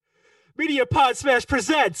Media Pod Smash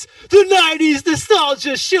presents the 90s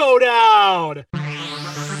Nostalgia Showdown!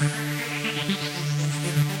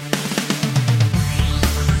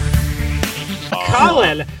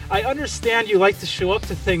 Colin, I understand you like to show up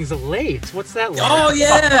to things late. What's that like? Oh,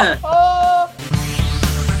 yeah!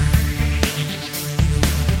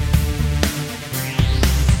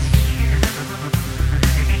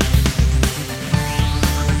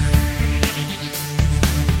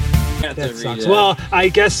 That sucks. Well, I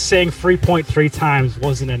guess saying 3.3 times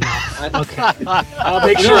wasn't enough. Okay. I'll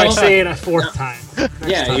make sure I say it a fourth time.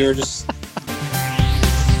 Yeah, time. you were just...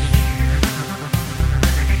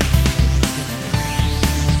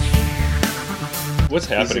 What's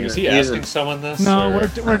happening? Is he asking someone this? No,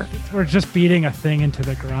 or? we're just beating a thing into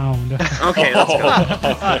the ground. Okay, let's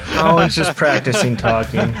go. Colin's just practicing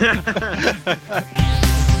talking.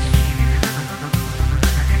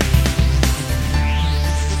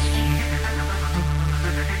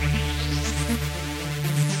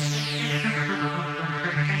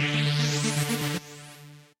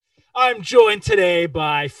 I'm joined today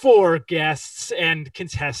by four guests and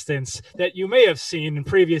contestants that you may have seen in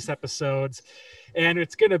previous episodes, and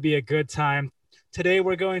it's going to be a good time. Today,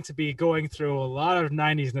 we're going to be going through a lot of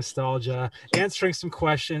 90s nostalgia, answering some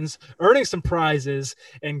questions, earning some prizes,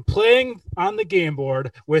 and playing on the game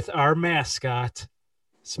board with our mascot,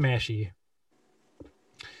 Smashy.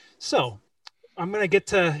 So, I'm going to get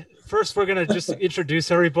to... First, we're going to just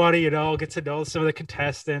introduce everybody, get to know some of the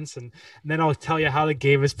contestants, and then I'll tell you how the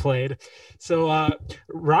game is played. So,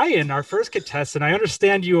 Ryan, our first contestant, I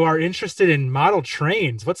understand you are interested in model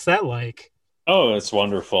trains. What's that like? Oh, it's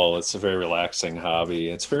wonderful. It's a very relaxing hobby.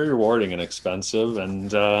 It's very rewarding and expensive,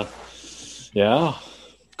 and yeah.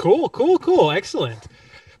 Cool. Excellent.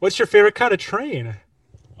 What's your favorite kind of train?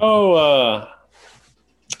 Oh,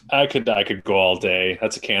 I could go all day.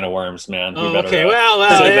 That's a can of worms, man. Oh, okay.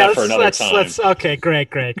 Well, save yeah, that for another time. Okay,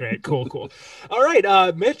 great. Cool. All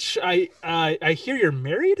right, Mitch. I hear you're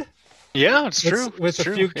married. Yeah, it's true. With it's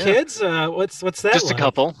a few yeah. kids. What's that? Just like? a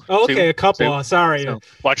couple. Oh, okay, a couple. Two. Oh, sorry. So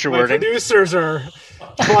watch your My wording. Producers are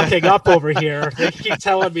fucking up over here. They keep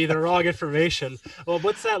telling me the wrong information. Well,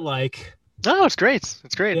 what's that like? No, it's great.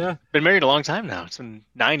 It's great. Yeah. Been married a long time now. It's been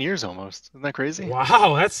 9 years almost. Isn't that crazy?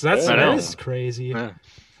 Wow, that know. is crazy. Yeah.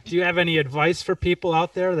 Do you have any advice for people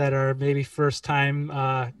out there that are maybe first time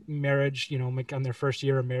marriage, on their first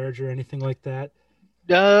year of marriage or anything like that?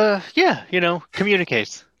 Yeah,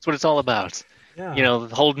 communicate. That's what it's all about. Yeah.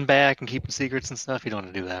 Holding back and keeping secrets and stuff. You don't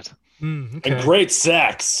want to do that. Okay. And great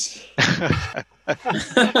sex.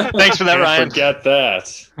 Thanks for that, Ryan. Forget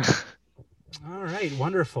that. All right,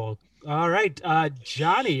 wonderful. All right,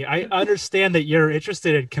 Johnny, I understand that you're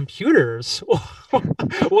interested in computers.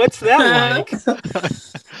 What's that like?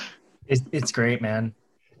 It's great, man.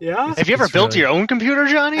 Yeah? Have you ever built your own computer,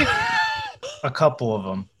 Johnny? A couple of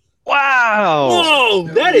them. Wow. Whoa,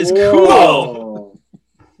 that is cool. Whoa.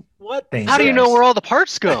 What? Thanks, How do you guys. know where all the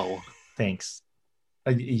parts go? Thanks.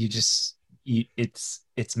 It's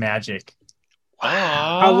magic.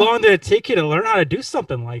 How long did it take you to learn how to do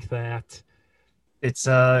something like that? It's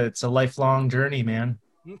a lifelong journey, man.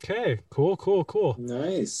 Okay, cool.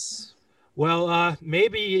 Nice. Well,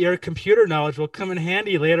 maybe your computer knowledge will come in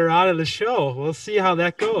handy later on in the show. We'll see how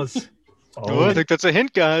that goes. Oh, I think that's a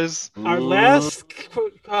hint, guys. Our last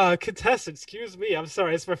contestant, excuse me, I'm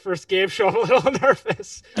sorry, it's my first game show, I'm a little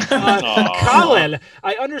nervous. Colin,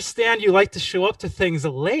 I understand you like to show up to things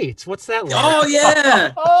late. What's that like? Oh,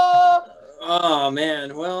 yeah! Oh,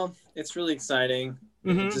 man. Well, it's really exciting.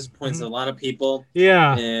 It disappoints a lot of people.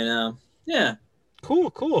 Yeah. And, yeah.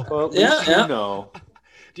 Cool. Well, at Yeah, least yeah. you know.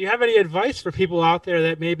 Do you have any advice for people out there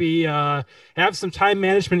that maybe have some time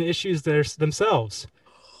management issues themselves?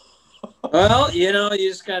 Well, you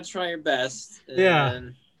just gotta try your best. Yeah.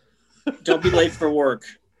 And don't be late for work.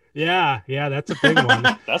 Yeah, that's a big one.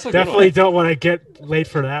 That's a Definitely good don't want to get late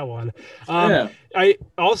for that one. Yeah. I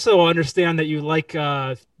also understand that you like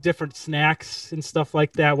different snacks and stuff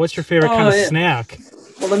like that. What's your favorite kind of snack?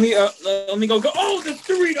 Well, let me go. Oh, the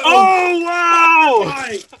Doritos! Oh, wow!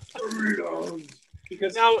 Right, Doritos.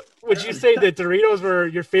 Because Now, would you say that Doritos were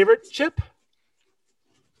your favorite chip?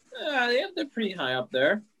 they're pretty high up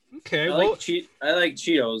there. Okay, I like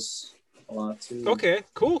Cheetos a lot too. Okay,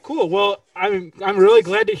 cool. Well, I'm really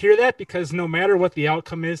glad to hear that because no matter what the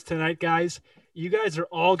outcome is tonight, guys, you guys are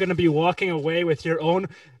all going to be walking away with your own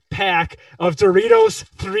pack of Doritos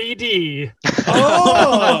 3D.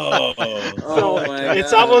 Oh, So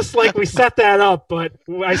it's almost like we set that up, but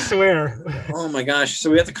I swear. Oh my gosh!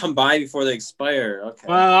 So we have to come by before they expire. Okay.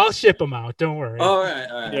 Well, I'll ship them out. Don't worry. All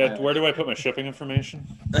right. yeah. Where do I put my shipping information?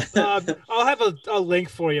 I'll have a link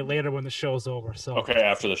for you later when the show's over. So Okay,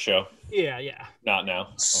 after the show. yeah. Not now.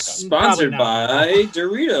 Okay. Sponsored by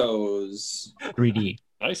Doritos. 3D.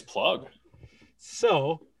 Nice plug.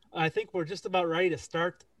 So I think we're just about ready to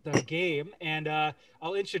start the game, and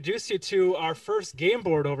I'll introduce you to our first game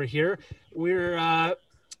board over here. We're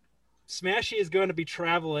Smashy is going to be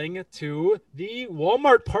traveling to the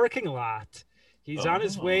Walmart parking lot. He's on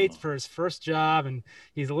his way for his first job, and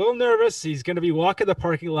he's a little nervous. He's going to be walking the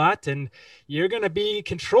parking lot, and you're going to be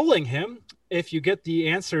controlling him. If you get the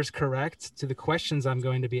answers correct to the questions I'm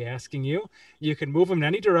going to be asking you, you can move him in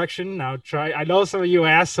any direction. Now I know some of you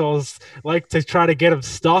assholes like to try to get him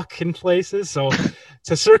stuck in places. So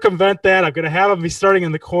to circumvent that, I'm going to have him be starting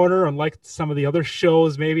in the corner, unlike some of the other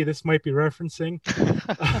shows maybe this might be referencing.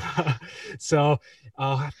 So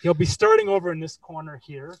he'll be starting over in this corner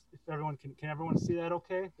here. If everyone can everyone see that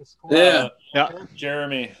okay? This corner? Yeah. Okay.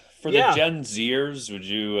 Jeremy, for the Gen Zers, would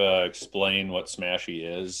you explain what Smashy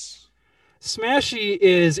is? Smashy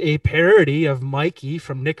is a parody of Mikey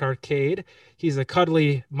from Nick Arcade. He's a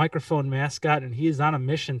cuddly microphone mascot, and he is on a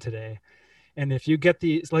mission today. And if you get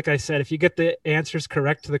like I said, if you get the answers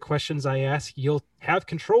correct to the questions I ask, you'll have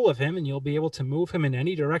control of him, and you'll be able to move him in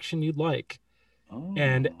any direction you'd like. Oh.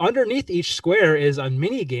 And underneath each square is a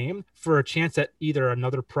mini game for a chance at either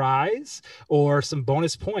another prize or some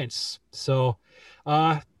bonus points. So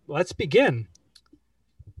let's begin.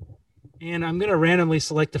 And I'm going to randomly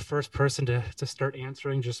select the first person to start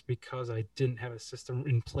answering just because I didn't have a system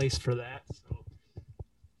in place for that. So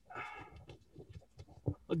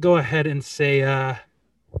I'll go ahead and say,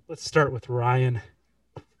 let's start with Ryan.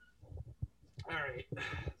 All right.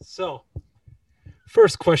 So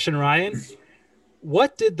first question, Ryan.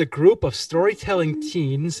 What did the group of storytelling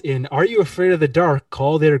teens in Are You Afraid of the Dark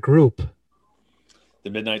call their group?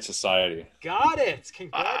 The Midnight Society. Got it.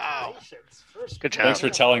 Congratulations. Wow. Good job. Thanks for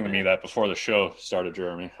telling me that before the show started,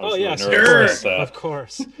 Jeremy. I was really yes, nervous of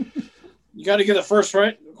course. You got to get the first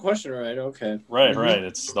question right. Okay. Right.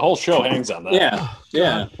 It's the whole show hangs on that.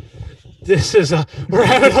 Yeah. This is we're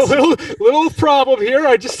having a little problem here.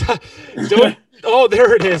 I just don't. Oh,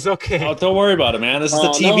 there it is. Okay. Oh, don't worry about it, man. This is the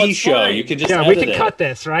TV show. Fine. You can just we edit can cut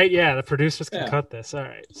this, right? Yeah, the producers can cut this. All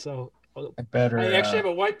right. So I actually have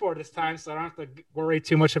a whiteboard this time, so I don't have to worry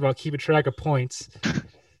too much about keeping track of points.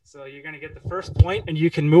 So you're gonna get the first point, and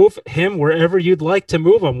you can move him wherever you'd like to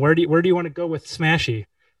move him. Where do you want to go with Smashy?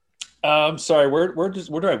 I'm sorry. Where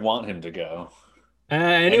do I want him to go?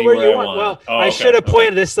 Anywhere you want. Well, I should have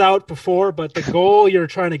pointed this out before, but the goal you're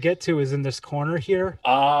trying to get to is in this corner here.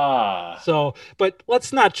 So, but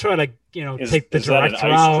let's not try to, take the direct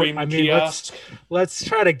route. I mean, let's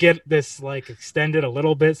try to get this extended a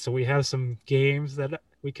little bit so we have some games that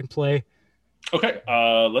we can play. Okay.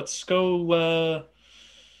 Let's go.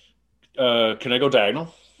 Can I go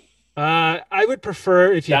diagonal? I would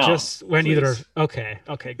prefer if you Down, just went please. either. Okay,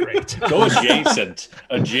 great. Go adjacent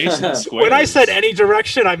squares. When I said any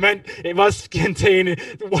direction, I meant it must contain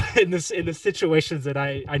in the situations that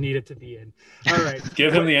I need it to be in. All right.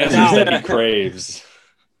 Give him the answers that he craves.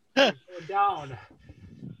 Down.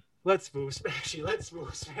 Let's move, Smashy.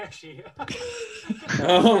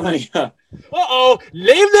 Oh my god. Uh-oh,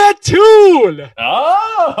 name that tune.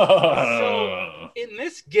 Oh. So in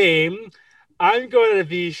this game, I'm going to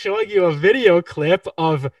be showing you a video clip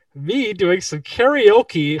of me doing some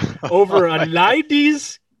karaoke over a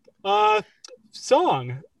 90s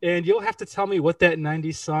song. And you'll have to tell me what that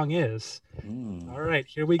 90s song is. All right,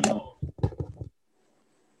 here we go.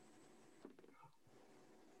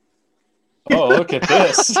 Oh, look at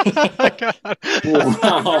this. Oh my God.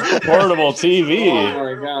 Wow. Portable TV. Oh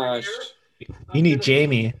my gosh. You need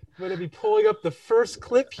Jamie. I'm going to be pulling up the first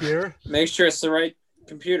clip here. Make sure it's the right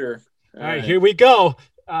computer. All right, here we go.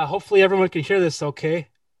 Hopefully everyone can hear this okay.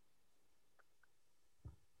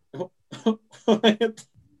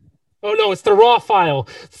 Oh, no, it's the raw file.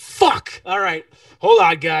 Fuck! All right. Hold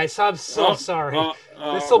on, guys. I'm so sorry.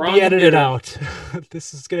 This will be edited out.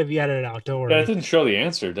 This is going to be edited out. Don't worry. Yeah, it didn't show the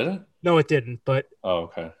answer, did it? No, it didn't, but... Oh,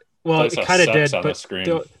 okay. Well, it kind of did, on but... the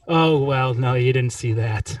screen. Oh, well, no, you didn't see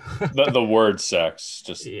that. the word sex,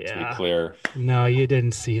 just to be clear. No, you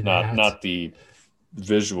didn't see that. Not the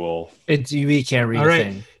visual. We can't read All a right.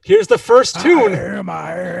 thing. Here's the first tune.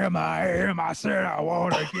 I said I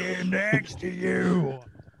want to get next to you.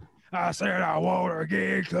 I said I want to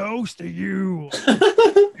get close to you.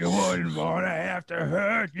 You wouldn't want to have to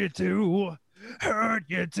hurt you too. hurt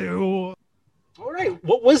you too. All right.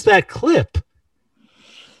 What was that clip?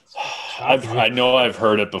 I know I've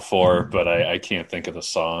heard it before, but I can't think of the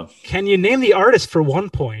song. Can you name the artist for 1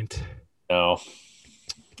 point? No,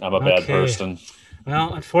 I'm a bad person.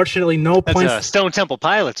 Well, unfortunately, no That's points. Stone Temple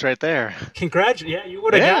Pilots right there. Yeah, you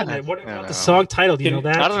would have gotten it. What about the song title? Do you know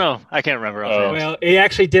that? I don't know. I can't remember. Well, it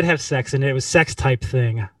actually did have sex in it. It was Sex Type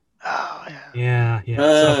Thing. Oh, yeah. Yeah.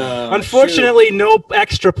 So, unfortunately, no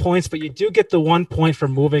extra points, but you do get the 1 point for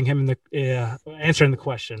moving him in the answering the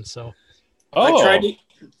question. So, I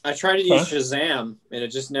tried to use Shazam, and it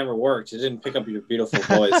just never worked. It didn't pick up your beautiful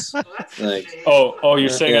voice. You're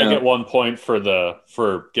saying I get 1 point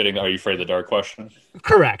for getting "Are You Afraid of the Dark" question?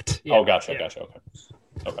 Correct. Yeah. Oh, gotcha.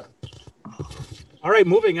 Okay. All right,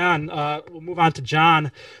 moving on. We'll move on to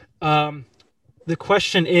John. The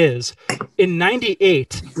question is, in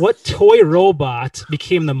 '98, what toy robot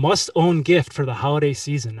became the must-own gift for the holiday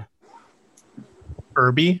season?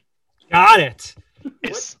 Herbie. Got it.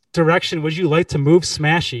 Yes. What direction would you like to move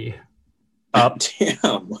Smashy? Up.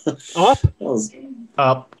 Damn. Up?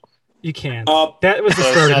 Up. You can't. Up. That was the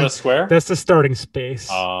That's starting. not a square? That's the starting space.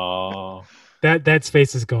 Oh. That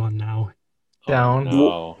space is gone now. Down.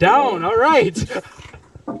 No. Down. All right.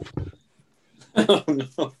 Oh,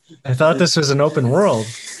 no. I thought this was an open world.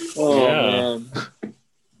 Oh, Yeah. man.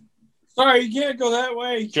 Sorry, you can't go that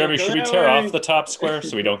way. Jeremy, should we tear off the top square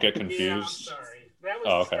so we don't get confused? Yeah, I'm sorry. That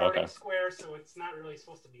was the starting square, so it's not really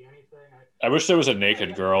supposed to be anything. I wish there was a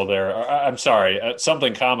naked girl there. I'm sorry,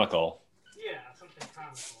 something comical. Yeah, something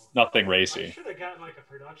comical. Nothing I racy. should have gotten like a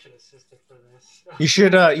production assistant for this. You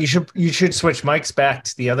should switch mics back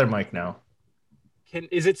to the other mic now.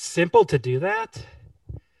 Is it simple to do that?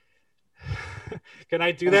 Can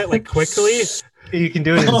I do that like quickly? You can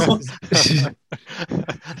do it.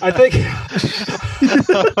 I think.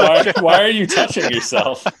 Why are you touching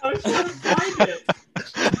yourself? I was trying to find it.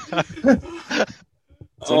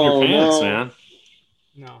 It's in your pants, man.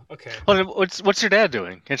 No. Okay. Well, what's your dad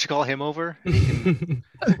doing? Can't you call him over? He can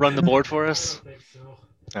run the board for us. I don't think so.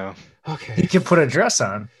 Oh. Okay. You can put a dress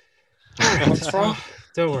on. What's wrong?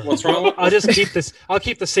 Don't worry. What's wrong? I'll just keep this. I'll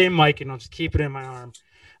keep the same mic and I'll just keep it in my arm.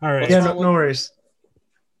 All right. Yeah, no worries.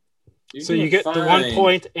 So you get the 1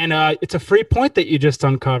 point, and it's a free point that you just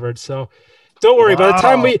uncovered. So don't worry. By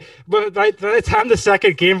the time the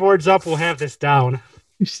second game board's up, we'll have this down.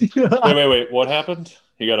 Wait. What happened?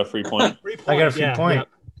 You got a free point? I got a free point.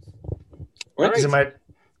 What? Right.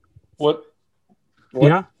 What?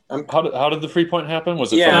 Yeah. How did the free point happen?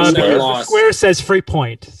 Was it Yeah, from the the square? lost. Square says free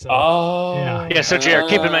point. So. Oh. Yeah. So JR,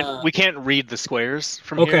 keep in mind we can't read the squares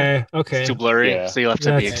from here. Okay. It's too blurry, Yeah. so you'll have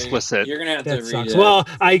to be That's- explicit. You're gonna have to That read sucks. it. Well,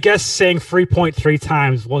 I guess saying free point 3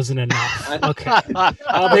 times wasn't enough. Okay.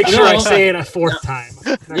 I'll make sure No. I say it a 4th time.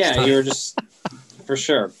 Yeah, time. you were just for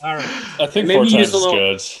sure. All right. I think Maybe 4 use times a is little-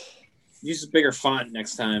 good. Use a bigger font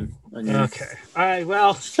next time. On your... Okay. All right.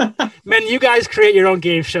 Well, man, you guys create your own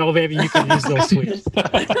game show. Maybe you can use those tweets. All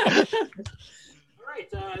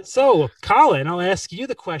right. So, Colin, I'll ask you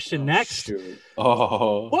the question next. Shoot.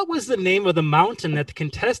 Oh. What was the name of the mountain that the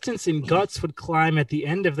contestants in Guts would climb at the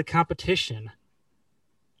end of the competition?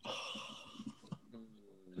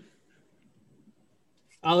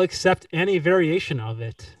 I'll accept any variation of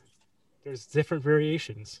it. There's different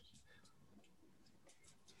variations.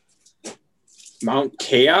 Mount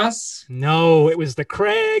Chaos? No, it was the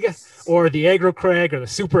Crag or the Aggro Crag or the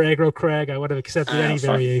Super Aggro Crag. I would have accepted any Fuck.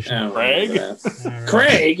 variation. I don't Craig? remember that. All right.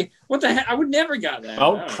 Craig? What the heck? I would never got that.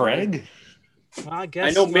 Mount Craig? Well, I guess. I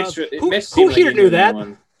know Mitch. Who Mitch seemed here like he knew that?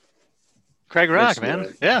 One. Craig Rock, Mitch man. knew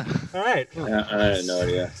it. Yeah. All right. I had no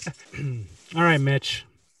idea. All right, Mitch.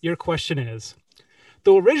 Your question is,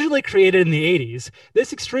 though originally created in the 80s,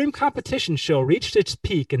 this extreme competition show reached its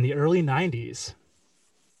peak in the early 90s.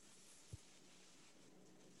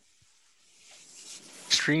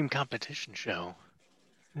 Extreme competition show.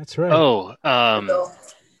 That's right. Oh,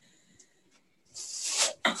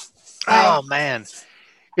 oh man.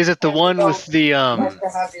 Is it the one with the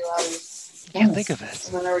can't think of it.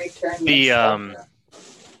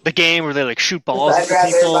 The game where they like shoot balls at the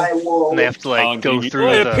people and they have to like go through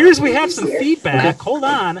Well, it the... appears we have some feedback. Hold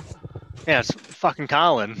on. Yeah, it's fucking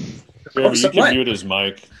Colin. Jeremy, you can What? mute his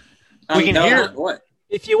mic. We can hear- What?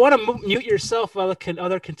 If you want to mute yourself while the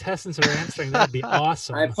other contestants are answering, that'd be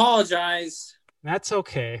awesome. I apologize. That's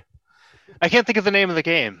okay. I can't think of the name of the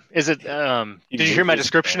game. Is it did you hear my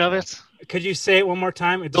description of it? Could you say it one more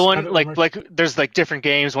time? The one like there's like different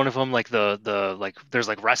games. One of them like the like there's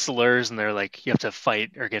like wrestlers and they're like you have to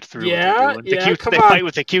fight or get through. Yeah, what they're doing. yeah, come they on. fight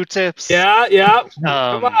with the Q-tips. Yeah.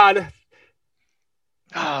 Come on.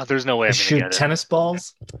 There's no way I'm gonna Shoot get it. tennis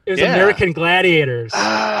balls. It was Yeah. American Gladiators.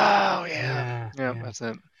 Oh yeah. Yeah, that's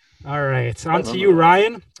it. All right. On to you,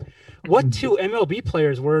 Ryan. What two MLB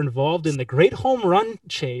players were involved in the great home run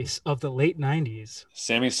chase of the late 90s?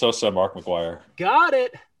 Sammy Sosa, Mark McGwire. Got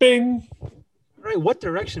it. Bing. All right. What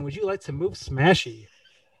direction would you like to move Smashy?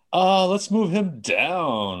 Let's move him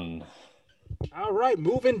down. All right.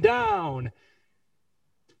 Moving down.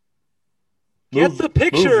 Get the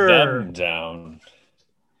picture. Move them down.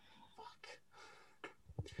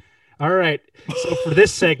 All right. So for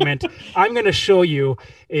this segment, I'm going to show you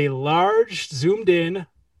a large zoomed in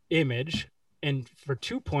image, and for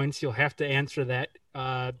 2 points, you'll have to answer that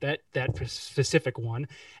specific one.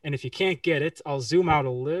 And if you can't get it, I'll zoom out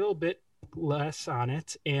a little bit less on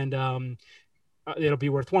it, and it'll be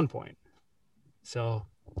worth 1 point. So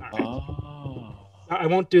I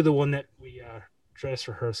won't do the one that we dress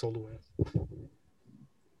rehearsal with.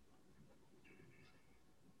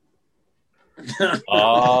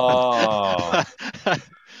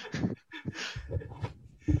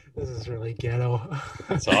 This is really ghetto.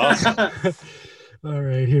 That's awesome. All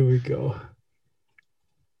right, here we go.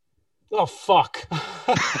 Oh, fuck.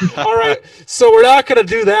 All right, so we're not going to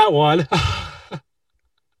do that one.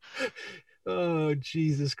 Oh,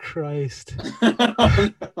 Jesus Christ.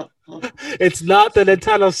 It's not the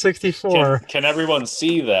Nintendo 64. Can everyone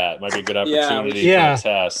see that? Might be a good opportunity for a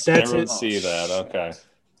test. Can everyone see that? Okay.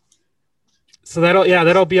 So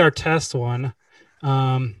that'll be our test one.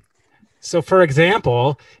 So for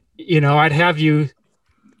example, I'd have you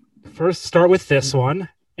first start with this one,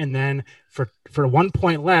 and then for 1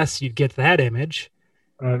 point less, you'd get that image.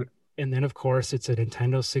 And then of course it's a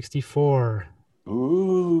Nintendo 64.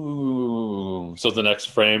 Ooh. So the next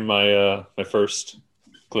frame, my first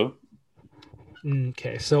clue.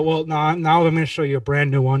 Okay. So now I'm going to show you a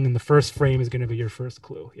brand new one, and the first frame is going to be your first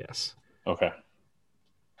clue. Yes. Okay.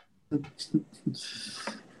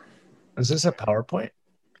 Is this a PowerPoint?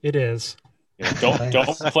 It is. Yeah, don't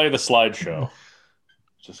play the slideshow.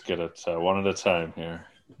 Just get it one at a time here.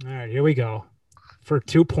 All right, here we go. For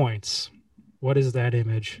 2 points, what is that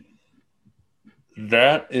image?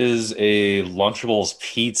 That is a Lunchables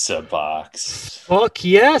pizza box. Fuck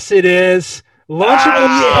yes, it is. Lunchables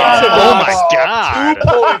pizza box. Oh my god! 2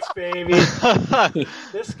 points, baby.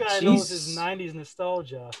 This guy knows his 90s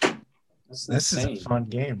nostalgia. This is a fun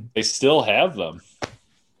game. They still have them.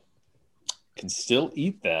 Can still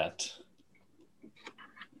eat that.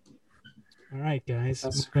 All right, guys.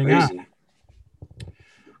 That's moving crazy. on.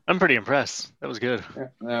 I'm pretty impressed. That was good. Yeah,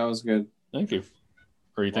 that was good. Thank you.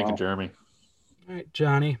 What are you thinking, Jeremy? All right,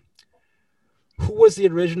 Johnny. Who was the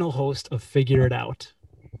original host of Figure It Out?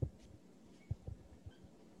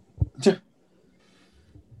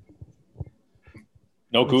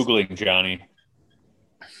 No Googling, Johnny.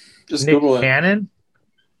 Just Nick Google it. Cannon?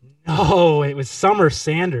 No, it was Summer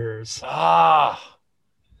Sanders. I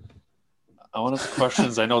want the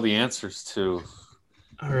questions I know the answers to.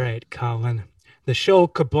 All right, Colin. The show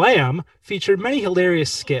Kablam featured many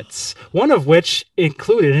hilarious skits, one of which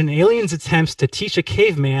included an alien's attempts to teach a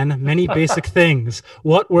caveman many basic things.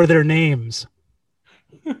 What were their names?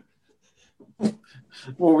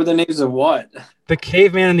 What were the names of what? The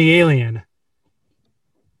caveman and the alien.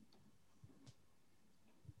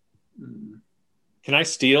 Can I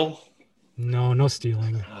steal? No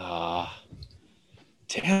stealing.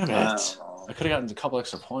 Damn it. I could have gotten a couple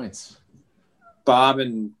extra points. Bob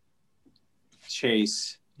and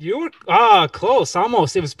Chase. You were close,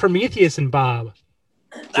 almost. It was Prometheus and Bob.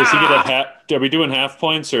 Does he get a half? Are we doing half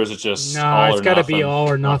points, or is it just all it's got to nothing? be all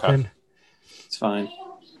or nothing. Okay. It's fine.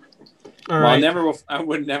 All right. I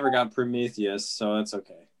would never got Prometheus, so that's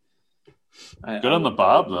okay. Good on the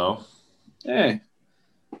Bob though. Hey.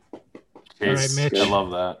 Chase, All right, Mitch. I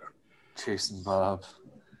love that. Chasing Bob.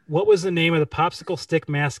 What was the name of the popsicle stick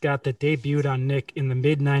mascot that debuted on Nick in the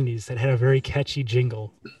mid-90s that had a very catchy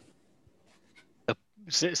jingle?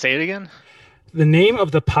 Say it again? The name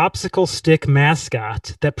of the popsicle stick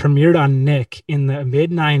mascot that premiered on Nick in the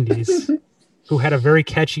mid-90s who had a very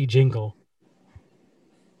catchy jingle.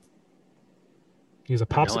 He was a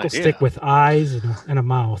popsicle stick with eyes and a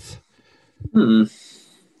mouth.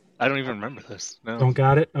 I don't even remember this. No. Don't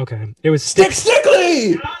got it? Okay. It was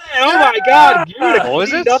Stickly! Oh my god! You would have What was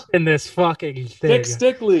cleaned it? up in this fucking thing.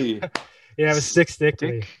 Stickly. Yeah, it was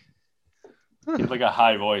Stickly. He had like a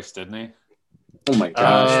high voice, didn't he? Oh my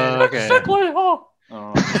gosh. Okay. Stickly! Oh.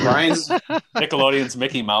 Ryan's Nickelodeon's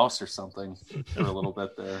Mickey Mouse or something. For a little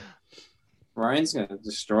bit there. Ryan's gonna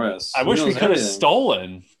destroy us. I wish we knows could have everything.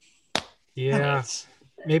 stolen. Yeah.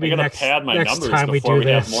 Maybe I gotta next pad my next numbers time we before do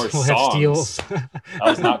we have this, more we'll have songs. steals. I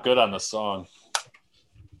was not good on the song.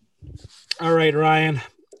 All right, Ryan.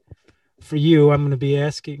 for you, I'm going to be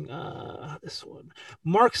asking this one.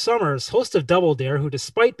 Mark Summers, host of Double Dare, who,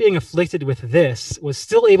 despite being afflicted with this, was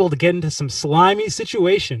still able to get into some slimy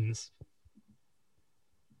situations.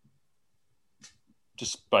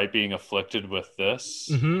 Despite being afflicted with this?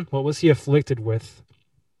 What was he afflicted with?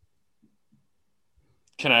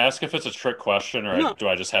 Can I ask if it's a trick question, or do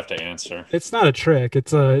I just have to answer? It's not a trick.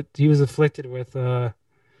 He was afflicted with a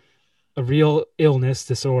real illness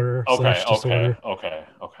disorder. Okay. Disorder. Okay.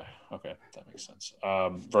 That makes sense.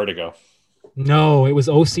 Vertigo. No, it was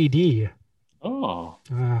OCD. Oh.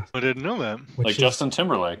 I didn't know that. Like Justin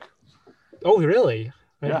Timberlake. Oh, really?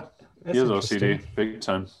 Yeah. He has OCD, big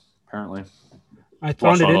time, apparently. I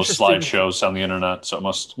found it one of interesting. those slideshows on the internet, so it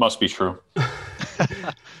must be true.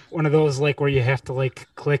 One of those like where you have to like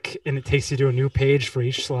click and it takes you to a new page for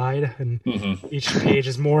each slide, and each page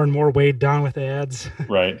is more and more weighed down with ads.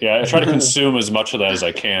 Right. Yeah. I try to consume as much of that as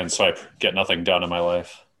I can, so I get nothing done in my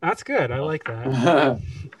life. That's good. I like that. All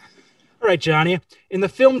right, Johnny. In the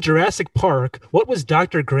film Jurassic Park, what was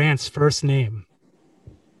Dr. Grant's first name?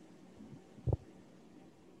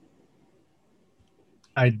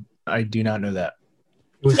 I do not know that.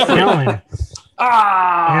 It was Alan.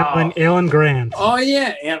 Alan Grant. Oh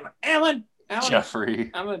yeah, Alan. Jeffrey.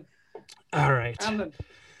 Alan. All right. Alan.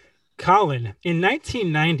 Colin, in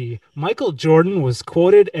 1990, Michael Jordan was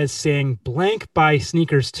quoted as saying blank by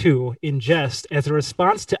Sneakers 2 in jest as a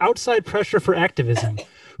response to outside pressure for activism.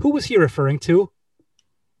 Who was he referring to?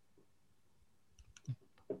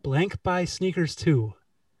 Blank by Sneakers 2.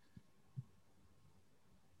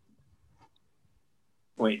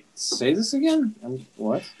 Wait, say this again?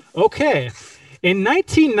 What? Okay. In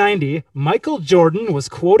 1990, Michael Jordan was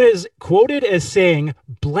quoted as saying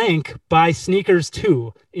blank by Sneakers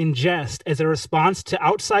 2 in jest as a response to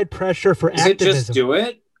outside pressure for activism. Did it just do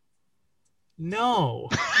it? No,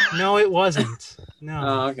 it wasn't. No.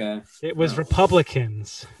 Oh, okay. It was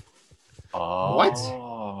Republicans. Oh.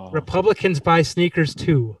 What? Republicans buy Sneakers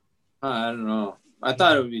 2. I don't know. I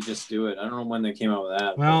thought it would be just do it. I don't know when they came out with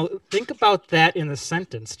that. Well, think about that in the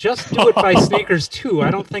sentence. Just do it by Sneakers 2.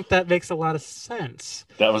 I don't think that makes a lot of sense.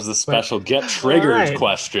 That was the special get triggered right.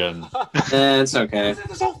 question. It's okay.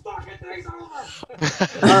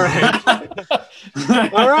 All right.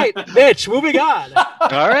 All right, Mitch, moving on.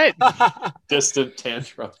 All right. Distant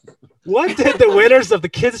tantrum. What did the winners of the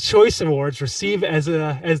Kids' Choice Awards receive as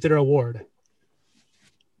their award?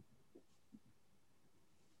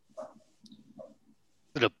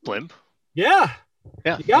 Is it a blimp? Yeah.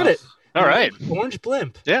 Yeah. You got it. All right. Orange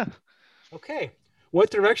blimp. Yeah. Okay. What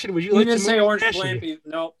direction would you You like didn't to say move? orange Ashley? blimp.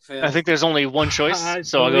 Nope. Fail. I think there's only one choice, I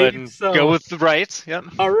so I'll go ahead believe and so. go with the right. Yep.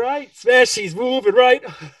 All right. Smashy's moving right.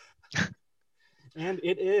 And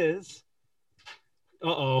it is.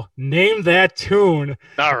 Name that tune.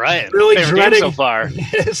 All right. Really Favorite dreading game so far.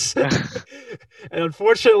 Yes. And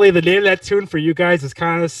unfortunately, the name of that tune for you guys is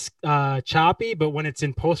kind of choppy, but when it's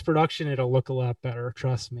in post-production, it'll look a lot better.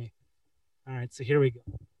 Trust me. All right, so here we go.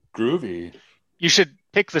 Groovy. You should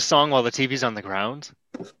pick the song while the TV's on the ground,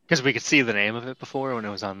 because we could see the name of it before when it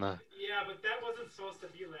was on the. Yeah, but that wasn't supposed to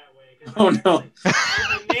be that way. Oh no!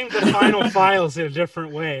 I named the final files in a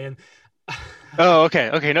different way, and. Oh, okay.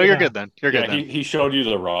 Okay, no, you're Yeah. good then. You're good Yeah, then. he showed you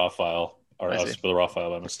the raw file, or I us see. for the raw file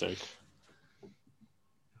by mistake. All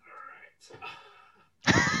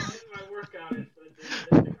right. My workout is for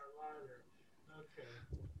the day. Okay.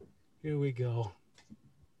 Here we go.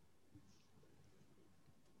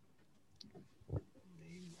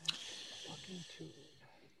 Name that fucking tune.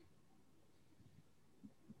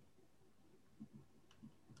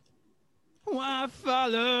 Why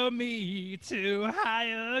follow me to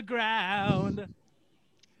higher ground?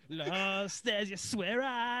 Lost as you swear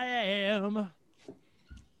I am.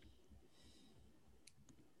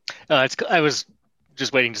 I was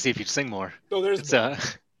just waiting to see if you'd sing more. Oh, there's It's oh.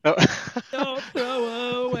 Don't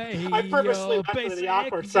throw away. I purposely went for the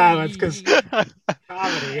awkward silence because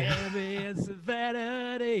comedy. It's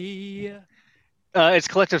vanity. It's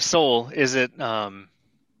Collective Soul. Is it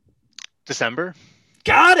December?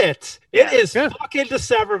 Got it. It is Good. fucking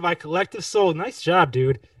December by Collective Soul. Nice job,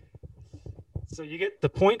 dude. So you get the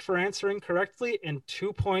point for answering correctly and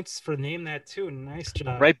 2 points for name that tune. Nice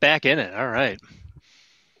job. Right back in it. All right.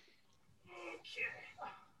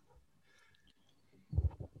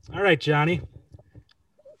 All right, Johnny.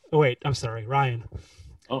 Oh, wait. I'm sorry. Ryan.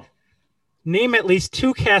 Oh. Name at least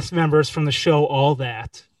 2 cast members from the show All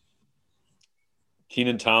That.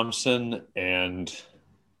 Kenan Thompson and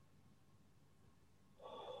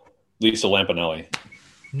Lisa Lampanelli.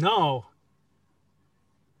 No.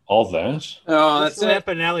 All that? Oh, that's Lisa it.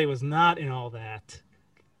 Lampanelli was not in All That.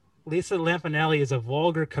 Lisa Lampanelli is a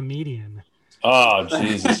vulgar comedian. Oh,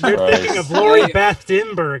 Jesus You're thinking Christ. of Lori Beth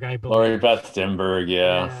Dimberg, I believe. Lori Beth Dimberg,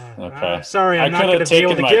 yeah. Okay. I'm sorry, I'm I not could going have to be able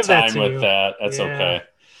taken to my give that time to with you. that. That's Yeah. okay.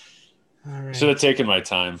 All right. Should have taken my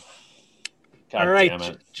time. God All right, damn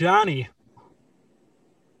it. Johnny.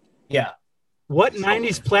 Yeah. What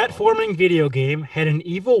 90s platforming video game had an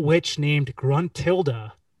evil witch named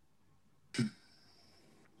Gruntilda?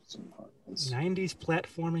 90s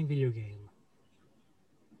platforming video game.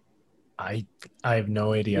 I have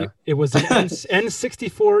no idea. It was an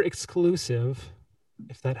N64 exclusive,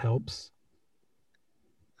 if that helps.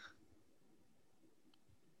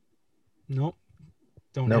 Nope.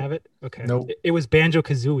 Don't Nope. have it? Okay. Nope. It was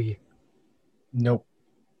Banjo-Kazooie. Nope.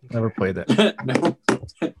 Never played that.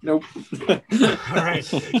 Nope. All right.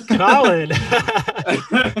 Colin.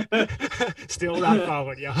 Still not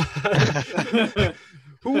following you.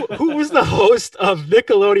 Who was the host of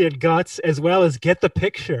Nickelodeon Guts as well as Get the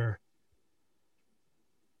Picture?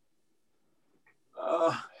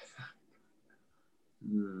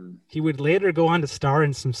 He would later go on to star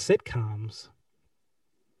in some sitcoms.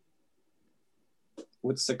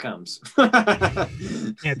 What sitcoms?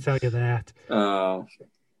 Can't tell you that. Oh.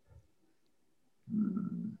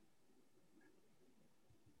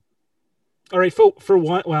 All right, for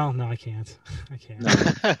one. Well, no, I can't. I can't.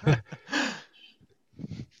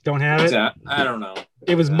 Don't have it. I don't know.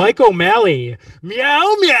 It was Mike O'Malley.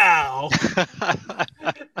 Meow meow.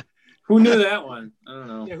 Who knew that one? I don't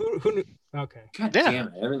know. Yeah, who knew? Okay. God Yeah. damn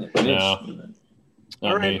it! Everything. Yeah.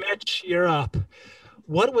 All right, me. Mitch, you're up.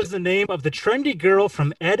 What was the name of the trendy girl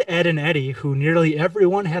from Ed, Ed, and Eddie who nearly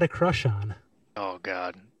everyone had a crush on? Oh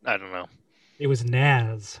God, I don't know. It was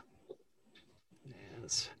Naz.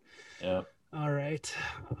 Naz. Yeah. All right.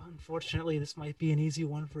 Unfortunately, this might be an easy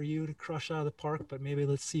one for you to crush out of the park, but maybe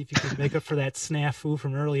let's see if you can make up for that snafu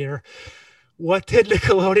from earlier. What did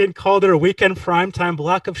Nickelodeon call their weekend primetime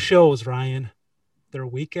block of shows, Ryan? Their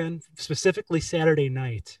weekend, specifically Saturday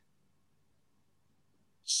night.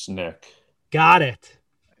 Snick. Got it.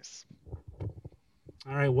 Nice.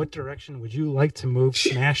 All right. What direction would you like to move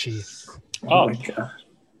Smashy? Oh, my God.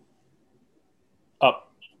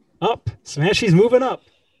 up. Up. Smashy's moving up.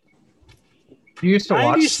 You used to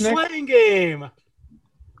watch 90s Snick? slang game.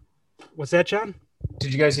 What's that, John?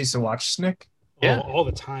 Did you guys used to watch Snick? Yeah. All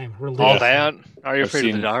the time. All Religiously. that. Are you I've afraid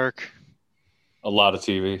of the seen- dark? A lot of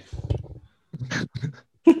TV.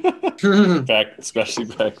 Especially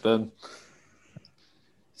back then.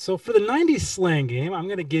 So for the 90s slang game, I'm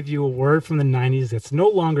going to give you a word from the 90s that's no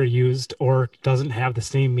longer used or doesn't have the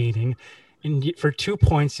same meaning. And for 2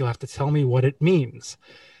 points, you'll have to tell me what it means.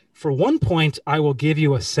 For 1 point, I will give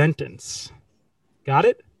you a sentence. Got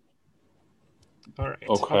it? All right.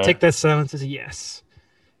 Okay. I'll take that silence as a yes.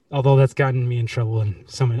 Although that's gotten me in trouble in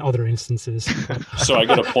some other instances. So I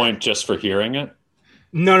get a point just for hearing it?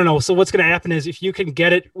 No. So what's going to happen is if you can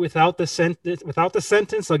get it without the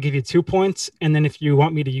sentence, I'll give you 2 points, and then if you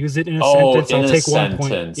want me to use it in a sentence, I'll take 1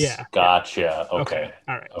 point. Yeah. Gotcha. Okay.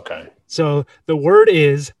 All right. Okay. So the word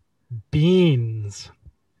is beans.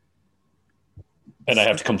 And I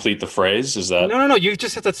have to complete the phrase? Is that? No. You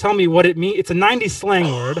just have to tell me what it means. It's a 90s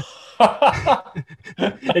slang word,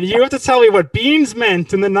 and you have to tell me what beans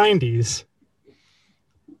meant in the 90s.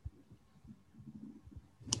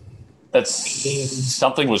 That's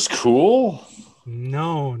something was cool?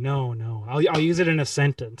 No. I'll use it in a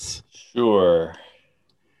sentence. Sure.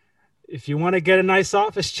 If you want to get a nice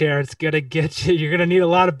office chair, it's gonna get you. You're gonna need a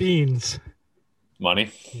lot of beans.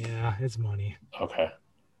 Money? Yeah, it's money. Okay.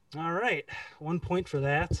 All right, 1 point for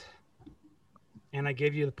that, and I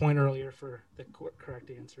gave you the point earlier for the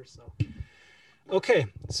correct answer. So, okay,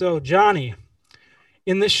 so Johnny,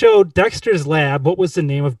 in the show Dexter's Lab, what was the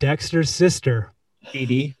name of Dexter's sister?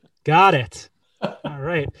 Edie. Got it. All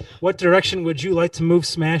right. What direction would you like to move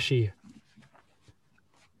Smashy?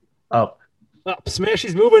 Up. Up.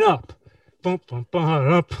 Smashy's moving up. Bum, bum,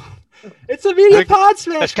 bum, up. It's a media pod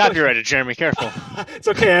smash. That's copyrighted, Jeremy. Careful. It's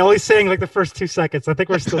okay. I only sang like the first 2 seconds. I think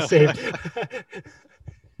we're still safe.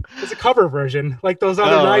 It's a cover version, like those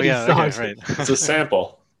other 90s songs. Okay, right. It's a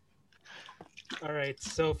sample. All right.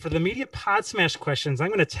 So for the media pod smash questions, I'm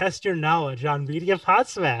going to test your knowledge on media pod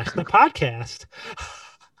smash, the podcast.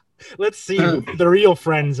 Let's see who the real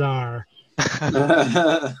friends are.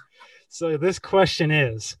 So this question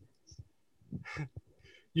is,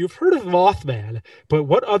 you've heard of Mothman, but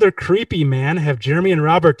what other creepy man have Jeremy and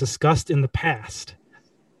Robert discussed in the past?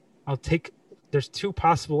 There's 2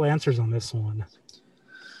 possible answers on this one.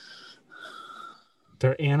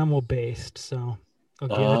 They're animal based, so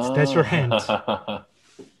okay, that's your hint. I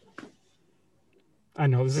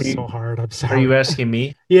know this is so hard. I'm sorry. Are you asking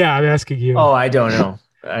me? Yeah, I'm asking you. Oh, I don't know.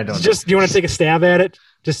 I don't Do you want to take a stab at it?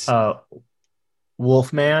 Just know.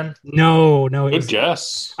 Wolfman. No. It Good was,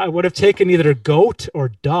 guess. I would have taken either goat or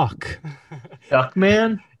duck.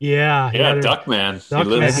 Duckman. Yeah, there's- Duckman. He Duckman.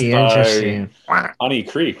 lives That'd be by interesting. Honey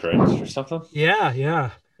Creek, right, or something. Yeah. Yeah.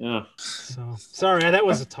 So sorry, that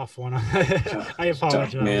was a tough one. I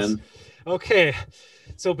apologize. Man. Okay.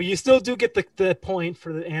 So, but you still do get the point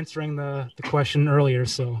for answering the question earlier.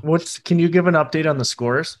 So, Can you give an update on the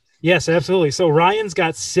scores? yes, absolutely. So Ryan's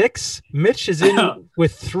got 6. Mitch is in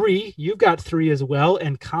with 3. You've got 3 as well,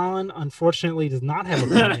 and Colin unfortunately does not have a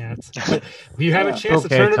point yet. But you have a chance to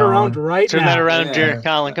Okay, turn it around Colin. right Turn now. that around, Yeah. Jared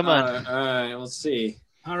Colin. Come on. All right, let's see.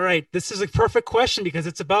 All right, this is a perfect question because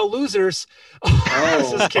it's about losers.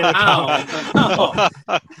 Oh, Just kidding. wow.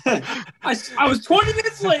 I was 20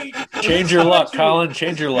 minutes late. Change your luck, Colin.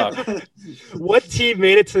 Change your luck. What team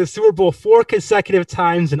made it to the Super Bowl 4 consecutive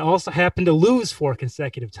times and also happened to lose 4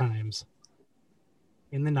 consecutive times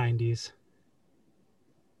in the 90s?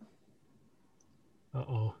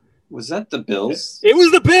 Uh-oh. Was that the Bills? It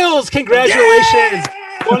was the Bills. Congratulations.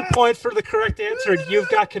 1 point for the correct answer. You've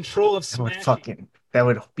got control of Smash. That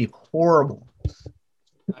would be horrible.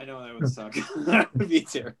 I know that would suck. That would be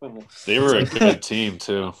terrible. They were a good team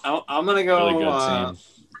too. I'm gonna go. Really good team.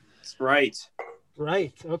 It's right.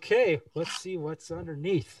 Right. Okay. Let's see what's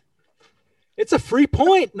underneath. It's a free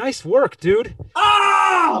point. Nice work, dude.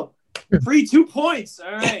 Oh, free 2 points.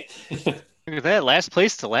 All right. Look at that. Last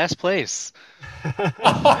place to last place.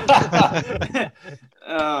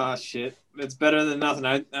 Oh shit. It's better than nothing.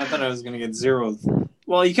 I thought I was gonna get 0.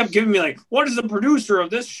 Well, you kept giving me like, what is the producer of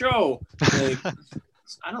this show? Like,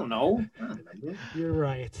 I don't know. You're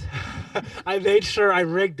right. I made sure I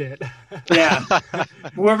rigged it. Yeah.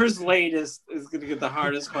 Whoever's late is gonna get the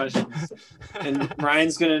hardest questions, and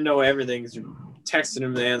Ryan's gonna know everything because you're texting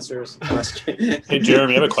him the answers. Hey,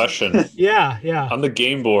 Jeremy, I have a question. Yeah. On the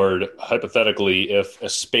game board, hypothetically, if a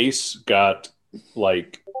space got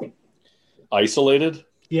like isolated,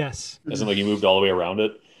 Yes. as in like you moved all the way around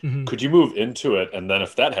it, Mhm. could you move into it? And then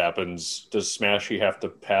if that happens, does Smashy have to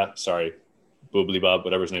pass? Sorry, Boobly Bob,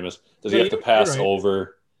 whatever his name is. Does he No, have to you're pass right.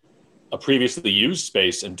 over a previously used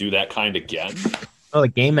space and do that kind again? Oh, the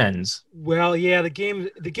game ends. Well, yeah, the game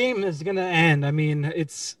is gonna end. I mean,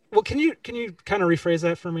 it's well. Can you kind of rephrase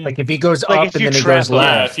that for me? Like if he goes Like up if and you then he trap goes him. Yeah,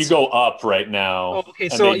 left. if you go up right now, Oh, okay,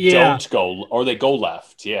 and so they yeah. don't go, or they go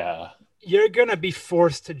left, yeah. You're gonna be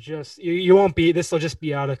forced to just you won't be. This will just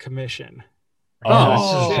be out of commission. Oh,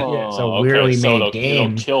 this is- yeah. It's a weirdly made it'll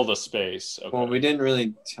game. kill the space. Okay. Well, we didn't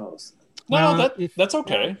really tell us. Well, Well, if- that's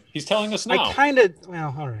okay. He's telling us now. I kind of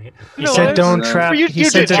well, all right. He No, said don't it's- trap. you he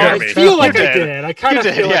did, said to Jeremy. I don't feel trap like You I did. did. I kind You of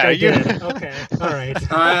did, feel like yeah, I you- did. Okay, all right.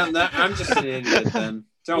 I'm just an idiot then.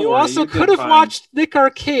 Don't You worry, also you did could have fine. watched Nick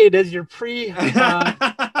Arcade as your pre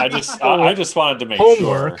I just wanted to make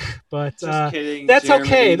homework, sure. but Just kidding. that's Jeremy,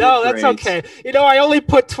 okay. you No, did that's great. okay. You know, I only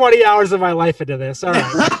put 20 hours of my life into this. All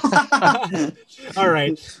right. All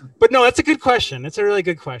right. But no, that's a good question. It's a really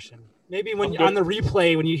good question. Maybe when Okay. on the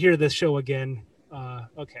replay, when you hear this show again.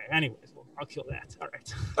 Okay. Anyways, I'll kill that. All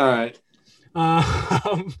right. All right.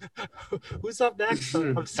 Who's up next?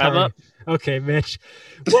 I'm I'm sorry. up. Okay, Mitch.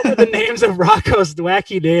 What were the names of Rocco's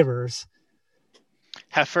wacky neighbors?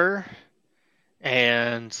 Heifer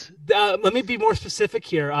and Let me be more specific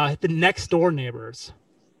here. The next door neighbors.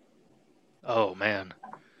 oh man.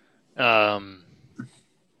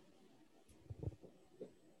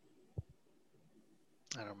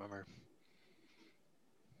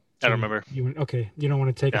 I don't remember. Okay, you don't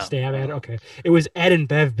want to take a No. stab at it. Okay, it was Ed and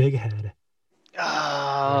Bev Big Head.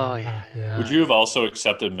 Oh yeah. Would you have also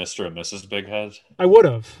accepted Mr. and Mrs. Big Head? I would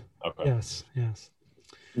have. Okay. Yes.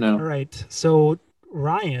 All No. right. So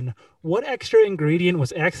Ryan, what extra ingredient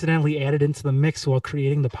was accidentally added into the mix while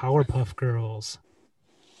creating the Powerpuff Girls?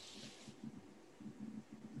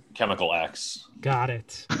 Chemical X. Got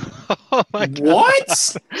it. Oh my God.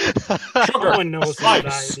 What? No Sugar, one knows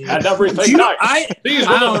spice, what and I everything nice. These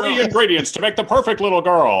I were the don't 3 know. ingredients to make the perfect little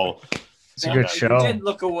girl. It's a good You show. did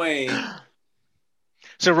look away.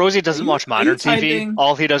 So Rosie doesn't Are you- watch are modern you TV. typing?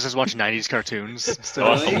 All he does is watch 90s cartoons. So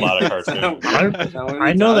That's a lot of cartoons.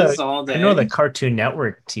 I know the Cartoon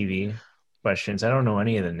Network TV questions. I don't know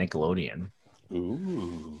any of the Nickelodeon.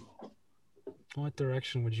 Ooh. What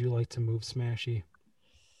direction would you like to move, Smashy?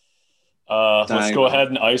 Let's go Diagonal. ahead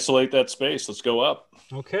and isolate that space. Let's go up.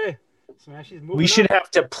 Okay. Smashy's moving We should up.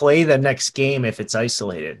 have to play the next game if it's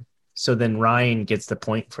isolated. So then Ryan gets the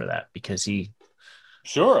point for that because he.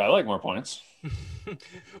 Sure, I like more points.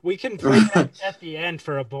 We can play that at the end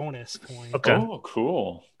for a bonus point. Okay. Oh,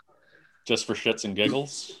 cool. Just for shits and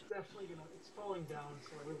giggles. Definitely gonna. It's falling down,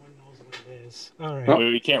 so everyone knows what it is. All right. Oh,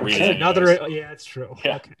 We can't read okay. it. Another. anyways. Yeah, it's true.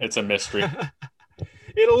 Yeah, Okay. it's a mystery.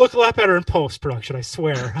 It'll look a lot better in post-production, I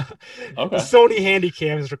swear. Okay. Sony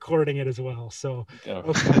Handycam is recording it as well. So,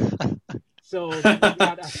 Okay. So we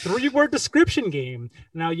got a 3-word description game.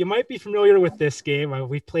 Now, you might be familiar with this game.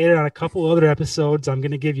 We've played it on a couple other episodes. I'm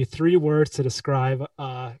going to give you 3 words to describe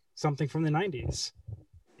something from the 90s.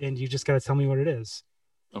 And you just got to tell me what it is.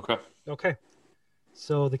 Okay.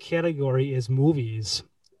 So the category is movies.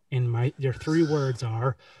 And your 3 words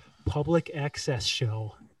are public access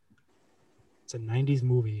show. It's a 90s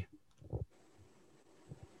movie.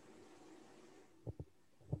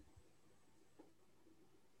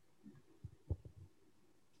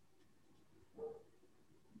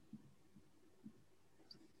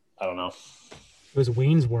 I don't know. It was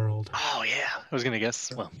Wayne's World. Oh yeah, I was gonna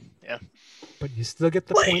guess. Well, yeah. But you still get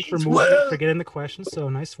the point for getting the question. So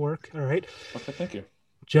nice work. All right. Okay, thank you.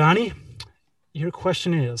 Johnny, your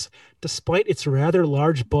question is, despite its rather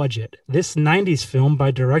large budget, this 90s film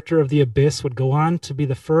by director of The Abyss would go on to be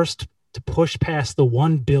the first to push past the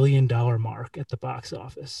 $1 billion mark at the box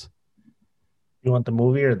office. You want the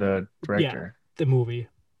movie or the director? Yeah, the movie.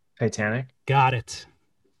 Titanic? Got it.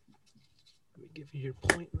 Let me give you your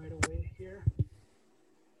point right away here.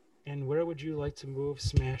 And where would you like to move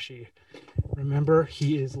Smashy? Remember,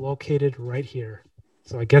 he is located right here.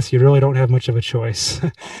 So I guess you really don't have much of a choice.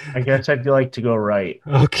 I guess I'd like to go right.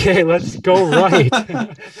 Okay, let's go right.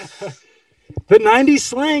 The 90s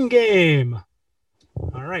slang game.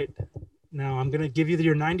 All right. Now I'm going to give you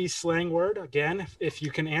your 90s slang word. Again, if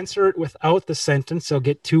you can answer it without the sentence, you'll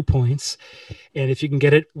get 2 points. And if you can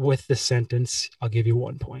get it with the sentence, I'll give you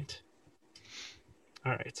 1 point.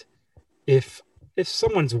 All right. If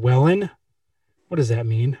someone's wellin', what does that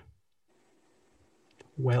mean?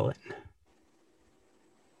 Wellin'.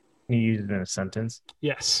 Can you use it in a sentence?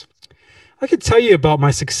 Yes. I could tell you about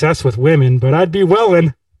my success with women, but I'd be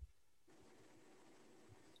wellin'.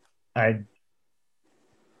 I'd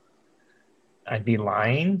be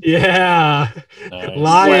lying. Yeah. Nice.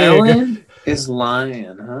 Lying. Wellin is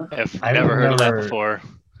lying, huh? I've never heard of that before.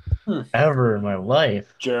 Ever in my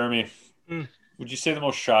life. Jeremy, would you say the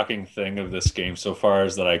most shocking thing of this game so far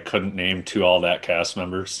is that I couldn't name 2 All That cast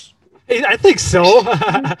members? I think so.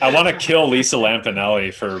 I want to kill Lisa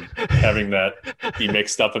Lampanelli for having that be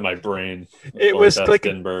mixed up in my brain. It was Beth like,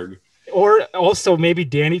 Stenberg. or also maybe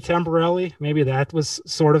Danny Tamborelli. Maybe that was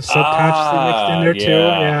sort of subconsciously mixed in there too.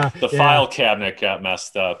 Yeah, The file cabinet got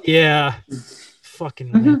messed up. Yeah,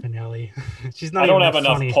 fucking Lampanelli. She's not. I don't even have that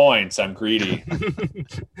enough funny. points. I'm greedy.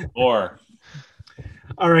 Or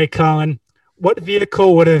All right, Colin. What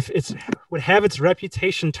vehicle would have its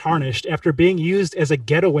reputation tarnished after being used as a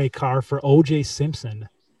getaway car for O.J. Simpson?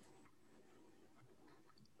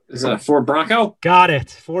 Is it a Ford Bronco? Got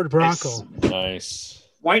it. Ford Bronco. nice.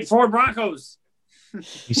 White Ford Broncos.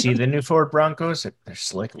 You see the new Ford Broncos? They're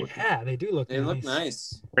slick looking. Yeah, they do look They nice. look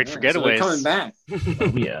nice. Great for So they're getaways. coming back.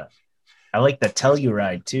 Oh, yeah. I like the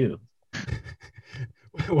Telluride too.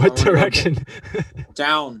 What direction?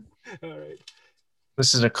 Down. All right.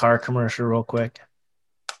 This is a car commercial real quick.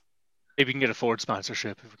 Maybe we can get a Ford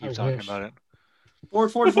sponsorship if we keep talking about it. Ford.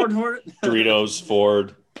 Doritos,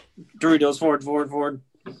 Ford. Doritos, Ford.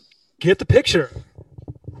 Get the picture.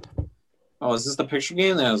 Oh, is this the picture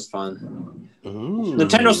game? That was fun. Ooh.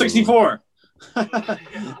 Nintendo 64.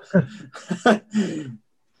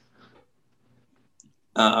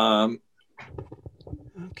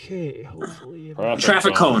 Okay, hopefully.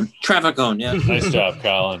 Traffic cone. Traffic cone, yeah. Nice job,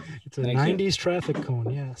 Colin. It's a Thank you. 90s traffic cone,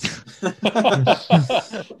 yes.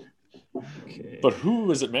 Okay. But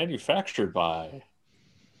who is it manufactured by?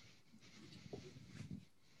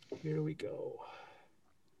 Here we go.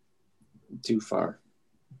 Too far.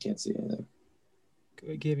 Can't see anything.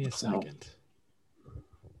 Give me a second.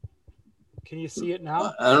 Can you see it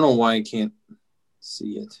now? I don't know why I can't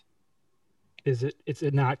see it. Is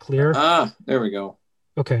it not clear? Ah, there we go.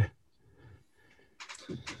 Okay.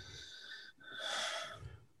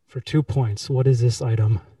 For 2 points, what is this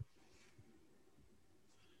item?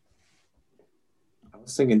 I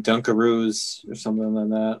was thinking Dunkaroos or something like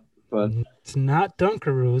that, but It's not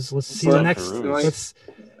Dunkaroos. Let's see the next. Dunkaroos.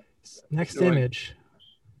 Next Do I- image.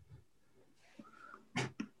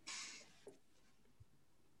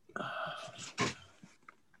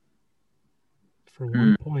 For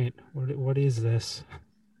 1 point, what is this?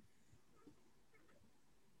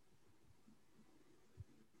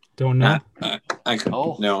 Don't know. I could.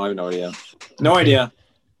 Oh. No, I have no idea. No idea.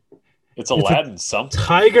 It's Aladdin something.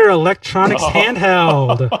 Tiger Electronics Oh.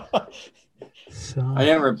 handheld. So, I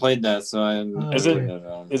never played that, so I. Is it-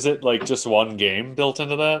 Is it like just one game built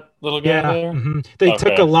into that little guy yeah, there? they Okay.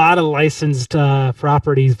 took a lot of licensed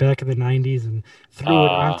properties back in the 90s and threw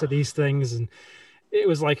it onto these things, and it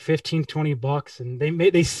was like $15-$20, and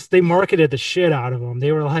they marketed the shit out of them.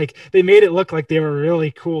 They were like, they made it look like they were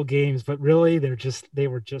really cool games, but really they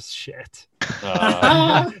were just shit.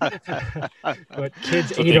 But kids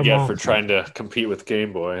That's what ate they them get up. for trying to compete with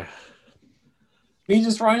Game Boy. He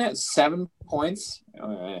just running at 7 points.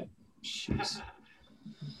 All right. Jeez.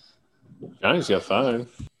 Johnny's got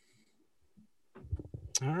 5.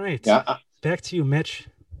 All right. Yeah. Back to you, Mitch.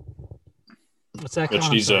 What's that? Mitch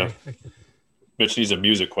needs a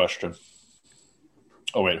music question.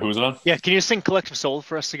 Oh wait, who's on? Yeah, can you sing "Collective Soul"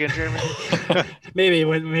 for us again, Jeremy? maybe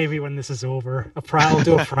when this is over, I'll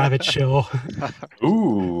do a private show.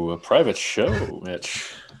 Ooh, a private show,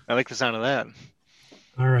 Mitch. I like the sound of that.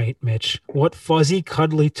 All right, Mitch. What fuzzy,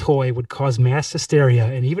 cuddly toy would cause mass hysteria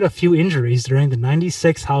and even a few injuries during the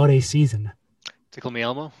 '96 holiday season? Tickle Me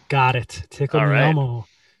Elmo. Got it. Tickle All Me right. Elmo.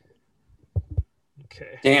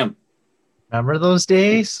 Okay. Damn. Remember those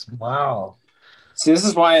days? Wow. See, this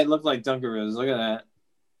is why it looked like Dunkaroos. Look at that.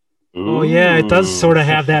 Oh yeah, it does sort of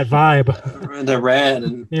have that vibe. The red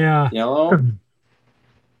and Yeah. yellow.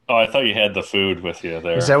 Oh, I thought you had the food with you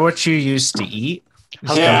there. Is that what you used to eat?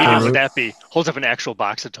 How Yeah. convenient would that be? Holds up an actual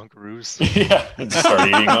box of Dunkaroos. Yeah, and start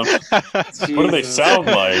eating them. What do they sound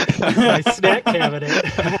like? My snack cabinet.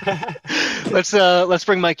 Let's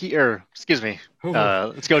bring Mikey, or excuse me, Ooh.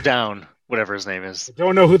 let's go down. Whatever his name is.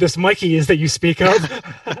 Don't know who this Mikey is that you speak of.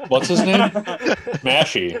 What's his name?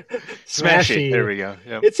 Mashy. Smashy. There we go.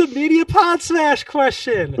 Yep. It's a media pod smash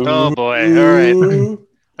question. Oh boy. All right.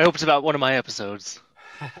 I hope it's about one of my episodes.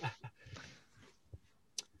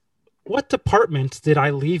 What department did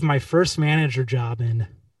I leave my first manager job in?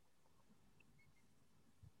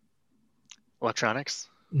 Electronics.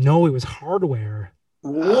 No, it was hardware.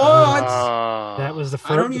 What? That was the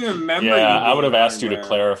I don't first. even remember. Yeah, you I would have being asked you to hardware.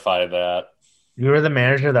 clarify that. You were the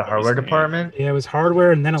manager of the hardware me. department? Yeah, it was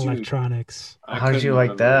hardware and then Dude. electronics. I How'd couldn't you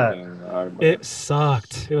like remember that? being hardware. It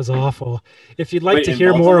sucked. It was awful. If you'd like Wait, to in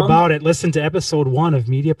hear both more of them? about it, listen to episode 1 of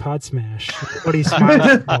Media Pod Smash. Everybody's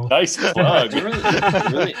smiling. Oh. Nice plug.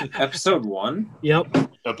 really? Episode 1? Yep.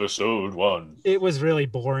 Episode 1. It was really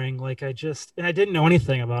boring. Like I didn't know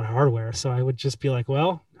anything about hardware, so I would just be like,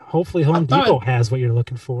 well, hopefully Home Depot has what you're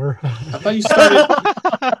looking for. I thought you started.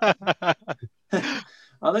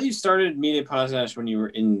 I thought you started Media Podcast when you were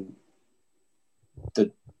in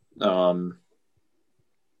the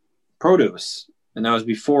Produce, and that was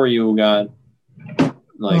before you got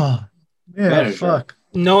like. Oh, yeah, manager. fuck.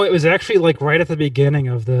 No, it was actually like right at the beginning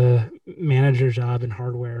of the manager job in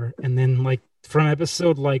hardware, and then like from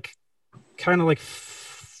episode like kind of like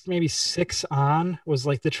maybe 6 on was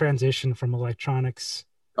like the transition from electronics.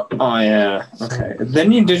 Oh yeah. Okay.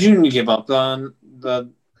 Then did you give up on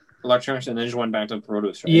the electronics and then just went back to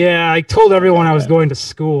Produce? Right? Yeah, I told everyone I was going to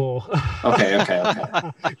school. Okay.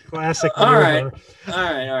 Classic. All right. maneuver.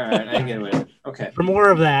 All right. I get it. Okay. For more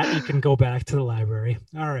of that, you can go back to the library.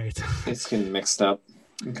 All right. It's getting mixed up.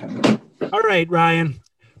 Okay. All right, Ryan.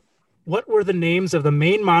 What were the names of the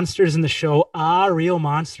main monsters in the show Real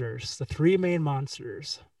Monsters? The 3 main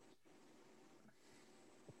monsters.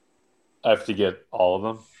 I have to get all of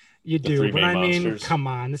them. You The do, 3 but main I mean, monsters. come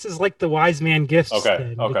on. This is like the wise man gifts Okay,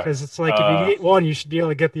 thing, okay. because it's like if you get one, you should be able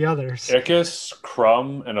to get the others. Ickis,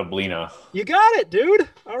 Crumb, and Oblina. You got it, dude.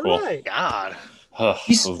 All Cool. right. God. I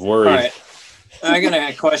was worried. All right. I got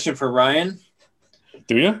a question for Ryan.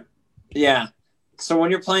 Do you? Yeah. So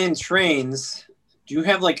when you're playing trains, do you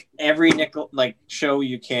have like every nickel like show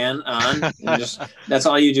you can on? And just that's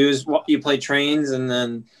all you do is you play trains, and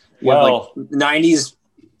then you have like 90s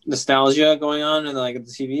nostalgia going on and like at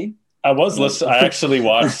the TV. I was listening. I actually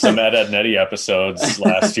watched some Ed, Ed and Eddie episodes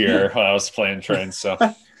last year when I was playing trains. So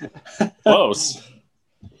close.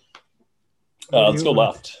 Let's go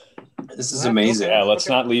left. This is amazing. Yeah, let's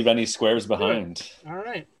not leave any squares behind. All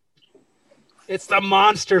right. It's the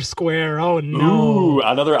monster square. Oh no. Ooh,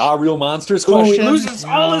 another Real Monsters Oh, he question. loses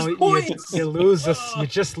all his No, points. You lose this. You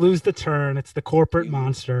just lose the turn. It's the corporate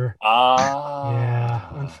monster. Yeah,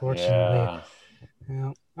 unfortunately. Yeah.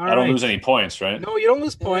 Yeah. All I don't right. lose any points, right? No, you don't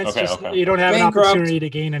lose points. Okay, just okay. you don't have an Bankrupt. opportunity to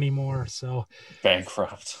gain anymore. So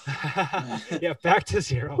Bankrupt. yeah, back to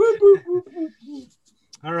 0.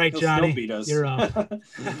 All right, He'll Johnny, still beat us. you're up.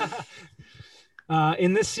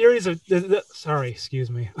 In this series of this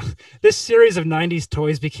series of 90s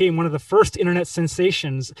toys became one of the first internet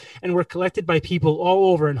sensations and were collected by people all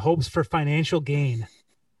over in hopes for financial gain.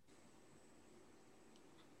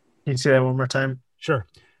 Can you say that one more time? Sure.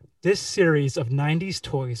 This series of 90s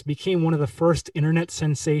toys became one of the first internet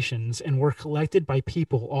sensations and were collected by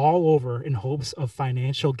people all over in hopes of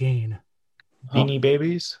financial gain. Beanie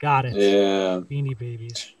Babies? Got it. Yeah. Beanie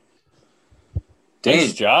Babies. Nice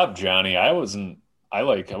Dang. job, Johnny. I wasn't I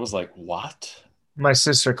was like, what? My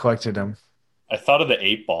sister collected them. I thought of the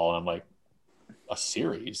 8-Ball, and I'm like, a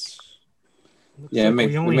series? Looks like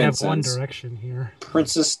we only have One Direction here.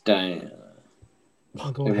 Princess Diana.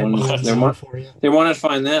 I'll go ahead and move for you. They wanted to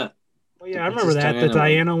find that. Oh yeah, I remember that. The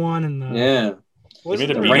Diana one and the They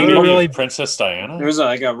made a really Princess Diana. There was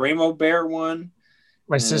like a Rainbow Bear one.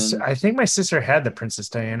 I think my sister had the Princess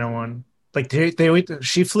Diana one. Like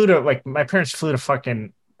she flew to my parents flew to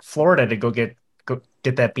fucking Florida to go get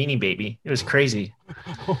that Beanie Baby. It was crazy.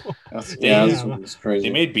 This was crazy.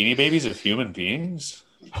 They made Beanie Babies of human beings.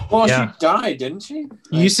 Well, she died, didn't she?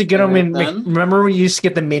 You used to get them in. Remember, we used to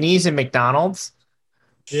get the minis in McDonald's.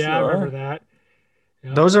 Yeah, I remember that.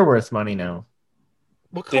 Yep. Those are worth money now.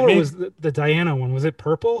 What color was the Diana one? Was it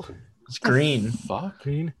purple? It's green. Fuck.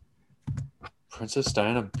 Green. Princess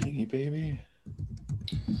Diana Beanie Baby.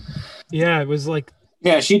 Yeah, it was like.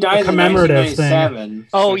 Yeah, she died in 1997.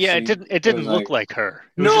 Oh yeah, it didn't look like her.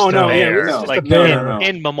 No, like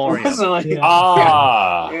in memoriam.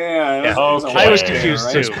 Yeah. Okay. I was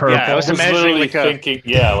confused too. Yeah, I was imagining thinking,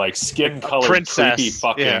 like skin-colored, princess, creepy,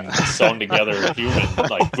 fucking sewn together human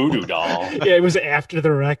like voodoo doll. Yeah, it was after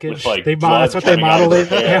the wreckage. With, that's what they modeled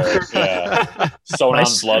it after. Yeah, sewn on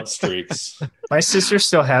blood streaks. My sister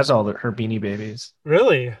still has all her Beanie Babies.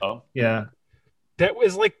 Really? Oh, yeah. That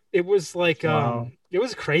was wow. It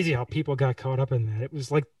was crazy how people got caught up in that. It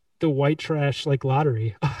was like the white trash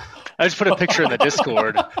lottery. I just put a picture in the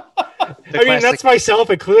Discord. That's myself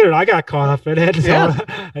included. I got caught up in it. So,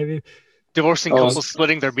 yeah. Divorcing couples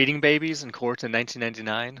splitting their Beanie Babies in court in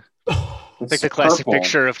 1999. Like the classic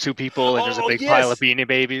picture of two people and there's a big pile of Beanie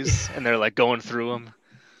Babies and they're like going through them.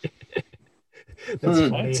 That's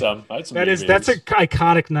funny. That's an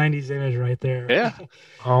iconic 90s image right there. Yeah.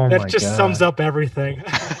 Oh that just sums up everything.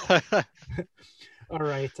 All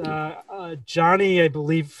right, Johnny. I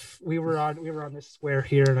believe we were on this square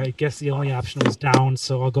here, and I guess the only option was down.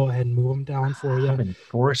 So I'll go ahead and move him down for you. I've been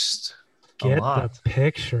forced. Get the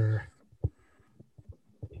picture.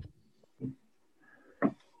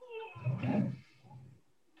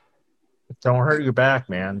 Don't hurt your back,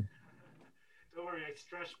 man. Don't worry, I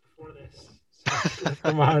stretched before this. So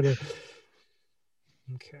come on. Okay.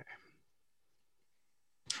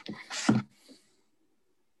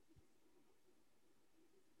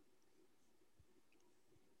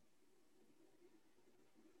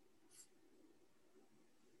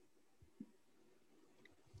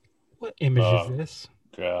 What image is this?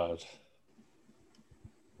 God.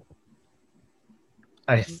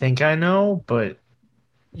 I think I know, but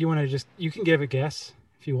you want to you can give a guess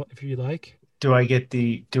if you like. Do I get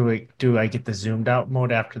the zoomed out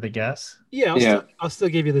mode after the guess? Yeah, I'll still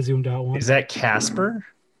give you the zoomed out one. Is that Casper?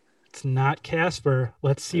 It's not Casper.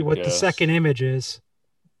 Let's see what the second image is.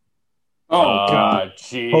 Oh God,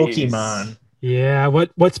 geez. Pokemon. Yeah,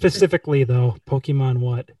 what specifically though? Pokemon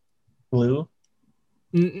what? Blue?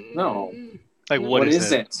 No. Like what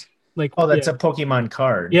is it? Like that's a Pokemon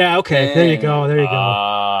card. Yeah, okay. There you go.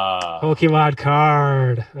 Pokemon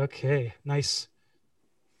card. Okay, nice.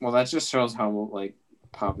 Well, that just shows how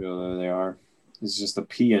popular they are. It's just a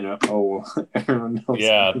P and a O. Everyone knows.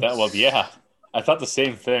 Yeah, I thought the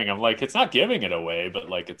same thing. I'm like, it's not giving it away, but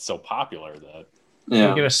it's so popular that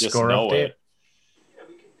you get a score update.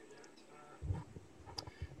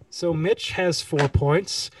 So Mitch has 4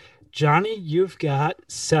 points. Johnny, you've got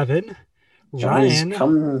 7. Ryan's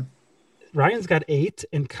got 8,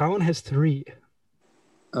 and Colin has 3.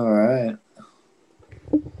 All right.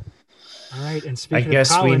 And speaking I guess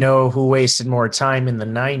of Colin, we know who wasted more time in the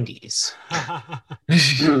 90s.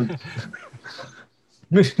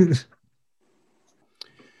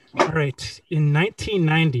 All right. In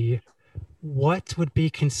 1990, what would be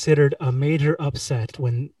considered a major upset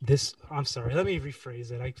when this... I'm sorry, let me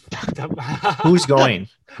rephrase it. I fucked up. Who's going?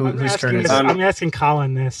 Whose turn is it? I'm asking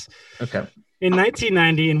Colin this. Okay. In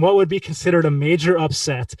 1990, in what would be considered a major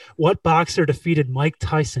upset, what boxer defeated Mike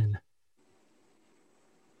Tyson?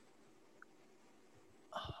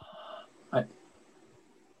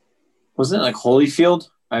 Wasn't it Holyfield?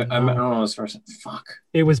 I don't know his first. Fuck.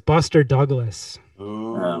 It was Buster Douglas.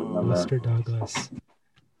 Ooh. Buster Douglas.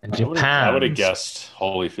 In Japan. I would have guessed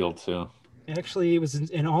Holyfield too. Actually, it was,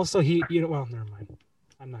 and also he. Well, never mind.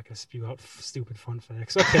 I'm not going to spew out stupid fun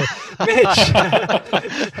facts. Okay, Mitch.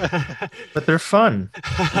 But they're fun.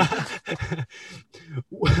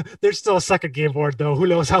 There's still a second game board, though. Who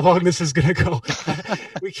knows how long this is going to go?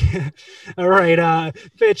 We can't. All right,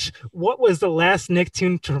 Mitch. What was the last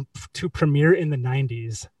Nicktoon to premiere in the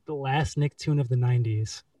 90s? The last Nicktoon of the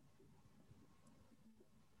 90s.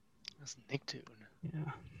 That's Nicktoon.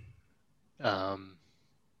 Yeah.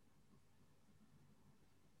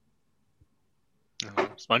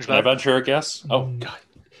 Can I SpongeBob. venture a guess? Oh God,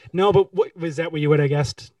 No, but was that what you would have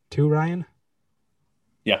guessed too, Ryan?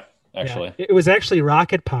 yeah, actually. Yeah, it was actually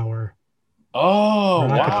Rocket Power. Oh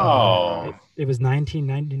Rocket wow, Power. It was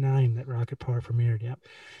 1999 that Rocket Power premiered. Yep.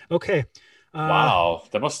 Okay. wow,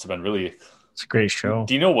 that must have been really. It's a great show.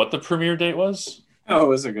 Do you know what the premiere date was? Oh, it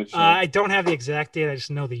was a good show. I don't have the exact date. I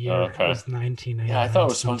just know the year. Okay. It was 1999. Yeah, I thought it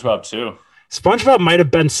was SpongeBob too. SpongeBob might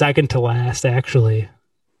have been second to last, actually.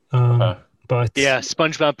 Okay. But Yeah,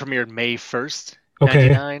 SpongeBob premiered May 1st, Okay.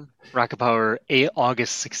 99. Rocket Power,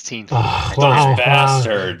 August 16th. Oh, Those wow,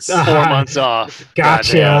 bastards. wow. 4 months off.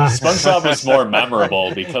 Gotcha. Yeah, SpongeBob was more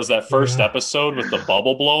memorable because that first Yeah. episode with the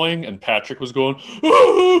bubble blowing and Patrick was going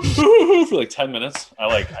for like 10 minutes.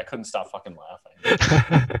 I couldn't stop fucking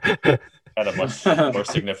laughing. Had a much more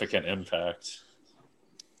significant impact.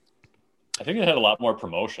 I think it had a lot more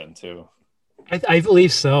promotion too. I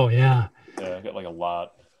believe so, yeah. Yeah, it got like a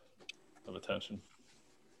lot of attention.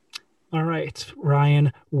 All right,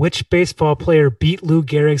 Ryan. Which baseball player beat Lou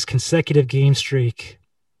Gehrig's consecutive game streak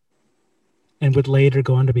and would later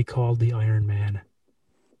go on to be called the Iron Man?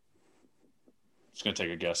 Just gonna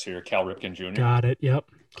take a guess here. Cal Ripken Jr. Got it. Yep.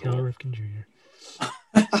 Cool. Cal Ripken Jr.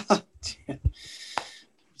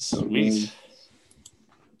 Sweet.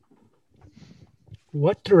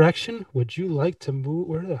 What direction would you like to move?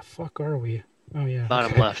 Where the fuck are we? Oh, yeah.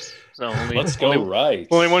 Bottom okay. left. So only, Let's go right.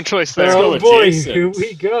 only one choice Let's there. go Oh, with boy. Jason. Here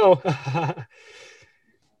we go.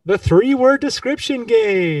 The 3-word description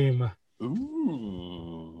game.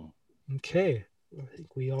 Ooh. Okay. I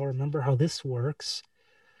think we all remember how this works.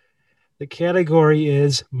 The category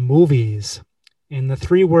is movies, and the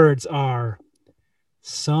 3 words are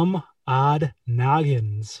some odd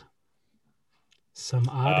noggins. Some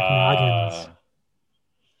odd noggins.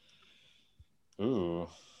 Ooh.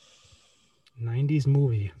 90s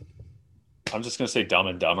movie. I'm just gonna say Dumb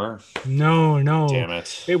and Dumber. No. Damn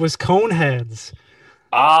it. It was Coneheads.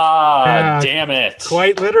 Ah, Yeah. damn it.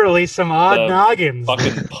 Quite literally, some odd The noggins.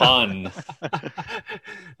 Fucking pun.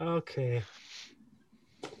 Okay.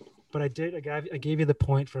 But I gave you the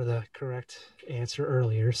point for the correct answer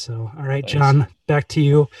earlier. So, all right, Thanks. John, back to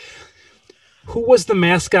you. Who was the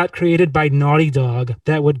mascot created by Naughty Dog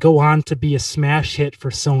that would go on to be a smash hit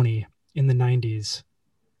for Sony in the 90s?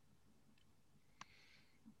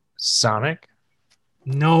 Sonic.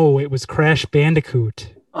 No, it was Crash Bandicoot.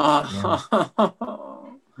 You got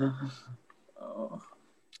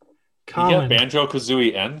Colin. Banjo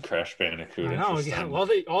Kazooie and Crash Bandicoot. I know, Interesting. yeah,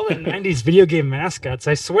 all the 90s video game mascots.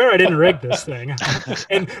 I swear I didn't rig this thing.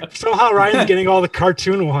 And somehow Ryan's getting all the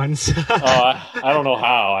cartoon ones. I don't know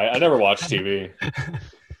how. I never watched TV.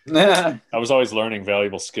 I was always learning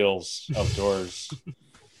valuable skills outdoors.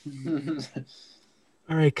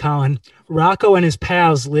 All right, Colin. Rocco and his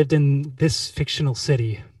pals lived in this fictional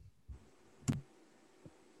city.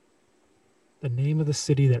 The name of the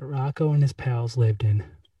city that Rocco and his pals lived in.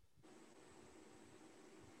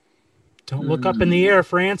 Don't look up in the air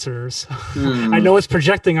for answers. I know it's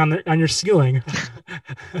projecting on your ceiling.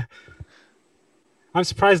 I'm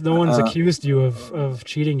surprised no one's accused you of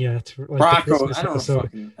cheating yet. Like Rocco, I don't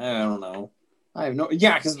know. I have no.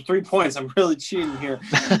 Yeah, because 3 points. I'm really cheating here.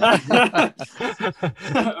 I'm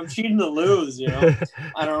cheating to lose. You know.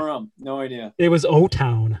 I don't know. No idea. It was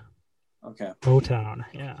O-Town. Okay. O-Town.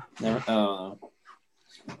 Yeah. Never.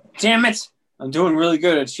 Damn it! I'm doing really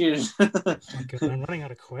good at cheating. Okay, I'm running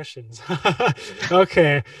out of questions.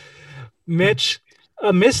 Okay. Mitch,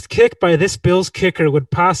 a missed kick by this Bills kicker would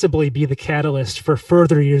possibly be the catalyst for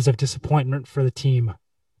further years of disappointment for the team.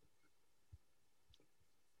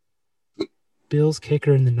 Bills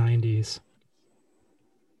kicker in the 90s.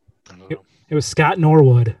 I don't know. It was Scott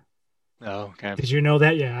Norwood. Oh, okay. Did you know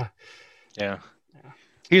that? Yeah. Yeah.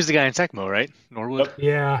 He was the guy in Tecmo, right? Norwood? Yep.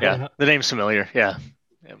 Yeah. Yeah. The name's familiar. Yeah.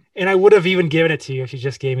 And I would have even given it to you if you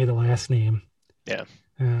just gave me the last name. Yeah.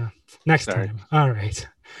 Next Sorry. time. All right.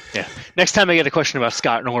 Yeah. Next time I get a question about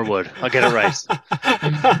Scott Norwood, I'll get it right.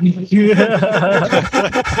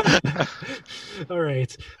 All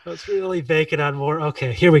right. Let's really bake it on more.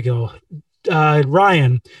 Okay, here we go.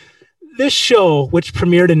 Ryan, this show, which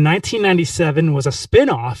premiered in 1997, was a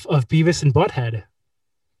spin-off of Beavis and Butthead.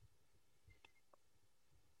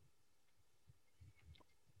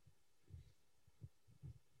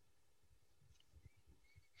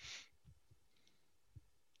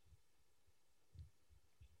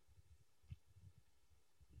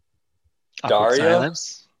 Awkward Daria?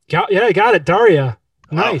 silence. Yeah, I got it. Daria.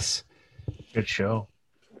 Nice. Good show.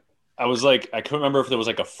 I was like, I couldn't remember if there was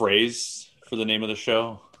like a phrase for the name of the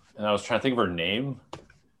show, and I was trying to think of her name,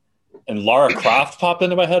 and Lara Croft popped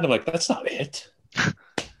into my head. I'm like, that's not it.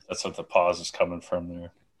 That's what the pause is coming from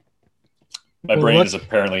there. My brain is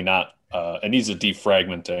apparently not. It needs a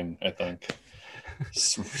defragmenting, I think.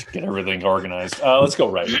 Get everything organized. Let's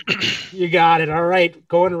go right. You got it. All right,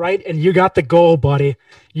 going right, and you got the goal, buddy.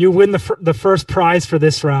 You win the first prize for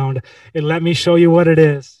this round, and let me show you what it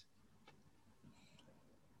is.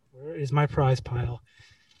 Where is my prize pile?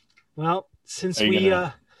 Well, since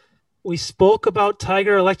we spoke about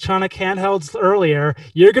Tiger Electronic handhelds earlier,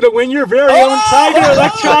 you're gonna win your very own Tiger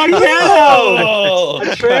Electronic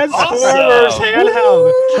handheld, a Transformers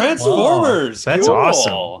handheld. Transformers, that's cool.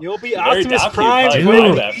 awesome. You'll be Optimus Prime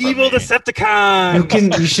with evil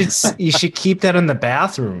Decepticon. You should keep that in the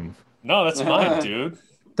bathroom. No, that's mine, dude.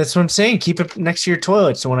 That's what I'm saying. Keep it next to your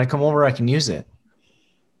toilet, so when I come over, I can use it.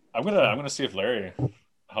 I'm gonna see if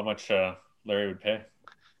how much Larry would pay.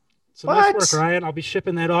 So nice work, Ryan. I'll be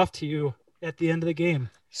shipping that off to you at the end of the game.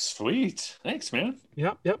 Sweet. Thanks, man.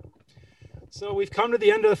 Yep. So we've come to the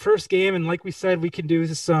end of the first game, and like we said, we can do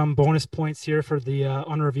some bonus points here for the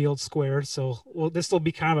unrevealed square. So this will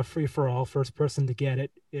be kind of a free-for-all. First person to get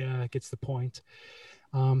it gets the point.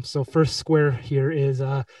 So first square here is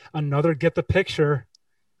another get the picture.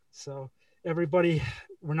 So everybody,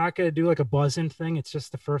 we're not going to do like a buzz-in thing. It's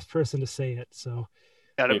just the first person to say it. So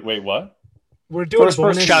wait, what? We're doing a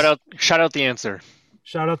bonus. Shout out the answer.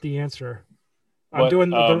 Shout out the answer. I'm doing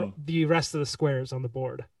the rest of the squares on the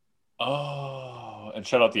board. Oh, and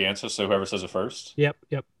shout out the answer. So whoever says it first. Yep.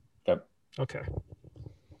 Okay.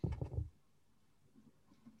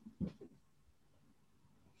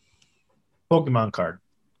 Pokemon card.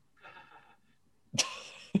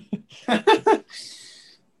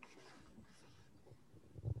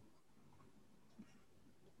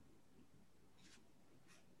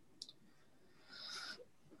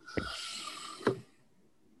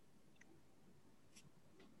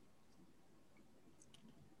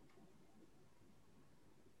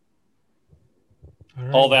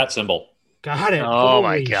 All that symbol. Got it. Oh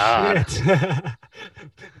my God.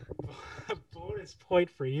 Bonus point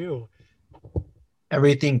for you.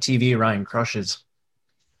 Everything TV Ryan crushes.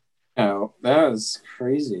 Oh, that was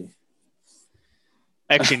crazy.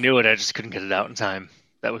 I actually knew it. I just couldn't get it out in time.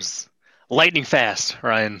 That was lightning fast,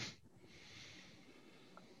 Ryan.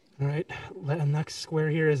 All right. The next square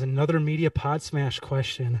here is another Media Pod Smash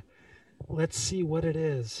question. Let's see what it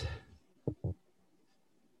is.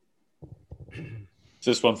 Is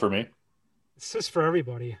this one for me? This is for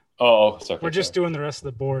everybody. Oh, it's okay. We're just doing the rest of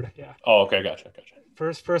the board. Yeah. Oh, okay. Gotcha.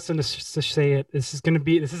 First person to say it. This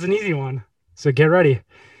is an easy one. So get ready.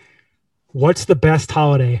 What's the best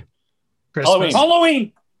holiday? Christmas.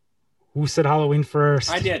 Halloween. Who said Halloween first?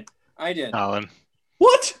 I did. Alan.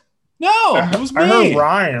 What? No, it was me. I heard It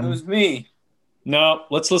Ryan. was me. No,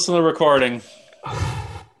 let's listen to the recording.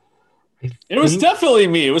 It was definitely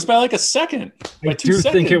me. It was by like a second. I do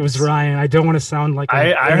think it was Ryan. I don't want to sound like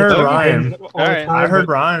I heard Ryan. All right. I heard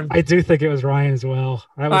Ryan. I do think it was Ryan as well.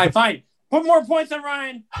 All right, fine. Put more points on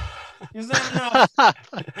Ryan. Is that enough?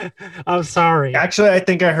 I'm sorry. Actually, I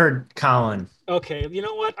think I heard Colin. Okay, you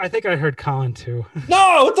know what? I think I heard Colin too.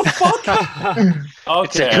 No, what the fuck? Okay.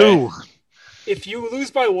 It's a coup. If you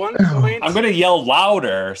lose by 1 point, I'm gonna yell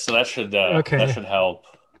louder, so that should help.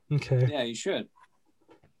 Okay. Yeah, you should.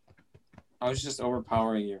 I was just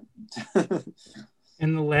overpowering you.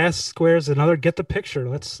 And the last square is another get the picture.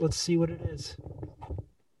 Let's see what it is.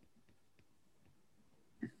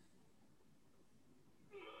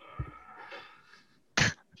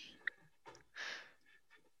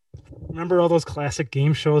 Remember all those classic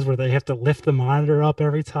game shows where they have to lift the monitor up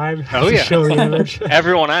every time? Oh, to yeah. show the image?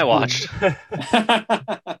 Everyone I watched. Where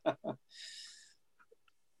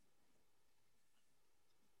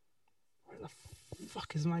the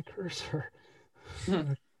fuck is my cursor?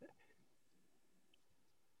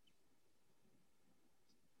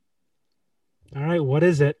 All right, what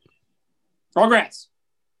is it? Rugrats.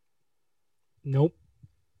 Nope.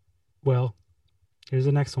 Well, here's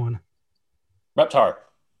the next one. Reptar.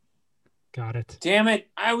 Got it. Damn it.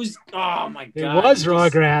 I was, oh my God. It was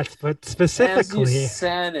Rugrats, but As specifically. you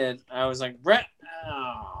said it, I was like,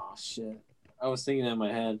 oh, shit. I was thinking that in my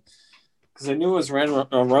head. Because I knew it was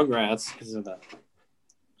Rugrats because of that.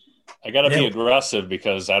 I gotta be aggressive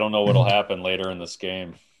because I don't know what'll happen later in this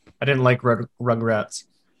game. I didn't like Rugrats.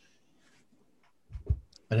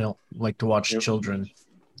 I don't like to watch children.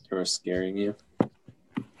 They were scaring you.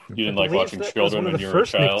 You didn't like watching children when you were a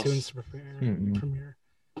child? You Premiere.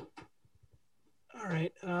 All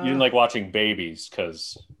right. didn't like watching babies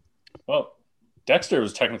because, well, Dexter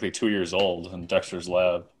was technically 2 years old in Dexter's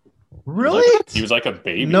Lab. Really? He was like a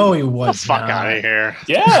baby. No, he Get the was fuck not. out of here.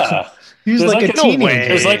 Yeah. He was There's like a no teenager.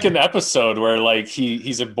 There's like an episode where like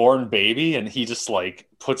he's a born baby and he just like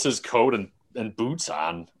puts his coat and and boots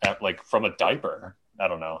on, like from a diaper. I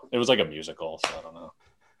don't know. It was like a musical, so I don't know.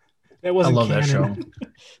 That wasn't I love canon.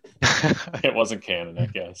 that show. It wasn't canon, I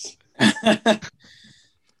guess.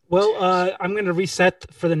 Well, I'm going to reset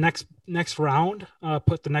for the next round,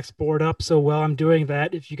 put the next board up. So while I'm doing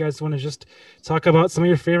that, if you guys want to just talk about some of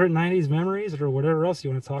your favorite 90s memories or whatever else you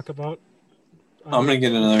want to talk about. I'm going to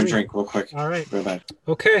get another drink real quick. All right. Right back.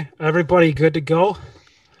 Okay. Everybody good to go?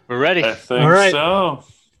 We're ready. I think All right. so.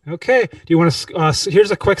 Okay. Do you want to, here's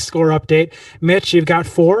a quick score update. Mitch, you've got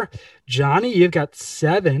 4. Johnny, you've got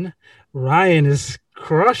 7. Ryan is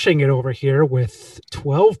crushing it over here with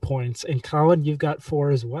 12 points. And Colin, you've got 4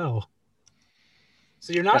 as well.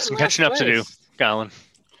 So you're not Got some in last catching up to do, place. Colin.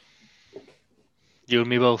 You and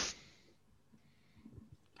me both.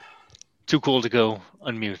 Too cool to go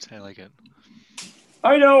unmute. I like it.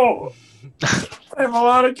 I know. I have a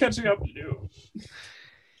lot of catching up to do.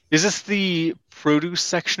 Is this the produce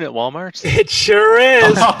section at Walmart? It sure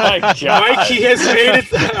is. Oh my God. Mikey has made it.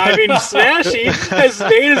 I mean, Smashy has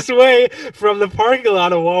made his way from the parking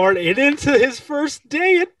lot of Walmart and into his first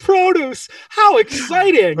day at produce. How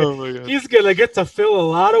exciting! Oh my God. He's gonna get to fill a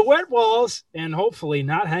lot of wet walls and hopefully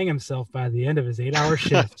not hang himself by the end of his 8-hour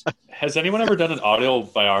shift. Has anyone ever done an audio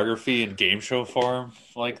biography in game show form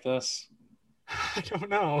like this? I don't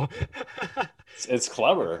know. It's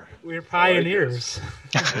clever. We're pioneers.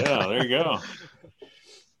 Yeah, there you go.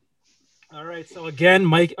 All right. So again,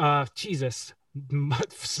 Mike, Jesus,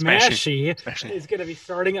 Smashy is going to be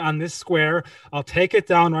starting on this square. I'll take it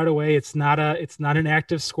down right away. It's not an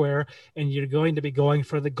active square, and you're going to be going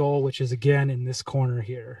for the goal, which is again in this corner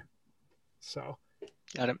here. So,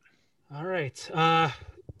 Got it. all right.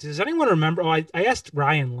 Does anyone remember? Oh, I asked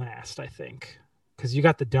Ryan last, I think, because you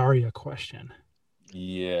got the Daria question.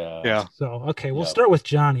 Yeah. Yeah. So, okay, we'll Yep. start with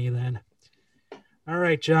Johnny then. All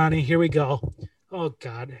right, Johnny, here we go. Oh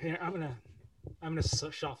God, here, I'm gonna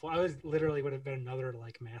shuffle. Would have been another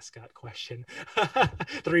like mascot question.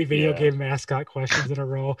 3 video Yeah. game mascot questions in a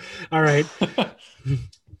row. All right,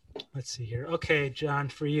 let's see here. Okay, John,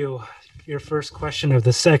 for you, your first question of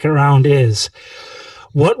the second round is: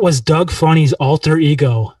 what was Doug Funny's alter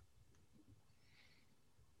ego?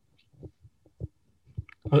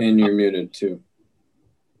 And you're muted too.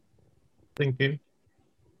 Thank you.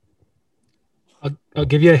 I'll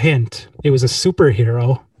give you a hint. It was a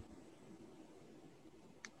superhero.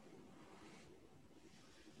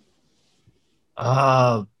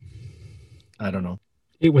 I don't know.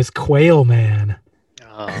 It was Quail Man.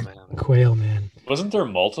 Oh man. Quail Man. Wasn't there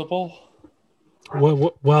multiple?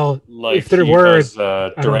 Well, Like if there he were, was,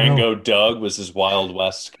 don't know. Durango Doug was his Wild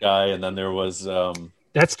West guy, and then there was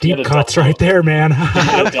that's he had deep a cuts double- right there, man.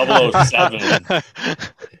 a 007.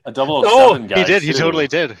 A 007 Oh, guy. He did. He too. totally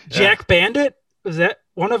did. Jack Bandit? Was that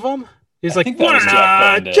one of them? He's I like, think that was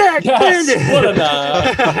Jack Jack Bandit.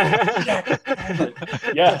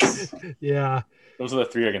 Bandit. Yes. Yeah. Those are the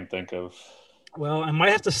 3 I can think of. Well, I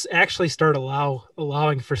might have to actually start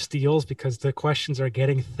allowing for steals because the questions are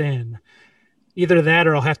getting thin. Either that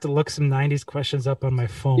or I'll have to look some 90s questions up on my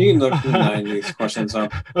phone. You can look the 90s questions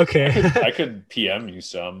up. Okay. I could PM you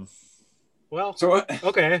some. Well, So what?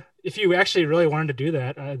 okay. If you actually really wanted to do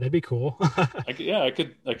that, that'd be cool. I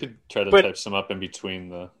could try to But- type some up in between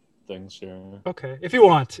the things here. Okay, if you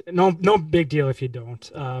want, no big deal if you don't.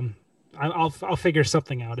 I'll figure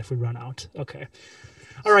something out if we run out. Okay,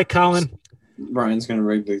 all right, Colin. Brian's gonna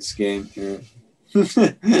rig this game here.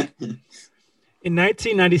 In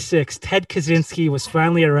 1996, Ted Kaczynski was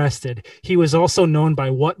finally arrested. He was also known by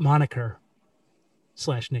what moniker /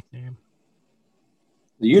 nickname?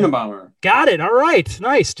 The Unabomber. Got it. All right,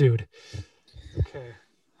 nice, dude. Okay,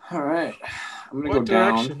 All right. I'm gonna what go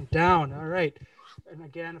down. direction? Down. All right. And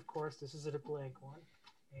again, of course, this is a blank one.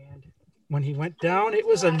 And when he went down, it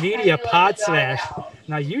was a media pod smash.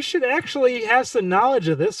 Now, you should actually have some knowledge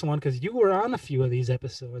of this one because you were on a few of these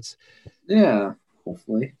episodes. Yeah,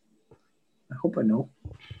 hopefully. I hope I know.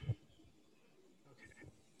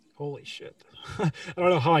 Holy shit. I don't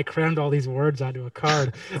know how I crammed all these words onto a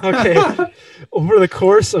card. Okay. Over the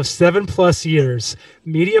course of 7+ years,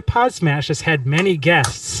 Media Pod Smash has had many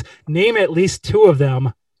guests. Name at least 2 of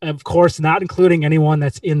them. Of course, not including anyone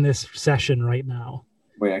that's in this session right now.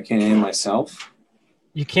 Wait, I can't name myself.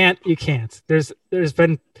 You can't. There's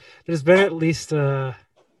been at least well,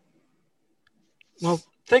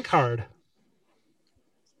 think hard.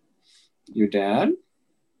 Your dad?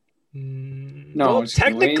 No, Well, it's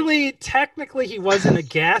technically he wasn't a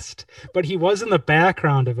guest, but he was in the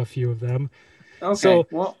background of a few of them. Okay. So-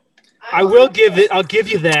 well, I'll give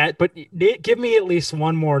you that, but give me at least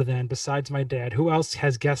one more then besides my dad. Who else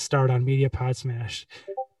has guest starred on Media Pod Smash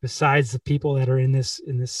besides the people that are in this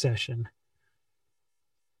session?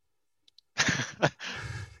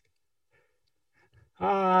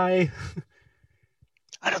 Hi.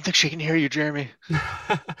 I don't think she can hear you, Jeremy.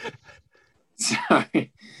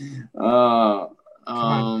 Sorry. Come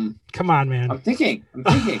on, man. I'm thinking.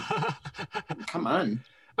 Come on.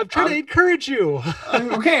 I'm trying to encourage you.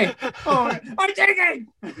 Okay. Oh, I'm thinking.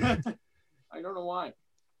 I don't know why.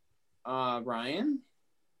 Ryan?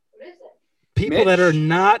 What is it? People Mitch? that are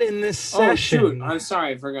not in this session. Oh, shoot. I'm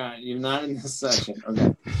sorry. I forgot. You're not in this session.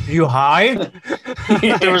 Okay. You high?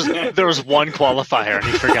 There was one qualifier and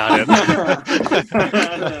he forgot it.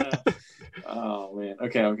 Oh, man.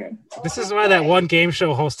 Okay. This is why that one game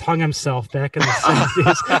show host hung himself back in the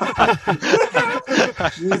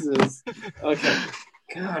 70s. Jesus. Okay.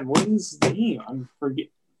 God, what is his name? I'm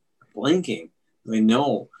blanking. I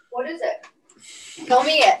know. What is it? Tell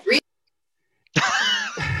me it. Read.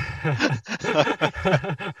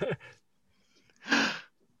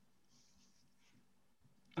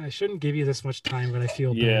 I shouldn't give you this much time, but I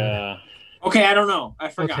feel bad. Yeah. Okay, I don't know. I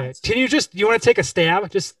forgot. Okay. Can you want to take a stab?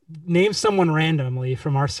 Just name someone randomly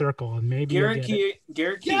from our circle and maybe Garrett Key.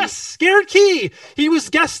 Yes, Garrett Key. He was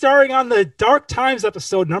guest starring on the Dark Times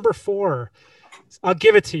episode number 4. I'll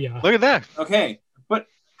give it to you. Look at that. Okay,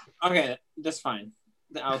 that's fine.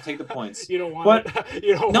 I'll take the points. You don't want it.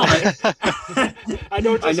 You don't No, want it. I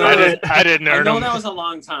know. I didn't I earn know them. that was a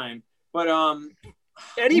long time, but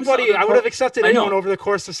Anybody, I would have accepted I know. anyone over the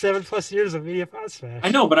course of 7+ years of Media Smash. I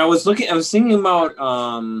know, but I was thinking about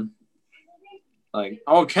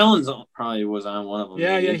Kellen's probably was on one of them.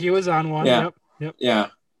 Yeah, maybe. he was on one. Yeah. Yep. Yeah,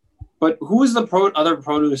 but who was the other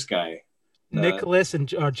produce guy? Nicholas and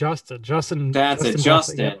Justin. That's it,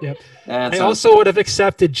 Justin. Yep. That's I also would have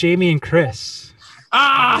accepted Jamie and Chris.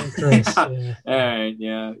 Chris, yeah. All right,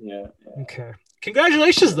 yeah. Okay.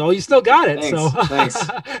 Congratulations, though. You still got it. Thanks. So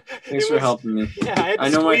Thanks for helping me. Yeah, I had to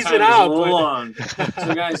know my squeeze time it is out. a little But long.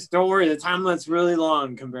 So guys, don't worry. The time limit's really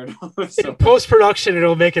long compared to in post production,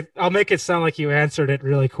 I'll make it sound like you answered it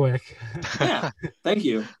really quick. Yeah. Thank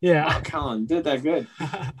you. Yeah. Oh, Colin did that good.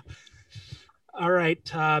 All right,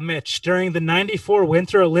 Mitch. During the '94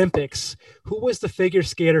 Winter Olympics, who was the figure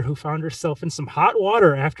skater who found herself in some hot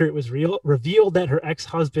water after it was revealed that her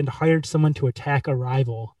ex-husband hired someone to attack a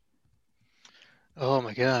rival? Oh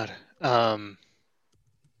my god.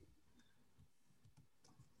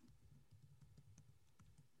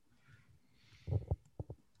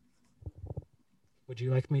 Would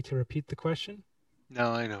you like me to repeat the question?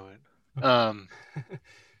 No, I know it.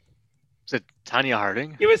 Is it Tanya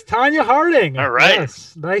Harding? It was Tanya Harding. All right.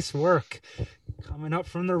 Yes, nice work. Coming up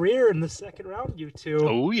from the rear in the second round, you two.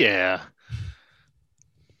 Oh yeah.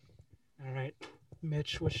 All right,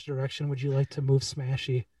 Mitch, which direction would you like to move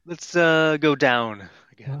Smashy? Let's go down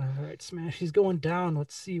again. All right, Smashy's going down.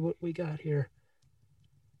 Let's see what we got here.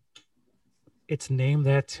 It's Name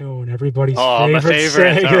That Tune, everybody's my favorite.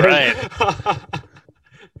 segment. All right.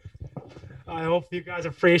 I hope you guys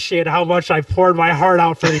appreciate how much I poured my heart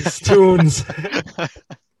out for these tunes.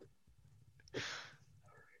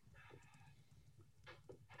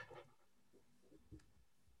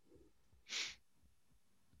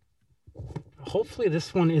 Hopefully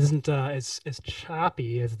this one isn't as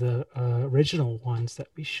choppy as the original ones that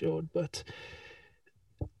we showed, but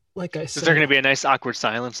like I said... Is there going to be a nice awkward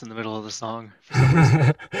silence in the middle of the song?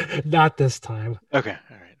 Not this time. Okay,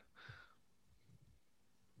 all right.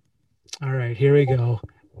 All right, here we go.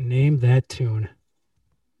 Name That Tune.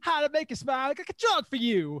 How to make you smile like I can jog for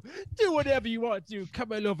you. Do whatever you want to,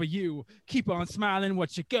 coming over you. Keep on smiling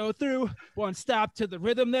what you go through. One stop to the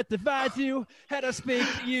rhythm that divides you. How to speak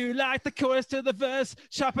to you like the chorus to the verse.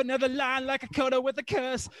 Chop another line like a coda with a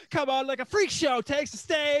curse. Come on like a freak show takes the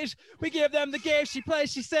stage. We give them the game, she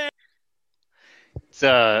plays, she says. It's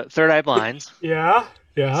Third Eye Blind. Yeah.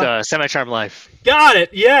 It's Semi-Charmed Life. Got it.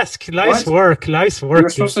 Yes. Nice work. Nice work. You were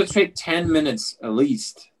supposed to take 10 minutes at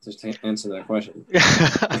least to answer that question.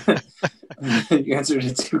 You answered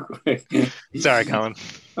it too quick. Sorry, Colin.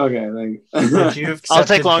 Okay, I'll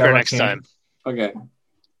take longer next time. Okay.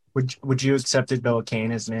 Would you accept Bella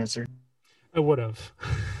Kane as an answer? I would have.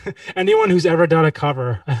 Anyone who's ever done a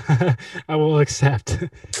cover, I will accept.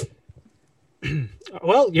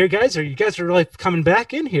 Well, you guys are really coming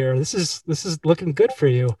back in here. This is looking good for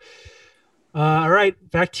you. All right,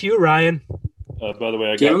 back to you, Ryan. By the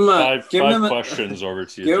way, I got five questions over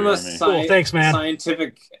to you. Give him a cool, thanks, man.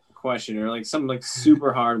 Scientific question or like some like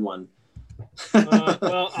super hard one.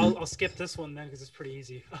 Well, I'll skip this one then because it's pretty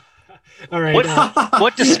easy. All right.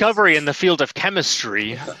 What discovery in the field of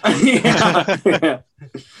chemistry? Yeah.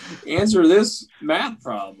 Answer this math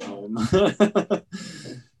problem.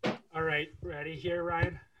 All right, ready here,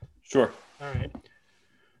 Ryan? Sure. All right.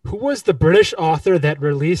 Who was the British author that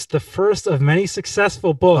released the first of many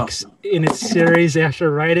successful books in its series after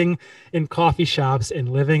writing in coffee shops and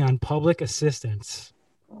living on public assistance?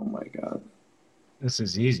 Oh my god. This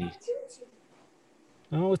is easy.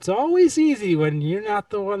 Oh, it's always easy when you're not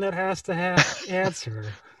the one that has to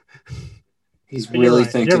answer. He's You're really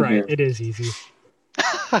right. thinking You're right. here. It is easy.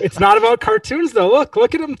 It's not about cartoons, though. Look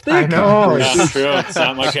at him think. I know. Not true. It's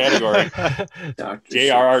not my category. Dr.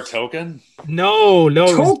 J.R.R. Tolkien? No.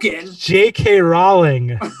 Tolkien? J.K.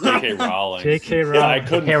 Rowling. J.K. Rowling. J.K. Rowling. Yeah, I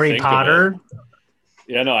couldn't Harry think Potter, Of it.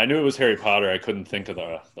 Yeah, no, I knew it was Harry Potter. I couldn't think of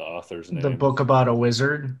the author's name. the book about a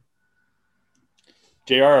wizard.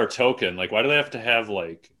 J.R.R. Tolkien. Like, why do they have to have,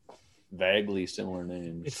 like, vaguely similar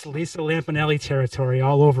names? It's Lisa Lampanelli territory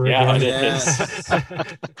all over Yeah, again. it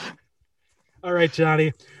is. All right,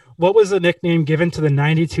 Johnny. What was the nickname given to the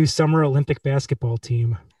 92 Summer Olympic basketball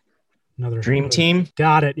team? Dream Team.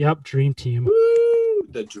 Got it. Yep, Dream Team. Woo,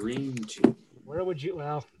 the dream team. Where would you?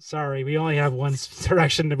 Well, sorry, we only have one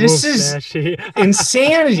direction to move. This is Sashy.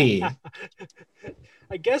 insanity.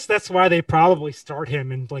 I guess that's why they probably start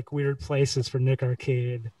him in like weird places for Nick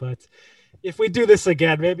Arcade. But if we do this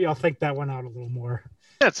again, maybe I'll think that one out a little more.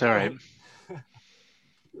 That's all right.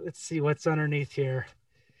 Let's see what's underneath here.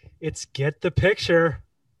 It's Get the Picture.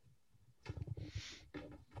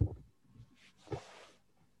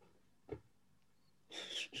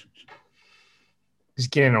 He's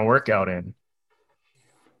getting a workout in.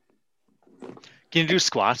 Can you do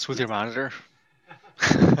squats with your monitor?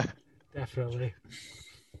 Definitely.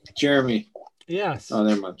 Jeremy. Yes. Oh,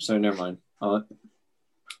 never mind. Sorry, never mind.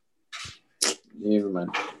 Never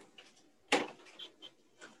mind.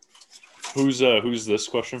 Who's this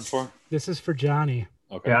question for? This is for Johnny.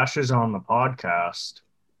 Okay. Dash is on the podcast.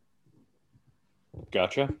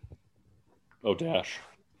 Gotcha. Oh, Dash.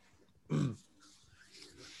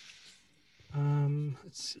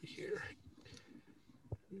 Let's see here.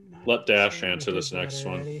 Let Dash answer this next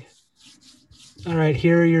one. Already. All right,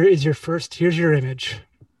 here's your image.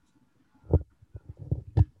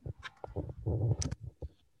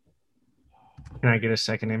 Can I get a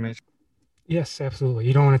second image? Yes, absolutely.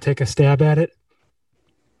 You don't want to take a stab at it?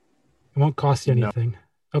 It won't cost you anything.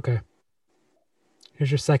 No. Okay.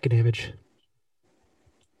 Here's your second image.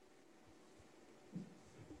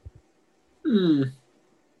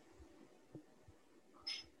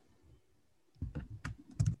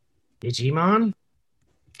 Digimon?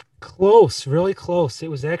 Close, really close. It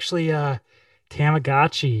was actually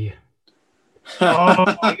Tamagotchi.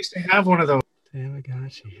 Oh, I used to have one of those.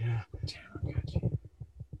 Tamagotchi, yeah.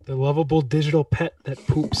 The lovable digital pet that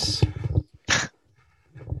poops. I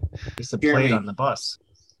used to play it on the bus.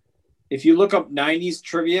 If you look up 90s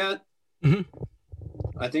trivia, Mhm.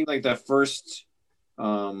 I think like the first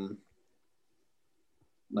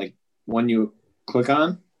like one you click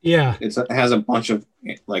on, Yeah. it has a bunch of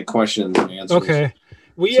like questions and answers. Okay.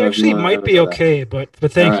 We So if you actually wanna might have be it, okay, but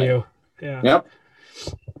thank All right. you. Yeah. Yep.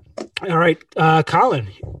 All right, Colin,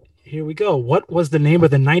 here we go. What was the name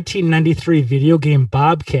of the 1993 video game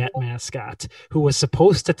Bobcat mascot who was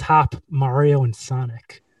supposed to top Mario and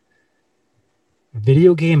Sonic?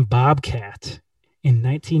 Video game Bobcat in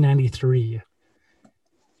 1993.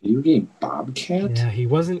 Video game Bobcat? Yeah, he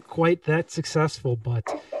wasn't quite that successful, but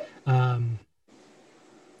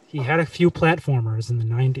he had a few platformers in the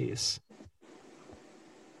 90s.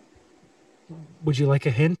 Would you like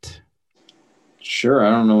a hint? Sure, I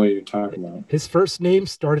don't know what you're talking about. His first name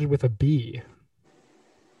started with a B.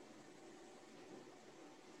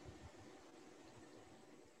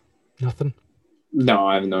 Nothing? No,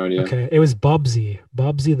 I have no idea. Okay, it was Bubsy.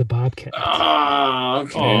 Bubsy the Bobcat. Oh,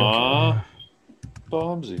 okay. Aw.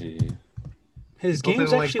 Bobsy. His People games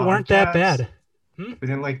didn't like actually weren't that Bobcats? bad. We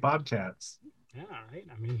didn't like Bobcats. Yeah, right.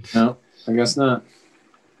 I mean, No, I guess not.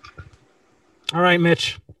 all right,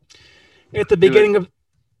 Mitch. At the beginning of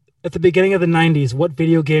the 90s, what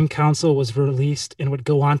video game console was released and would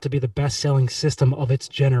go on to be the best-selling system of its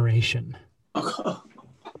generation?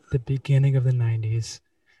 The beginning of the 90s,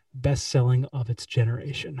 best-selling of its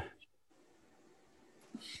generation.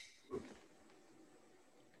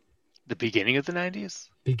 The beginning of the 90s?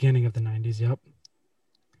 Beginning of the 90s, yep.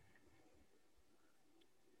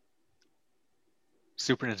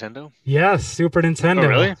 Super Nintendo? Yes, Super Nintendo. Oh,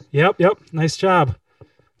 really? Yep. Nice job.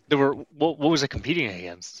 There were what was it competing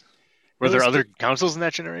against? Were there other consoles in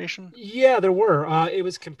that generation? Yeah, there were. It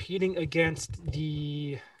was competing against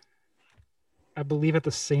I believe at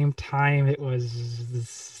the same time it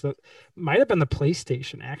was might have been the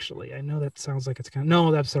PlayStation. Actually, I know that sounds like it's kind of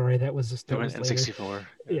no. I'm sorry, that was just N64.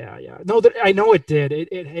 Yeah. No, I know it did.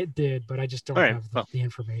 It did, but I just don't have the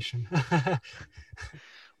information.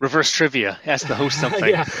 Reverse trivia. Ask the host something.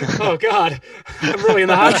 Yeah. Oh God, I'm really in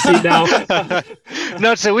the hot seat now.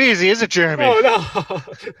 Not so easy, is it, Jeremy? Oh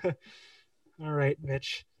no. All right,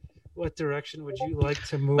 Mitch. What direction would you like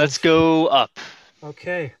to move? Let's go up.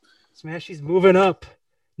 Okay. Smashy's moving up.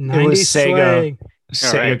 It 90 was Sega. slang.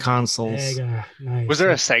 Sega right. consoles. Sega. Nice. Was there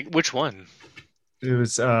a seg? Which one? It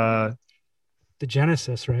was the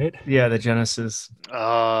Genesis, right? yeah, the Genesis.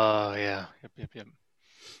 Oh, yeah. Yep.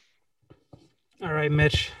 All right,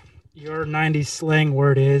 Mitch. Your 90s slang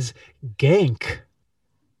word is gank.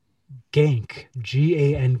 Gank.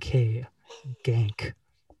 Gank. Gank.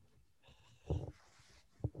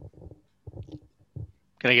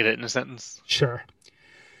 Can I get it in a sentence? Sure.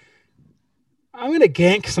 I'm going to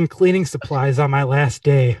gank some cleaning supplies on my last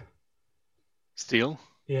day. Steal?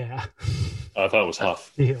 Yeah. I thought it was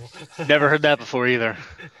huff. Deal. Never heard that before either.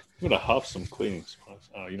 I'm gonna huff some cleaning supplies.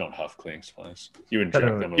 Oh, you don't huff cleaning supplies. You inject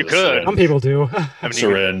them with You a could. Some people do.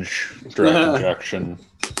 syringe, direct injection.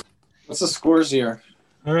 What's the scores here?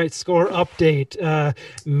 All right, score update.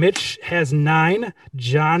 Mitch has 9,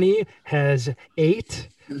 Johnny has 8,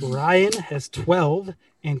 Ryan has 12,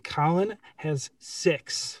 and Colin has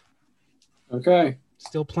 6. Okay.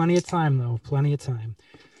 Still plenty of time, though. Plenty of time.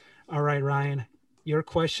 All right, Ryan, your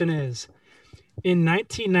question is, in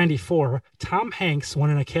 1994, Tom Hanks won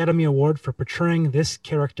an Academy Award for portraying this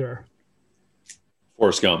character.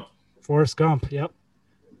 Forrest Gump. Forrest Gump, yep.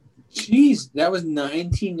 Jeez, that was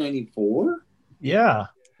 1994? Yeah.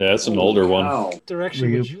 Yeah, that's an older one. Wow. What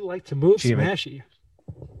direction would you like to move, Achievement. Smashy?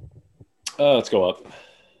 Let's go up.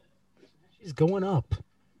 He's going up.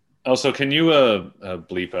 Also, can you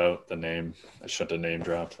bleep out the name? I should have name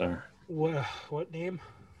dropped there. What name?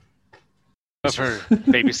 Of her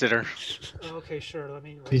babysitter. Oh, okay, sure. Let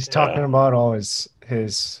me. He's talking about all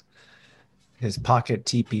his pocket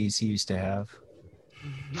teepees he used to have.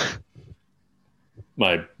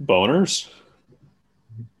 My boners?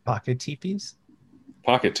 Pocket teepees?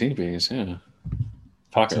 Pocket teepees, yeah.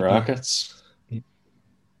 Pocket Teepee. rockets.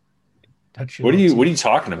 Touch your What are little you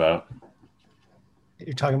talking about?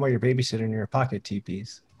 You're talking about your babysitter and your pocket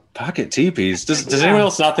teepees. Pocket teepees? Does anyone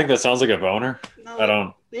else not think that sounds like a boner? No, I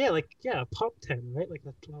don't. Yeah, pop pen, right? Like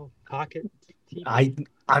the little pocket. TV.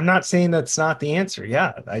 I'm not saying that's not the answer.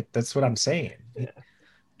 Yeah, that's what I'm saying.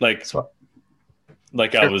 Like That's what,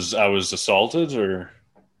 I was assaulted or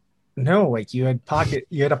no, like you had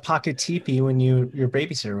a pocket teepee when your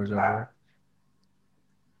babysitter was over.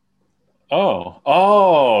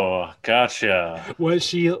 Oh, gotcha. Was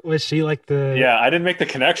she like the? Yeah, I didn't make the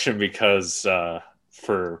connection because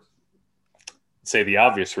for say the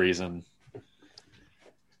obvious reason.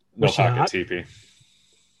 No Was she pocket hot? teepee.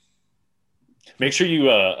 Make sure you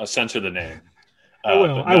censor the name. I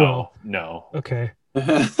will. But I will. No. Okay.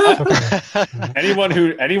 Okay.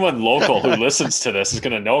 Anyone local who listens to this is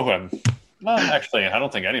going to know him. Well, actually, I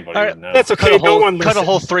don't think anybody All right, would know. That's okay. No one Cut a listens.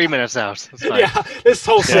 whole 3 minutes out. That's fine. Yeah, this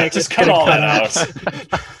whole Yeah, segment. just cut all that out.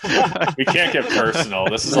 We can't get personal.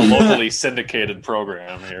 This is a locally syndicated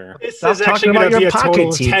program here. This Stop is actually talking going about to be your a total pocket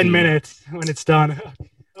of teepee. 10 minutes when it's done.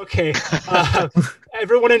 Okay.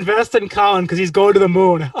 Everyone invest in Colin because he's going to the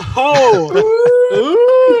moon. Oh!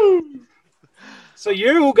 So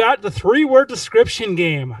you got the 3-word description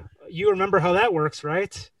game. You remember how that works,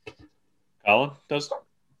 right? Colin does?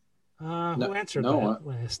 Who answered no, that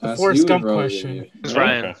last? The that's Forrest you, Gump bro. question. It's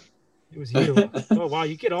Ryan. Okay. It was you. Oh, wow.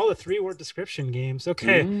 You get all the 3-word description games.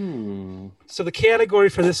 Okay. Ooh. So the category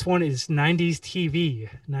for this one is 90s TV.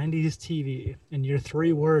 90s TV. And your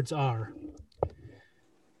 3 words are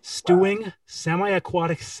stewing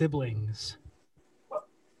semi-aquatic siblings.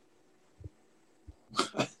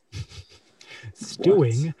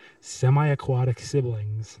 Stewing semi-aquatic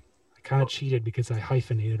siblings. I kind of cheated because I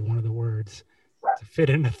hyphenated one of the words to fit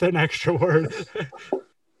in an extra word.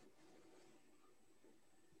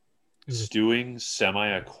 Stewing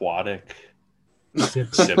semi-aquatic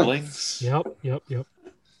Sib- siblings? Yep.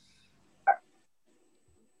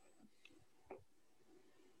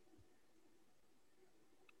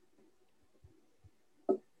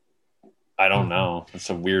 I don't know. It's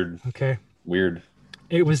a weird. Okay.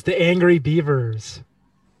 It was the Angry Beavers.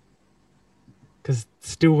 Because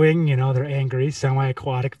stewing, they're angry,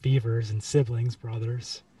 semi-aquatic beavers and siblings,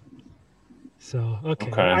 brothers. So,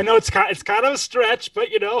 okay. I know it's kind of a stretch, but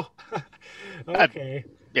okay.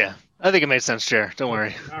 Yeah, I think it made sense, Chair. Don't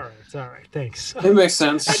worry. All right. Thanks. It makes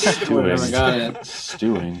sense. Stewing. I got it.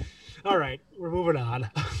 Stewing. All right, we're moving on.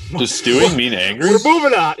 Does stewing mean angry? We're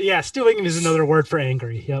moving on. Yeah, stewing is another word for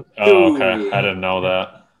angry. Yep. Oh, okay. I didn't know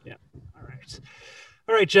that. Yeah.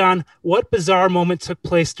 All right, John. What bizarre moment took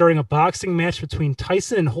place during a boxing match between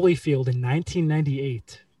Tyson and Holyfield in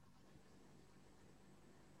 1998?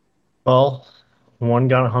 Well, one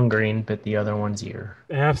got hungry and bit the other one's ear.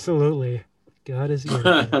 Absolutely. Got his ear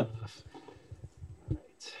bit off.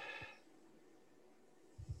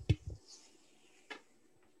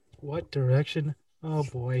 What direction? Oh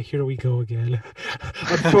boy, here we go again.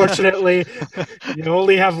 Unfortunately, you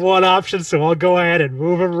only have one option, so I'll go ahead and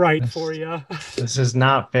move it right for you. This is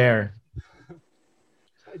not fair.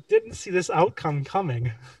 I didn't see this outcome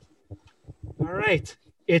coming. All right,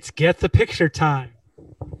 it's get the picture time.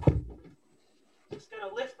 Just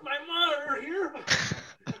gonna lift my monitor here.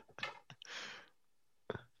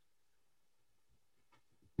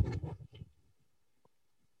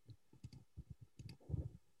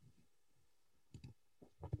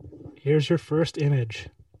 Here's your first image.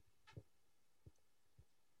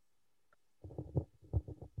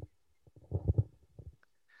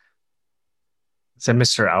 Is that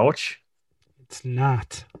Mr. Ouch? It's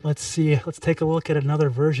not. Let's see. Let's take a look at another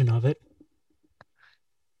version of it.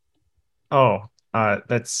 Oh,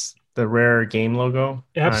 that's the Rare game logo.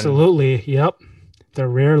 Absolutely. Yep. The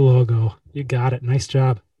Rare logo. You got it. Nice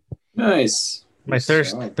job. Nice. My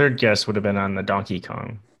third guess would have been on the Donkey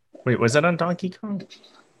Kong. Wait, was that on Donkey Kong?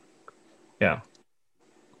 Yeah.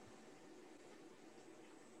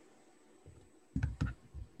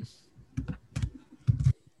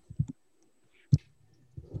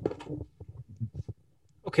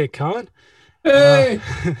 Okay, Colin. Hey,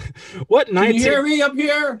 what can 19? you hear me up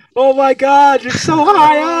here? Oh my God, you're so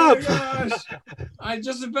high Oh up. my gosh. I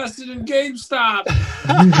just invested in GameStop.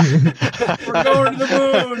 We're going to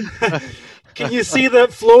the moon. Can you see the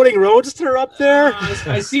floating roadster up there?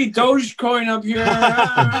 I see Dogecoin up here.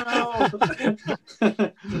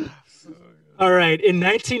 All right. In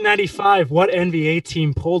 1995, what NBA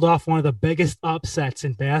team pulled off one of the biggest upsets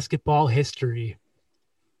in basketball history?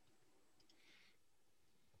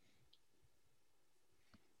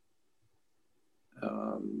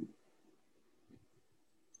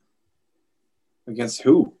 Against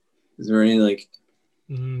who? Is there any like?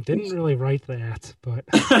 Didn't really write that, but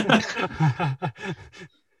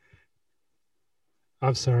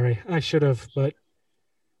I'm sorry. I should have, but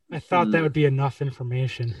I thought that would be enough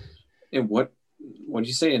information. And what did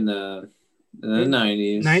you say in the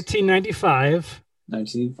 90s? 1995.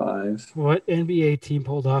 1995. What NBA team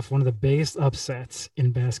pulled off one of the biggest upsets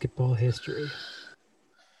in basketball history?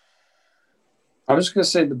 I was going to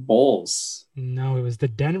say the Bulls. No, it was the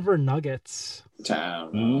Denver Nuggets.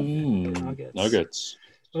 Nuggets.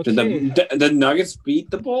 Okay. Did the Nuggets beat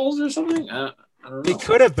the Bulls or something? I don't know. It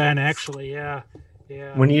could have been, actually, yeah.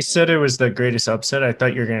 When you said it was the greatest upset, I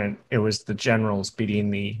thought it was the Generals beating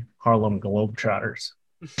the Harlem Globetrotters.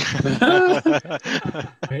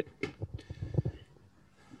 Right.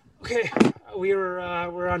 Okay,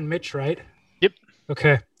 we're on Mitch, right? Yep.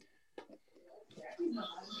 Okay.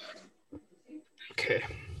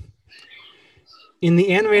 In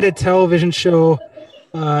the animated television show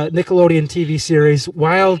Nickelodeon TV series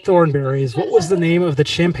Wild Thornberrys, what was the name of the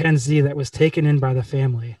chimpanzee that was taken in by the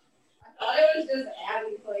family? I thought it was just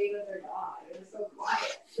Abby playing with her dog. It was so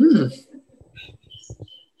quiet.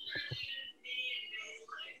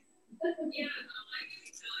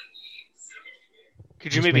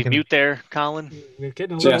 Could you maybe mute there, Colin? We're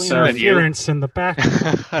getting a little interference in the back.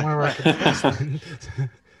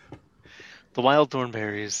 The Wild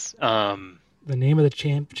Thornberrys. The name of the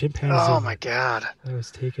chimpanzee. Oh my God! That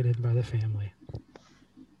was taken in by the family.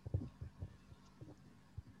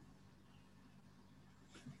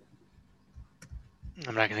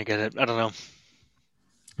 I'm not gonna get it. I don't know.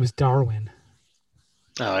 It was Darwin.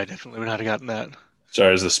 Oh, I definitely would not have gotten that.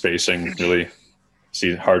 Sorry, is the spacing really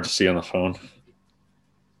hard to see on the phone?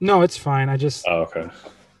 No, it's fine. I just. Oh, okay.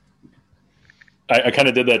 I kind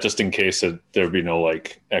of did that just in case that there would be no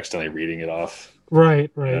like accidentally reading it off.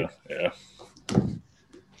 Right. Yeah.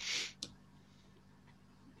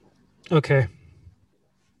 Okay.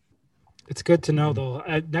 It's good to know, though.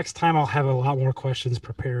 Next time I'll have a lot more questions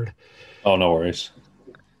prepared. Oh, no worries.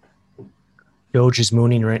 Doge is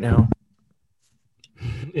mooning right now.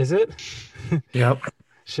 Is it? Yep.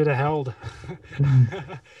 Should have held.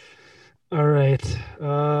 All right.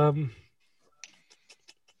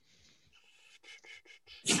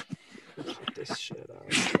 Check this shit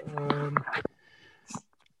out.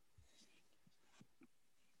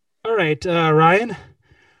 All right, Ryan.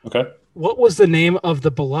 Okay. What was the name of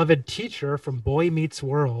the beloved teacher from Boy Meets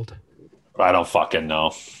World? I don't fucking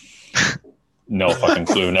know. No fucking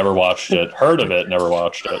clue. Never watched it. Heard of it. Never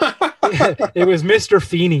watched it. It was Mr.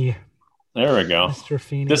 Feeney. There we go. Mr.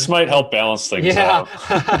 Feeney. This might help balance things out.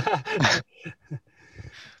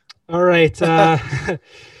 All right,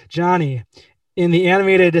 Johnny. In the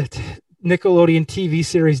animated Nickelodeon TV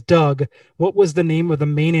series Doug, what was the name of the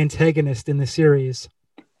main antagonist in the series?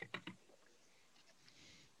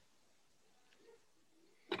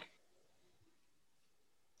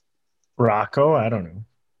 Rocco? I don't know.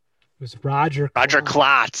 It was Roger. Roger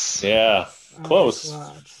Klotz. Klotz. Yeah, close.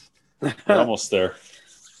 Klotz. We're almost there.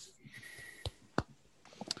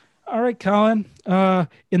 All right, Colin.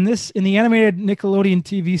 In the animated Nickelodeon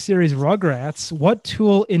TV series Rugrats, what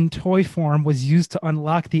tool in toy form was used to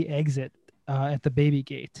unlock the exit at the baby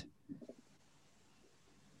gate?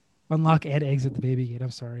 Unlock and exit the baby gate.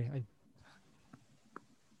 I'm sorry.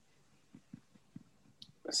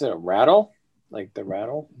 Is it a rattle? Like the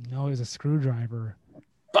rattle? No, it was a screwdriver.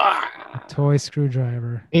 Bah! A toy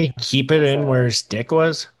screwdriver. Hey, keep it in where his dick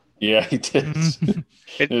was. Yeah, he did.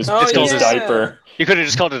 It was Oh, his yeah. diaper. You could have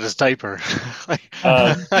just called it his diaper.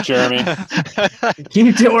 Jeremy.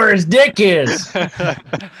 Keep it where his dick is.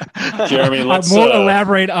 Jeremy, let's. I won't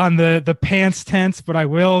elaborate on the pants tense, but I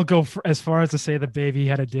will go as far as to say the baby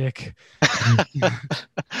had a dick.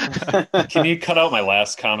 Can you cut out my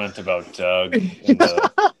last comment about Doug?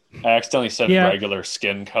 I accidentally said regular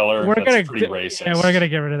skin color. That's pretty racist. Yeah, we're gonna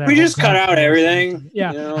get rid of that. We just cut out everything.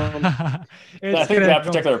 Yeah. You know? I think that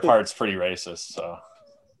particular part's pretty racist. So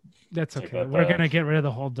that's okay. We're gonna get rid of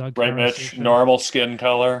the whole Doug. Right, Mitch? Normal skin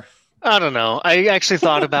color. I don't know. I actually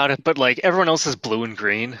thought about it, but like everyone else is blue and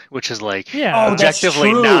green, which is like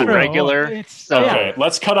objectively not regular. Okay,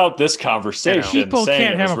 let's cut out this conversation. People saying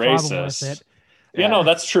can't it have was a problem racist. with it. Yeah, no,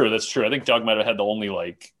 that's true. That's true. I think Doug might have had the only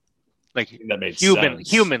like that made sense.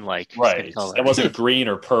 Human like right. It wasn't green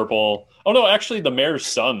or purple. Oh no, actually, the mayor's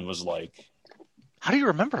son was like. How do you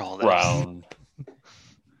remember all that? Brown.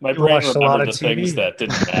 My brain remembered the things that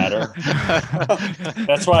didn't matter.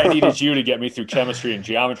 That's why I needed you to get me through chemistry and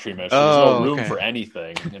geometry, Mitch. There's no room for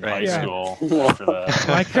anything in high school after that.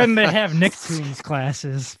 Why couldn't they have Nicktoons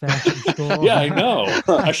classes back in school? Yeah, I know.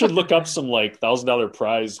 I should look up some like $1,000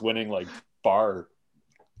 prize winning like bar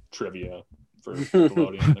trivia for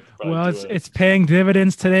Nickelodeon. Well, it's paying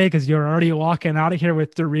dividends today because you're already walking out of here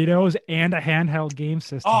with Doritos and a handheld game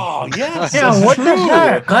system. Oh yes, yeah. What the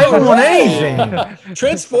heck? I haven't won anything.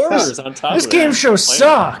 Transformers on top. This game show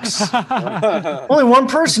sucks. Only one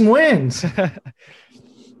person wins.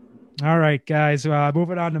 All right, guys.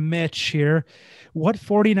 Moving on to Mitch here. What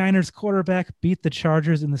 49ers quarterback beat the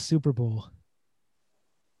Chargers in the Super Bowl?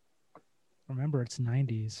 Remember, it's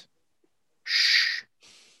 90s. Shh.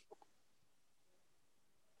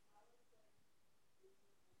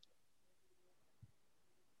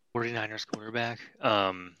 49ers quarterback.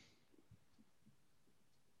 I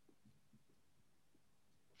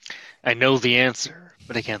know the answer,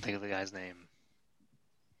 but I can't think of the guy's name.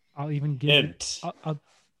 I'll even give it.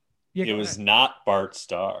 It was not Bart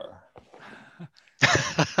Starr.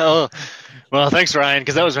 Oh, well, thanks, Ryan,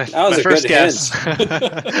 because that was my first guess.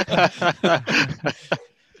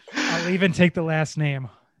 I'll even take the last name.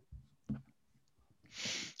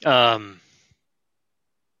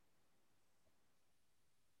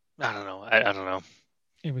 I don't know. I don't know.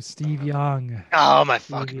 It was Steve Young. Oh my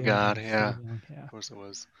fucking God! Yeah. Of course it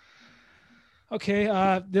was.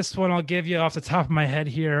 Okay, this one I'll give you off the top of my head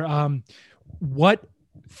here. What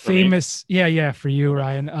famous? Yeah, for you,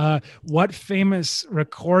 Ryan. What famous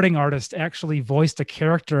recording artist actually voiced a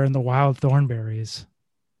character in the Wild Thornberrys?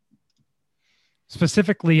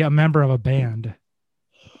 Specifically, a member of a band.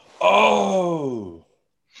 Oh.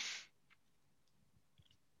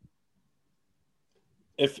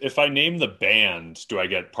 If I name the band, do I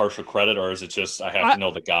get partial credit, or is it just I have to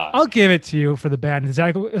know the guy? I'll give it to you for the band. Is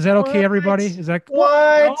that okay, everybody? Is that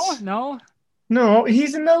what? No,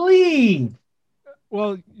 he's in the lead.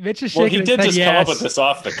 Well, Mitch is shaking. Well, he did just come up with this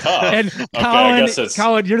off the cuff. And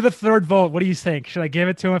Colin, you're the third vote. What do you think? Should I give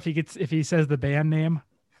it to him if he says the band name?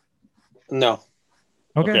 No.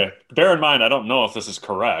 Okay. Bear in mind, I don't know if this is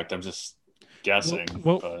correct. I'm just guessing.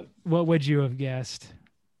 What would you have guessed?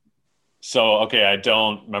 So, okay, I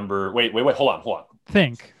don't remember. Wait, hold on.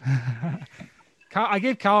 Think. I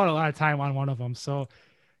gave Colin a lot of time on one of them, so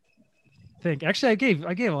think. Actually, I gave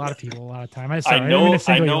a lot of people a lot of time. I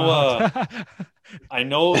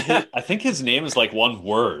think his name is like one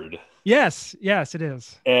word. Yes, it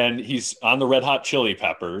is. And he's on the Red Hot Chili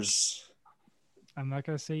Peppers. I'm not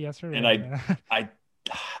gonna say yes or no. And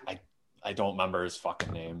I don't remember his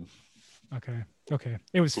fucking name. Okay.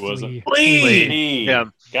 It was Flea. Flea. Yeah.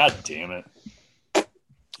 God damn it.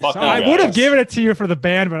 I would have given it to you for the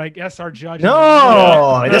band, but I guess our judge.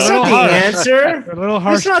 No, that's not the answer. They're a little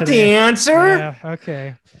harsh. That's not the answer. Yeah,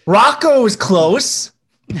 okay. Rocco is close.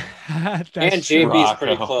 And JB's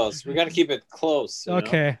pretty close. We got to keep it close.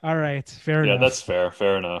 Okay. All right. Fair enough. Yeah, that's fair.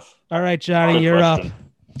 Fair enough. All right, Johnny, you're up.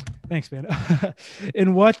 Thanks, man.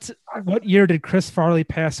 In what year did Chris Farley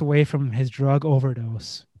pass away from his drug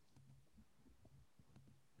overdose?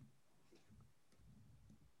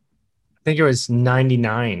 I think it was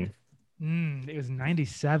 99. It was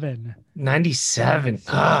 97. 97.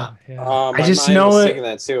 Yeah. I just mind know was it. thinking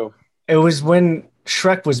that too. It was when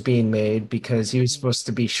Shrek was being made because he was supposed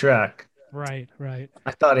to be Shrek. Right.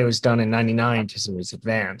 I thought it was done in 99 because it was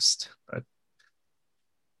advanced. But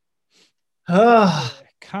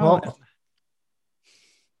Colin.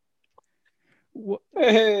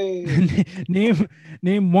 Hey.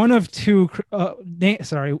 Name one of two.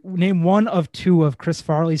 Name one of two of Chris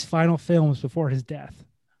Farley's final films before his death.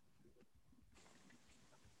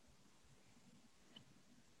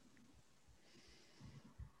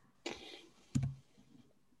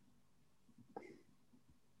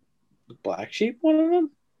 Black Sheep, one of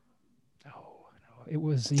them? No, it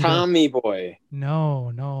was either, Tommy Boy.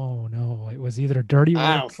 No, it was either Dirty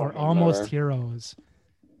I Work don't or fucking Almost remember. Heroes.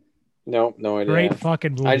 Nope, no idea. Great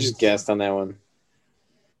fucking movie. I just guessed on that one.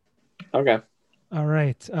 Okay. All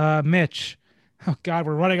right, Mitch. Oh God,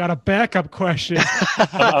 we're running out of backup questions.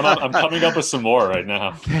 I'm coming up with some more right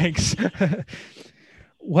now. Thanks.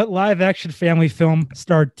 What live-action family film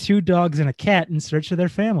starred two dogs and a cat in search of their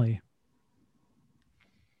family?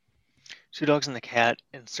 Two dogs and the cat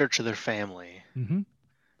in search of their family. Mm-hmm.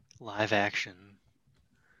 Live action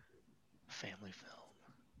family film.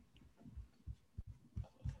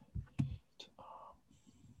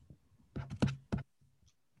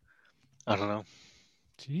 I don't know.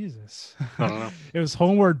 Jesus. I don't know. It was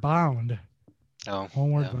Homeward Bound. Oh,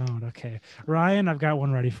 Homeward yeah. Bound. Okay. Ryan, I've got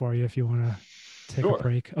one ready for you if you want to take Sure. a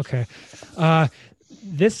break. Okay. Hold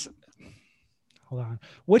on.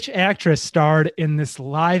 Which actress starred in this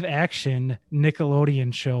live action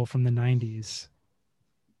Nickelodeon show from the 90s?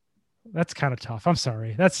 That's kind of tough. I'm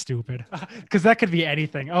sorry. That's stupid. Because that could be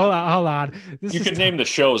anything. Hold on. You could name the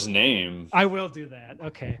show's name. I will do that.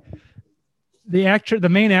 Okay. The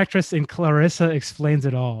main actress in Clarissa Explains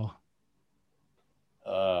It All.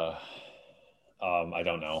 I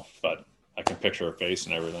don't know, but I can picture her face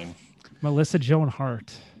and everything. Melissa Joan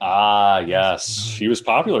Hart. Ah, yes. She was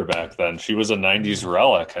popular back then. She was a 90s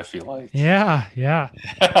relic, I feel like. Yeah.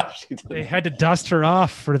 She did. They had to dust her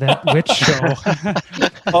off for that witch show.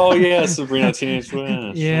 Oh, yeah, Sabrina Teenage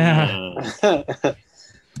Witch. Yeah.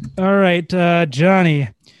 All right, Johnny.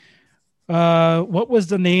 What was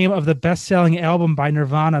the name of the best-selling album by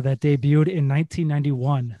Nirvana that debuted in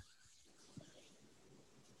 1991?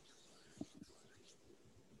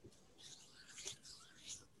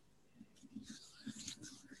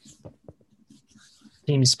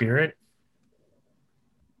 Team Spirit.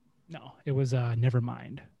 No, it was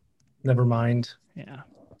Nevermind. Never mind. Yeah.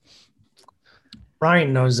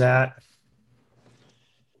 Ryan knows that.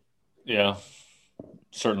 Yeah,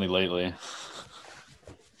 certainly lately.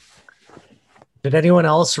 Did anyone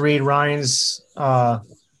else read Ryan's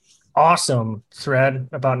awesome thread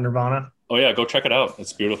about Nirvana? Oh, yeah, go check it out.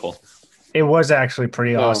 It's beautiful. It was actually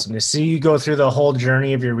pretty Oh. awesome to see you go through the whole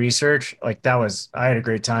journey of your research. Like I had a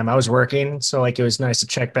great time. I was working, so like it was nice to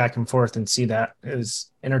check back and forth and see that. It was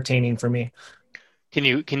entertaining for me. Can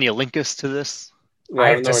you link us to this? I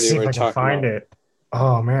have no to idea see what if you're I can talking find about. it.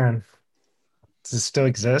 Oh man, does it still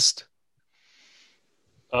exist?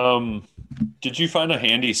 Did you find a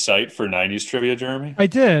handy site for 90s trivia, Jeremy? I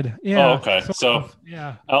did. Yeah. Oh, okay. So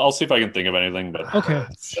yeah. I'll see if I can think of anything. But Okay.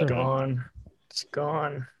 It's Sure. gone. It's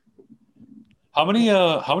gone. how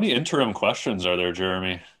many interim questions are there,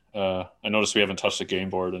 Jeremy? I noticed we haven't touched the game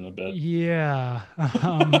board in a bit. Yeah.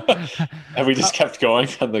 Have we just kept going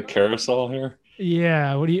on the carousel here?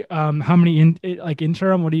 Yeah. What do you? How many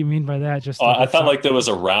interim? What do you mean by that? Just I thought like there was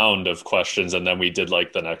a round of questions, and then we did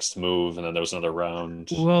like the next move, and then there was another round.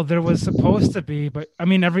 Well, there was supposed to be, but I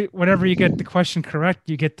mean, whenever you get the question correct,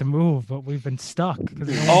 you get to move. But we've been stuck.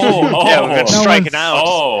 Oh, Yeah, we've been No striking one's- out.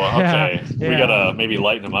 Oh, okay. Yeah, We yeah. gotta maybe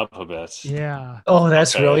lighten them up a bit. Yeah. Oh,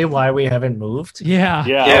 that's Okay. really why we haven't moved. Yeah.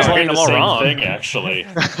 Yeah, Yeah, I was we're wondering getting the them all same wrong. thing actually.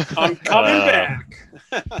 I'm coming Uh, back.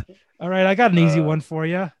 All right, I got an easy Uh, one for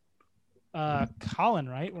you. Colin,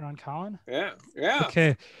 right? We're on Colin. Yeah.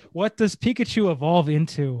 Okay. What does Pikachu evolve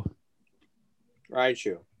into?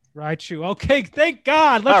 Raichu. Raichu. Okay, thank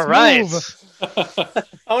God. Let's All right.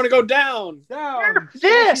 move. I want to go down. Down.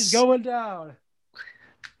 This. She's going down.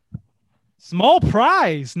 Small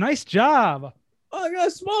prize. Nice job. Oh, I got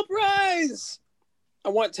a small prize. I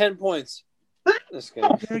want 10 points. Just kidding.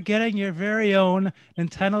 You're getting your very own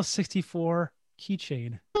Nintendo 64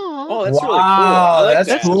 keychain. Oh, that's Wow, really cool. I like that's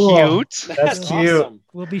that. cool. Cute. That's cute. Awesome.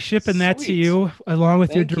 We'll be shipping that to Sweet. you along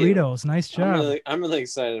with Thank your you. Doritos. Nice job. I'm really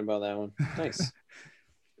excited about that one. Nice.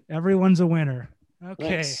 Everyone's a winner.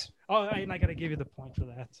 Okay. Nice. Oh, and I got to give you the point for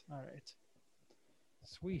that. All right.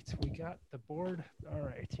 Sweet. We got the board. All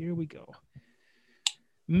right. Here we go.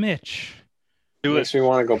 Mitch. Do Makes it. me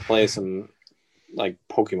want to go play some like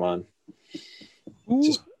Pokemon. Ooh.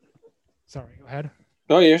 Just- Sorry. Go ahead.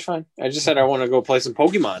 Oh, you're fine. I just said I want to go play some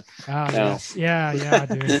Pokemon. Ah, No. yes. Yeah,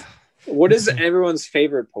 dude. What is everyone's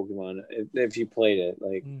favorite Pokemon if you played it?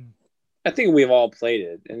 Like, I think we've all played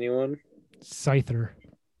it. Anyone? Scyther.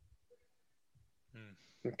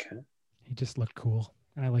 Okay. He just looked cool.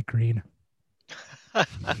 And I like green. I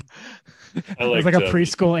It's like a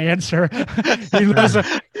preschool answer.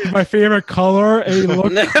 He's my favorite color. And he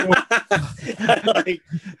looked cool.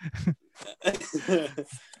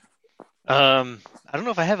 I don't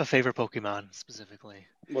know if I have a favorite Pokemon specifically.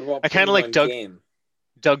 What about I kind of like Pokemon Doug game?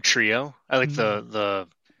 Trio. I like the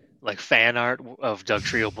like fan art of Doug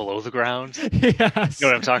Trio below the ground. Yes. You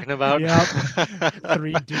know what I'm talking about? Yep.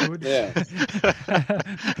 3 dudes. Yeah.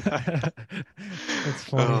 That's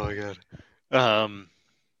funny. Oh my god.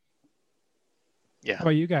 Yeah. How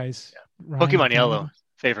about you guys? Ryan, Pokemon Yellow,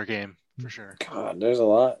 favorite game for sure. God, there's a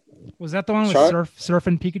lot. Was that the one with Char- Surf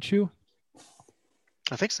and Pikachu?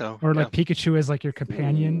 I think so. Or like Pikachu is like your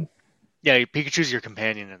companion? Yeah, Pikachu's your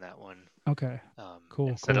companion in that one. Okay. Cool.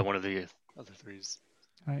 Instead of one of the other threes.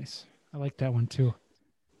 Nice. I like that one too.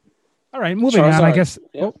 All right, moving on. I guess.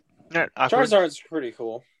 Yeah. Oh, Right, awkward. Charizard's pretty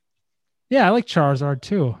cool. yeah, I like Charizard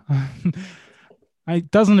too.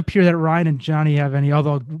 It doesn't appear that Ryan and Johnny have any,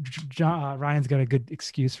 although Ryan's got a good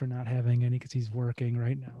excuse for not having any because he's working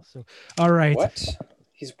right now. So, all right. What?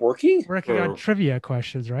 He's working? Working on trivia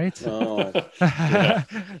questions, right? Oh.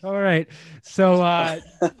 All right. So,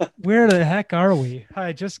 where the heck are we?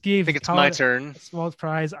 I just gave. I think it's my turn. A small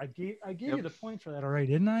prize. I gave you the point for that already,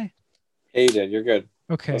 didn't I? Hey, you did. You're good.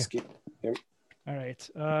 Okay. Yep. All right.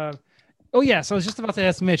 Oh yeah. So I was just about to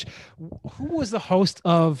ask Mitch, who was the host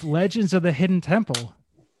of Legends of the Hidden Temple?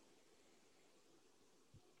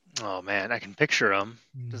 Oh man, I can picture him.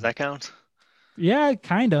 Does that count? Yeah,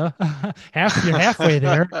 kinda. You're halfway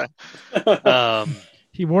there.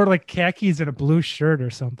 He wore like khakis and a blue shirt or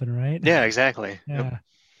something, right? Yeah, exactly. Yeah.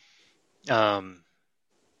 Yep.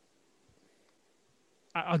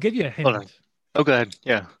 I'll give you a hint. Hold on. Oh, go ahead.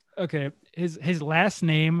 Yeah. Okay. His last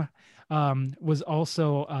name was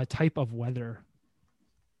also a type of weather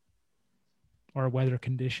or a weather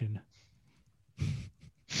condition.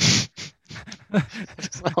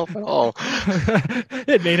 Doesn't help at all.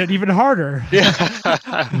 It made it even harder. Yeah.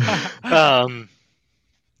 I'm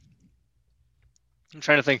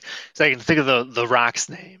trying to think. So I can think of the Rock's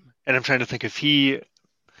name, and I'm trying to think if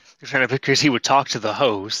because he would talk to the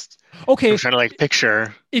host. Okay. I'm trying to like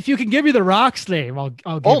picture. If you can give me the Rock's name, I'll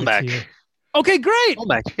give Olmec. it to you. Okay, great.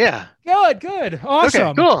 Olmec. Yeah. Good. Awesome.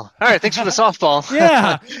 Okay. Cool. All right. Thanks for the softball.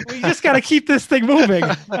 Yeah. We just got to keep this thing moving.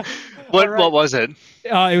 What was it?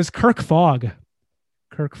 It was Kirk Fogg.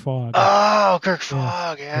 Kirk Fogg. Oh, Kirk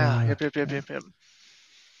Fogg. Yeah. Yep.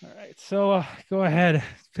 All right. So go ahead.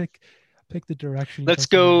 Pick the direction. Let's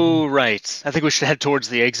go right. I think we should head towards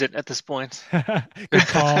the exit at this point. Good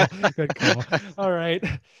call. All right.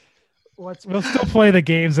 We'll still play the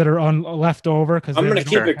games that are left over because I'm gonna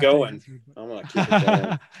keep it going.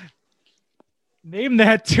 Name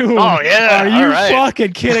that tune. Oh yeah. Are you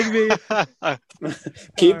fucking kidding me?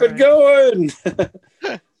 Keep it going.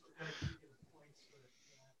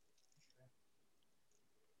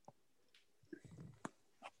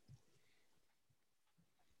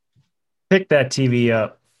 Pick that TV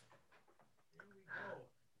up.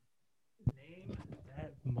 Name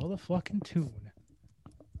that motherfucking tune.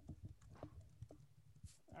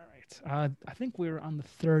 All right. I think we're on the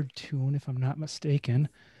third tune, if I'm not mistaken.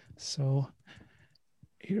 So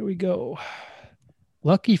here we go.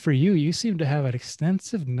 Lucky for you, you seem to have an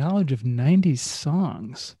extensive knowledge of 90s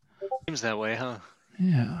songs. Seems that way, huh?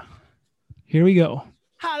 Yeah. Here we go.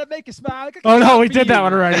 How to make you smile. Oh, no, we did that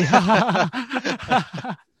one already.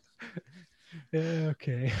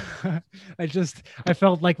 Okay. I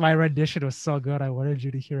felt like my rendition was so good. I wanted you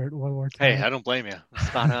to hear it one more time. Hey, I don't blame you.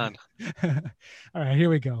 Spot on. All right, here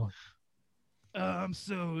we go. I'm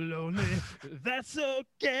so lonely. That's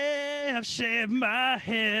okay. I've shaved my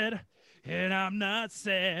head and I'm not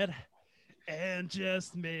sad. And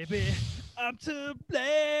just maybe I'm to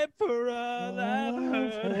blame for all I've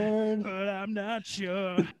heard, but I'm not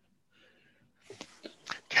sure.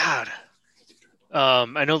 God.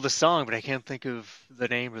 I know the song, but I can't think of the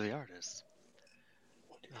name or the artist.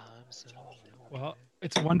 Well,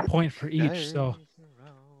 it's 1 point for each, so.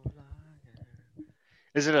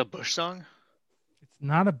 Is it a Bush song? It's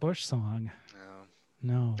not a Bush song.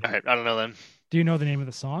 No. All right, I don't know then. Do you know the name of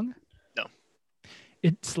the song? No.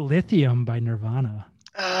 It's Lithium by Nirvana.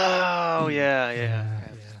 Oh yeah.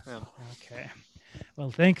 Yeah. Okay.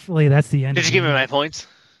 Well, thankfully that's the end. Did you give me my points?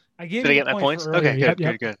 I gave Did I you get the my point points? for earlier.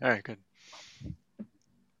 Okay, good. All right, good.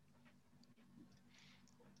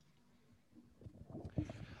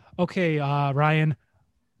 Okay, Ryan.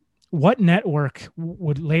 What network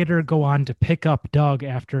would later go on to pick up Doug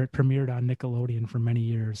after it premiered on Nickelodeon for many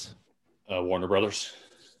years? Warner Brothers.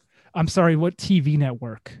 I'm sorry, what TV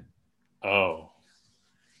network? Oh.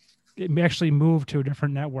 It actually moved to a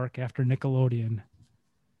different network after Nickelodeon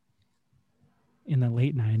in the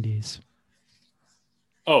late 90s.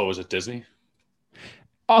 Oh, was it Disney?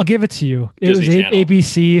 I'll give it to you. It Disney was Channel.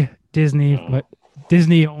 ABC, Disney, Oh. but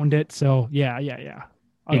Disney owned it. So yeah.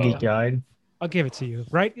 Iggy died. I'll give it to you.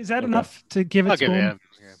 Right? Is that Okay. enough to give it I'll to give him?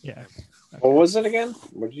 it. Yeah. What was it again?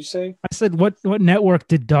 What did you say? I said, what network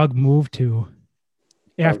did Doug move to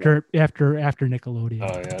after Nickelodeon? Oh yeah.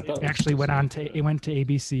 I thought It it was actually went to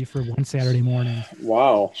ABC for one Saturday morning.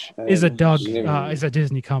 Wow. Is a Doug Didn't even- is a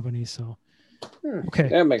Disney company, so okay.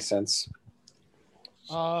 That makes sense.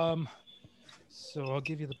 So I'll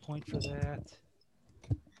give you the point for that.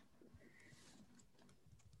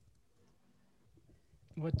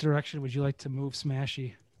 What direction would you like to move,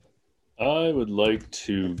 Smashy? I would like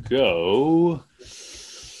to go.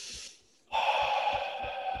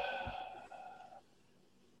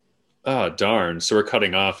 Oh, darn. So we're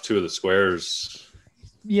cutting off 2 of the squares.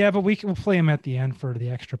 Yeah, but we'll play him at the end for the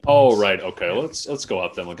extra Oh, points. right. Okay. Let's go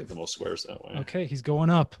up then. We'll get the most squares that way. Okay, he's going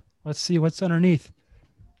up. Let's see what's underneath.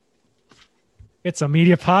 It's a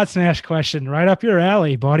media pod smash question right up your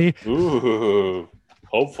alley, buddy. Ooh.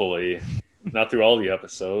 Hopefully. Not through all the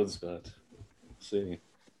episodes, but we'll see.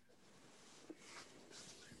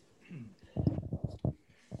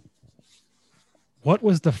 What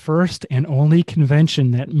was the first and only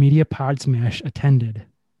convention that Media Pod Smash attended?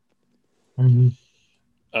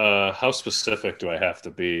 How specific do I have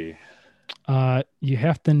to be? You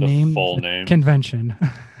have to name full the name. convention.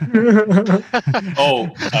 Oh,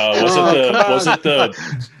 was it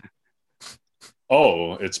the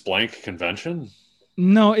Oh, it's blank convention?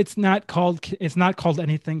 No, it's not called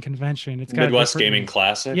anything convention. It's got a Midwest different Gaming name.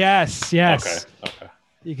 Classic? Yes. Okay.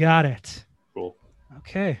 You got it. Cool.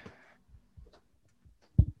 Okay.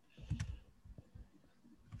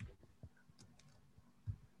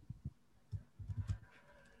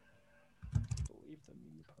 Believe the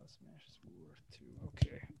Media Pod Smash is worth 2.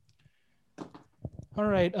 Okay. All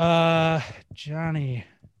right, Johnny.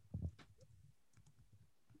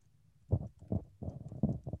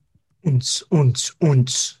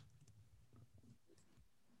 Unts.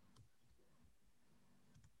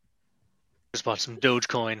 Just bought some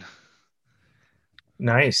Dogecoin.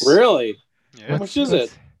 Nice. Really? Yeah, How much is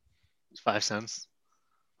it? it's 5 cents.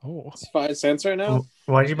 Oh, It's 5 cents right now.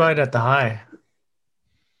 Why'd you buy it at the high?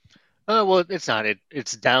 Well, it's not.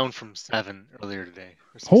 It's down from 7 earlier today.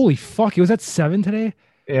 holy fuck! It was at 7 today.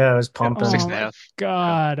 Yeah, it was pumping. Oh, 6.5.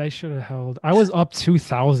 God, I should have held. I was up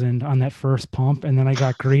 2,000 on that first pump, and then I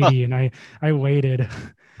got greedy and I waited.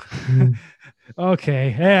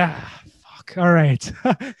 Okay, yeah. Fuck. All right.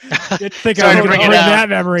 Didn't think Sorry I to was bring going it to up. that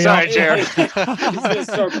memory. Sorry, up. Jared. He's gonna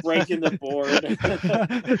start breaking the board.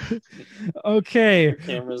 Okay.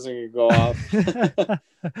 Cameras are gonna go off.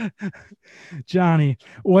 Johnny,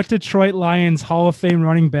 what Detroit Lions Hall of Fame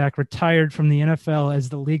running back retired from the NFL as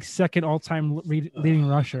the league's second all-time leading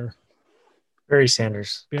rusher? Barry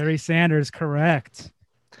Sanders. Barry Sanders, correct.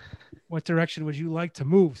 What direction would you like to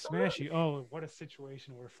move, Smashy? Oh, what a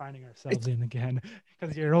situation we're finding ourselves in again.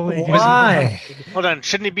 Because you're only Why? Hold on.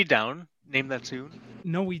 Shouldn't he be down? Name that soon.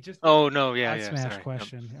 No, we just Oh no, yeah, Pod yeah. smash Sorry.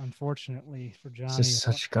 question. Unfortunately for Johnny, This is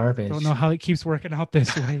such garbage. don't know how it keeps working out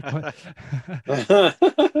this way, but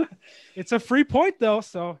it's a free point though,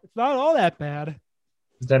 so it's not all that bad.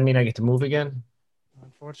 Does that mean I get to move again?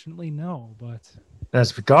 Unfortunately, no, but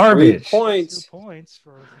That's garbage. 3 points. 2 points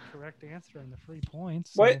for the correct answer and the free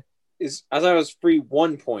points. What? I thought it was free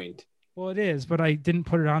 1 point. Well, it is, but I didn't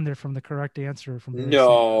put it on there from the correct answer from Barry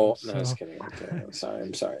No, Sanders, no, I was so- kidding. Okay,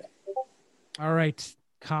 I'm sorry. All right,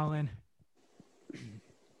 Colin.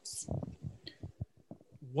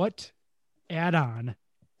 What add-on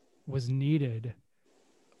was needed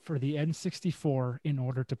for the N64 in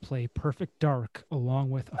order to play Perfect Dark along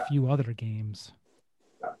with a few other games?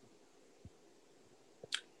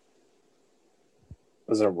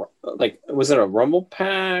 Was it a Rumble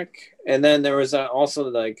Pack? And then there was also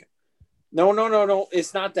like, no,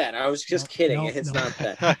 it's not that. I was just kidding. No, It's no. not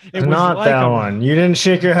that. It was Not like that a- one. You didn't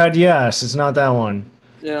shake your head. Yes, it's not that one.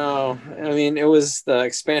 No, I mean it was the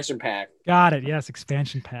expansion pack. Got it. Yes,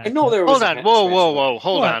 expansion pack. I know there was. Hold on. an Whoa, expansion whoa, pack. whoa.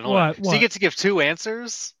 Hold What, on. Hold on. what, So what? you get to give 2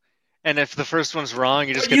 answers, And if the first one's wrong,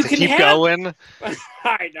 you just But get to keep going.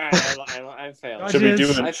 I failed. Should we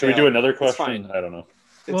do I should we do failed. another It's question? fine. I don't know.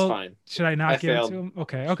 It's Well, fine. Should I not I give failed. it to him?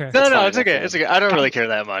 Okay. Okay. No, fine, it's okay. okay. It's okay. I don't really care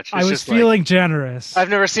that much. It's I was just feeling generous. I've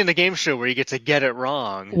never seen a game show where you get to get it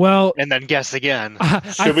wrong Well, and then guess again.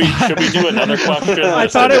 Should we do another question? I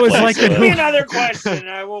thought it was like Give in me Who, another question.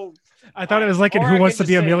 I will. I thought it was like in Or Who I Wants could to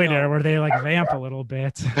Be a just say Millionaire, no. where they like vamp a little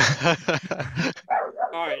bit. All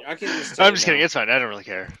right, I can just. say I'm just no. kidding. It's fine. I don't really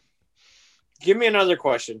care. Give me another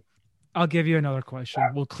question. I'll give you another question.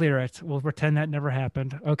 We'll clear it. We'll pretend that never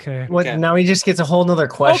happened. Okay. What? Okay. Now he just gets a whole nother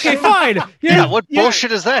question. Okay, fine. Yeah, what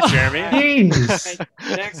bullshit is that, Jeremy? Jeez.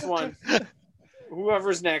 Okay, next one.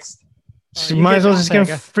 Whoever's next. You might as well just give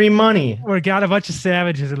him free money. We got a bunch of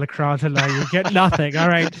savages in the crowd tonight. You get nothing. All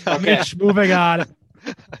right. Okay. Mitch, moving on.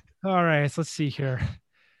 All right. So let's see here.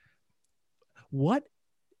 What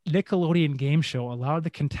Nickelodeon game show allowed the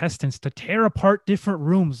contestants to tear apart different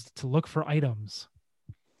rooms to look for items?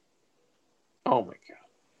 Oh my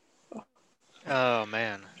god. Oh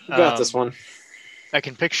man, You got this one. I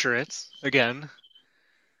can picture it again.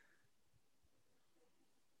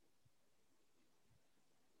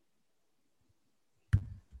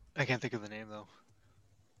 I can't think of the name though.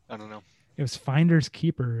 I don't know. It was Finders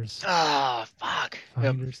Keepers. Ah, fuck. Yep,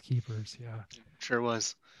 Finders Keepers. Yeah. sure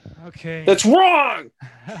was. Okay. That's wrong.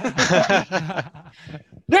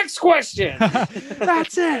 Next question.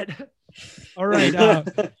 That's it. All right,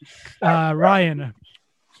 Ryan.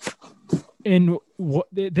 In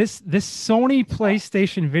this Sony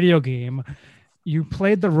PlayStation video game, you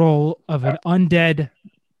played the role of an undead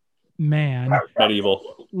man.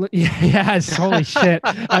 Medieval. Yes, holy shit!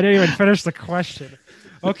 I didn't even finish the question.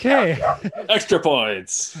 Okay. Extra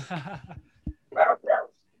points.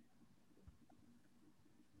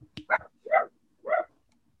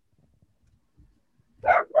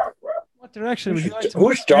 What direction would you like to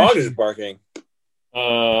Whose move? dog is barking?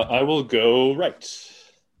 I will go right.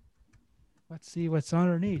 Let's see what's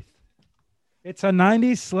underneath. It's a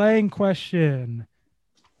 90s slang question.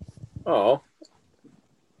 Oh.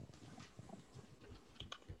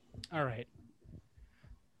 All right.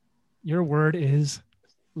 Your word is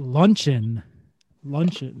luncheon.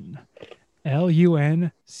 Luncheon.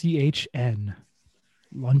 Lunchn.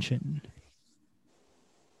 Luncheon.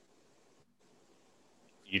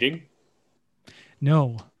 Eating?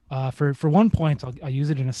 No. For 1 point, I'll use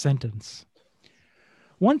it in a sentence.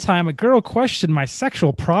 One time, a girl questioned my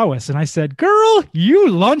sexual prowess, and I said, "Girl, you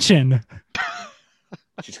luncheon."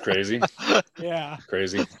 She's crazy. Yeah.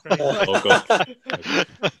 Crazy. Loco. Are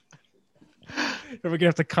we gonna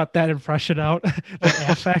have to cut that impression out? That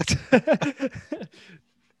affect.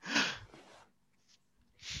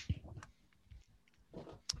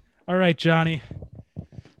 All right, Johnny.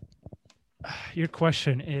 Your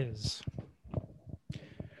question is: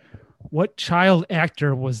 what child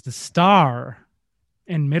actor was the star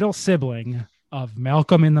and middle sibling of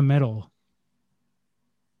Malcolm in the Middle?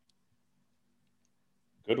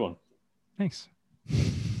 Good one. Thanks.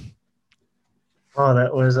 Oh,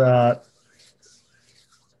 that was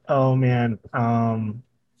oh man.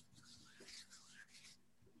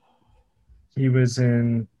 He was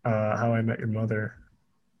in How I Met Your Mother.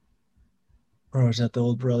 Or was that the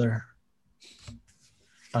old brother?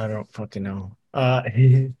 I don't fucking know.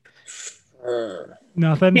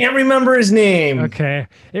 Nothing. Can't remember his name. Okay.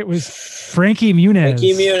 It was Frankie Muniz.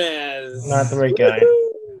 Frankie Muniz. Not the right guy.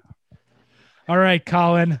 All right,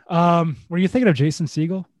 Colin. Were you thinking of Jason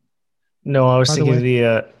Segel? No, I was By the thinking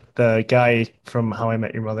of the guy from How I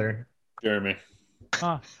Met Your Mother. Jeremy.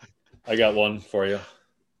 Ah. I got one for you.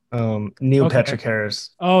 Neil Okay. Patrick Harris.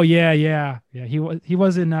 Oh yeah. He was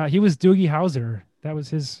Doogie Howser. That was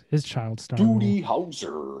his child star. role. Duty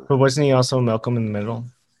Hauser. But wasn't he also Malcolm in the Middle?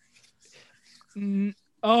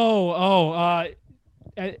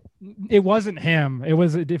 It wasn't him. It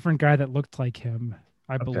was a different guy that looked like him,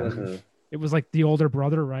 I believe. Mhm. It was like the older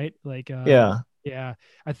brother, right? Like Yeah. I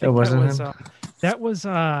think wasn't that was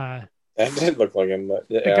That did look like him, but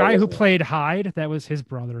the guy who played Hyde. That was his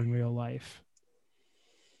brother in real life.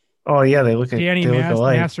 Oh yeah, they look Danny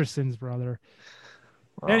alike. Masterson's brother.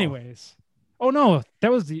 Wow. Anyways. Oh no,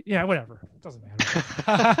 that was whatever. It doesn't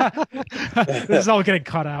matter. This is all getting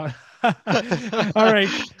cut out. All right.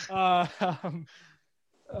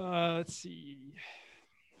 Let's see.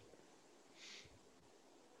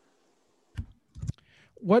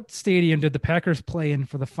 What stadium did the Packers play in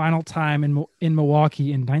for the final time in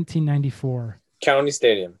Milwaukee in 1994? County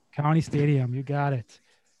Stadium. County Stadium. You got it.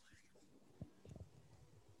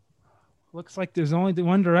 Looks like there's only the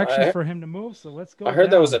one direction for him to move, so let's go. I heard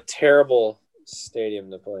that down. was a terrible stadium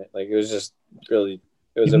to play. Like it was just really.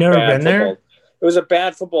 It was You've a never bad been there? football- It was a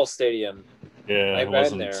bad football stadium. Yeah, I've it been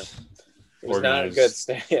wasn't there. It was not a organized. good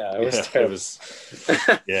stadium. Yeah, it was Yeah, terrible.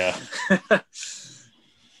 yeah.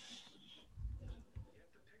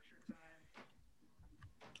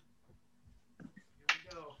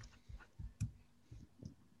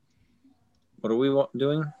 What are we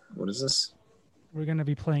doing? What is this? We're gonna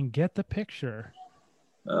be playing Get the Picture.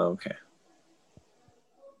 Oh, okay.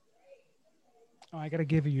 Oh, I gotta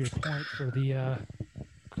give you your point for the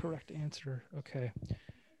correct answer. Okay.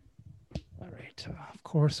 All right. Of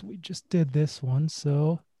course, we just did this one.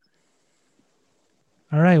 So,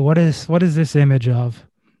 all right. What is this image of?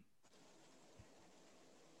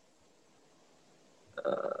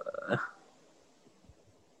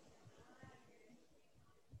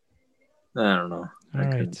 I don't know. All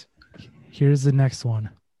right. Here's the next one.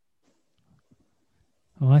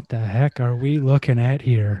 What the heck are we looking at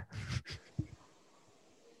here?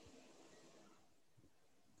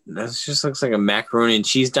 That just looks like a macaroni and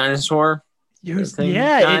cheese dinosaur. Thing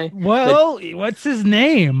Yeah. guy. What's his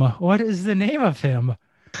name? What is the name of him?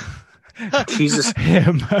 Jesus.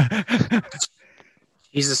 Him.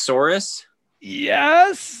 Cheezosaurus?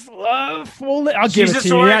 Yes. I'll give it to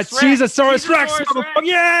you. Yeah, Cheezosaurus Rex. Motherfucker.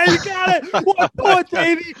 Yeah, you got it. 1 point,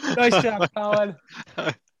 baby. Nice job, Colin.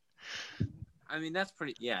 I mean, that's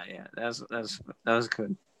pretty. Yeah. That was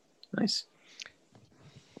good. Nice.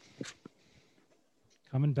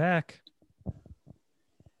 Coming back.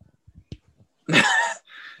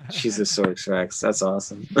 Cheezosaurus Rex. That's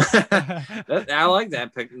awesome. I like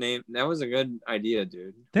that pick name. That was a good idea,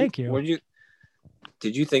 dude. Thank you.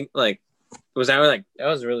 Did you think that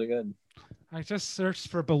was really good? I just searched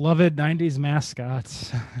for beloved 90s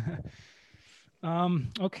mascots.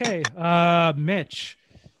 Okay. Mitch.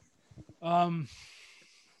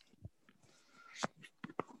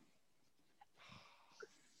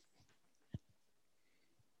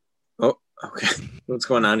 Oh, okay. What's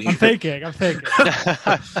going on here? I'm thinking. Okay.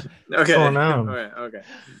 going on? Okay.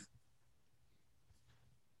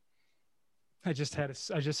 I just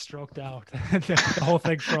stroked out. The whole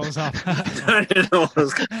thing froze up. I didn't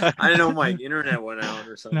know my internet went out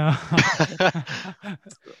or something.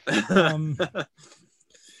 No.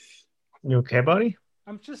 You okay, buddy?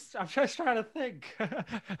 I'm just trying to think.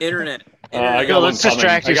 Internet. I got let's one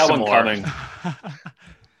distract coming. you I got some one more. coming.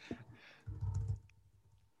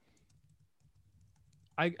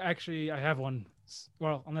 I have one.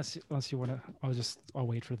 Well, unless you want to, I'll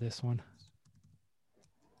wait for this one.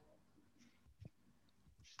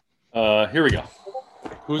 Here we go.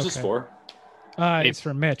 Who's this Okay. for? It's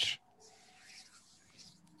for Mitch.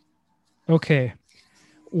 Okay.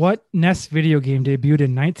 What NES video game debuted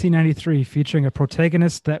in 1993 featuring a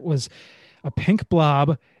protagonist that was a pink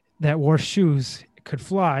blob that wore shoes, could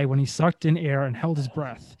fly when he sucked in air and held his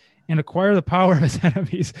breath, and acquire the power of his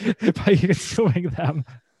enemies by consuming them?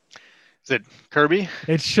 Is it Kirby?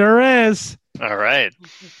 It sure is. All right.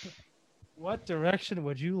 What direction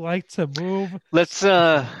would you like to move? Let's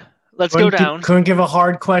go down. Couldn't give a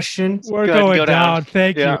hard question. We're Good, going go down. down.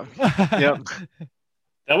 Thank Yeah. you. Yep.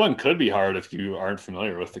 That one could be hard if you aren't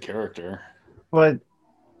familiar with the character. But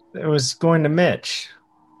it was going to Mitch.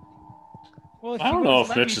 Well, I don't know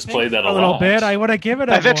if Mitch has played that a little lot. bit. I would have given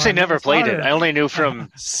it. I've actually one. never It's played it. harder. I only knew from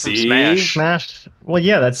See? Smash. Smash. Well,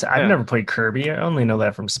 yeah, I've Yeah. never played Kirby. I only know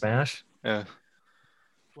that from Smash. Yeah.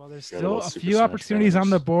 Well, there's Got a still little a Super few Smash opportunities on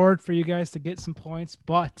the Brothers. board for you guys to get some points,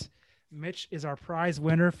 but Mitch is our prize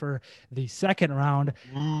winner for the second round.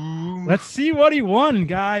 Let's see what he won,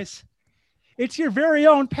 guys. It's your very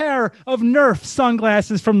own pair of Nerf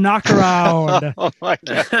sunglasses from Knockaround. Oh my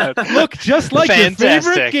god. Look just like your favorite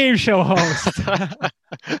Fantastic. game show host.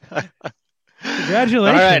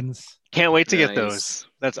 Congratulations. Can't wait to get Nice. those.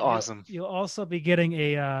 That's awesome. You'll also be getting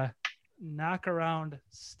a Knockaround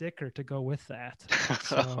sticker to go with that.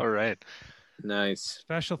 So, All right. Nice.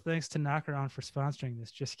 special thanks to Knockaround for sponsoring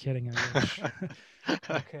this. Just kidding. I wish.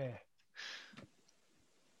 Okay.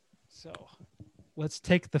 So let's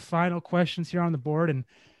take the final questions here on the board. And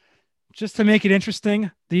just to make it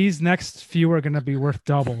interesting, these next few are going to be worth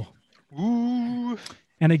double. Ooh.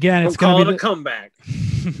 And again, it's Don't call going it to a comeback.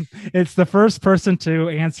 it's the first person to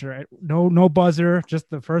answer it. No buzzer,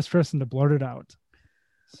 just the first person to blurt it out.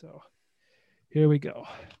 So here we go.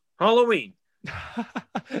 Halloween.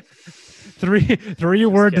 three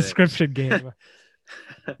word kidding. description game.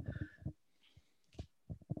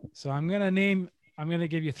 So I'm gonna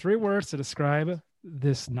give you 3 words to describe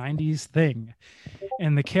this 90s thing.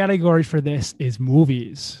 And the category for this is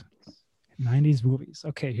movies. 90s movies.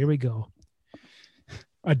 Okay, here we go.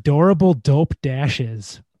 Adorable dope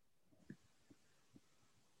dashes.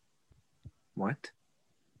 What?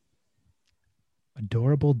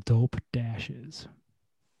 Adorable dope dashes.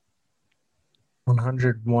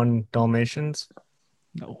 101 Dalmatians.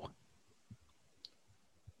 No.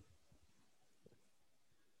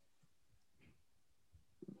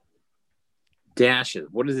 Dashes.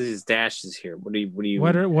 What are these dashes here? What do you?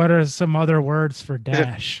 What are some other words for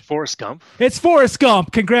dash? Forrest Gump. It's Forrest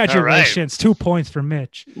Gump. Congratulations. 2 points for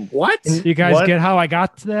Mitch. What? You guys What? get how I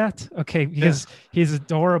got to that? Okay, because he's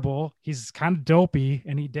adorable. He's kind of dopey,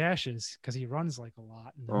 and he dashes because he runs like a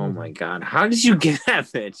lot. in the Oh movie. my god! How did you get that,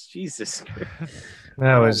 bitch? Jesus.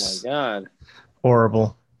 That was Oh my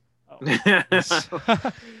horrible.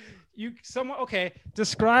 god. Okay,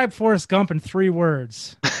 describe Forrest Gump in 3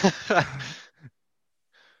 words.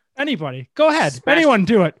 Anybody, go ahead. Special. Anyone,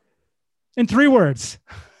 do it in 3 words.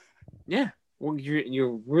 Yeah. Well,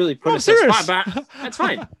 you're really I'm putting us on the serious. spot, but that's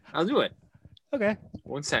fine. I'll do it. Okay,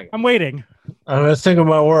 1 second. I'm waiting. I'm gonna think of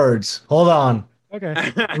my words. Hold on. Okay,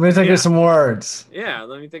 I'm gonna think of some words. Yeah,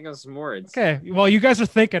 let me think of some words. okay. Well, you guys are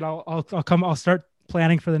thinking. I'll come. I'll start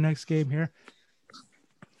planning for the next game here.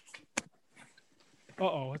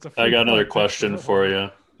 It's a. I got another free point. question for you.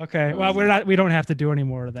 Okay. Well, we don't have to do any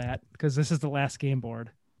more of that because this is the last game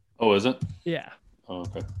board. Oh, is it? Yeah. Oh,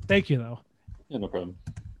 okay. Thank you, though. Yeah, no problem.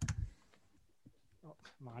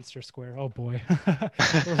 Monster Square. Oh boy,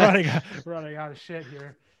 we're running out of shit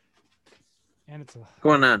here. And it's a What's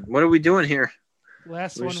going on? What are we doing here?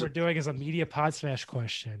 last We one should- we're doing is a media pod smash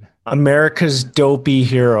question. America's dopey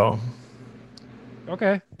hero.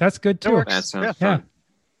 Okay, that's good too. works. That sounds Yeah. fun.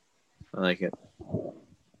 I like it.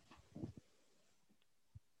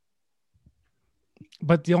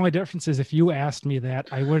 But the only difference is if you asked me that,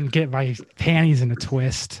 I wouldn't get my panties in a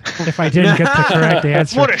twist if I didn't get the correct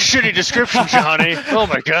answer. What a shitty description, Johnny. Oh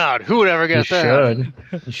my god, who would ever You get that? should.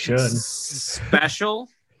 You should. Special,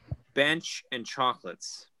 bench, and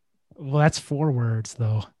chocolates. Well, that's 4 words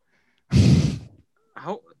though.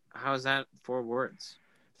 How is that 4 words?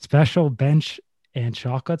 Special bench and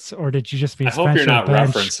chocolates, or did you just mean I hope you're special not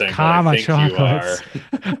bench, referencing what comma I think chocolates?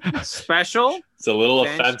 you are. Special. It's a little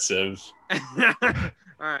Bench. offensive.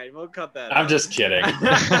 All right, we'll cut that. I'm out. just kidding.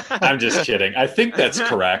 I'm just kidding. I think that's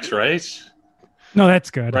correct, right? No, that's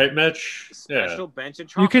good. Right, Mitch? Special bench and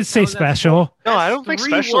You chocolates. could say How is that special. No, I That's don't think 3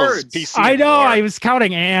 special is words. PC. I know. anymore. I was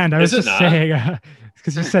counting and. I Is was it just not? saying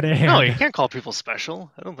because you said and. No, you can't call people special.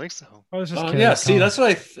 I don't think so. I was just Oh, kidding. yeah, see, Come that's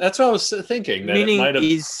what I was thinking. That Meaning it might have,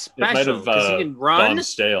 he's it might special have because he can run. gone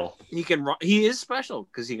stale. He can run. He is special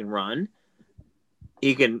because he can run.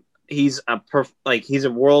 He can. He's he's a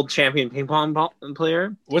world champion ping pong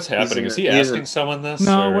player. What's happening? Is he he's asking someone this?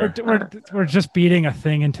 No, or- we're just beating a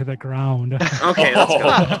thing into the ground. Okay, let's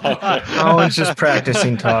go. Oh, it's just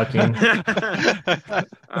practicing talking.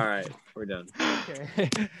 All right, we're done. Okay.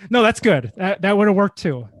 No, that's good. That would have worked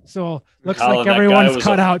too. So looks Colin, like that guy everyone's was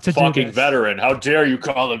cut a out to do fucking this. veteran. How dare you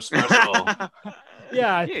call him special?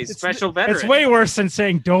 Yeah, he's it's- special veteran. It's way worse than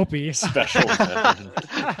saying dopey. Special veteran.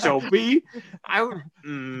 Dopey. I would.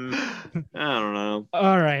 I don't know.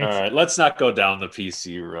 All right. All right, let's not go down the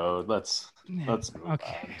PC road. Let's move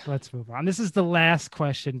Okay, on. let's move on. This is the last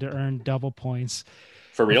question to earn double points.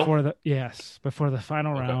 For real? Before the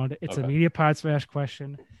final Okay, round. It's a okay. media pod smash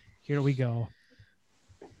question. Here we go.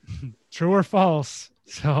 True or false?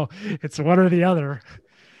 So it's one or the other.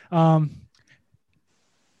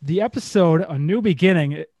 The episode A New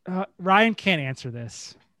Beginning. Ryan can't answer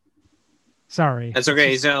this. Sorry. That's okay.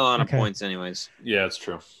 He's got a lot of Okay. points, anyways. Yeah, it's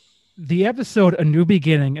true. The episode A New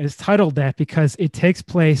Beginning is titled that because it takes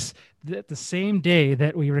place the same day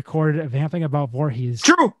that we recorded Vamping About Voorhees.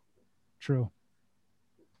 True. True.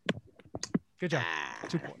 Good job.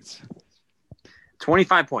 2 points.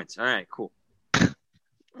 25 points. All right, cool.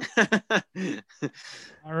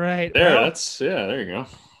 All right. There, well, there you go.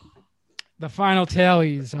 the final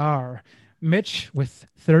tallies are Mitch with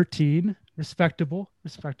 13. Respectable.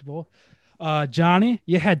 Johnny,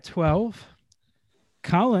 you had 12.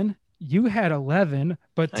 Colin, you had 11.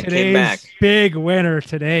 But I came back. today's big winner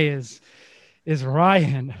today is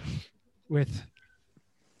Ryan with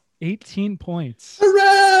 18 points.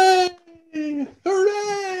 Hooray!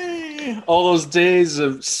 Hooray! All those days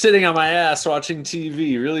of sitting on my ass watching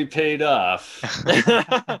TV really paid off.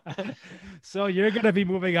 So you're going to be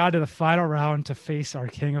moving on to the final round to face our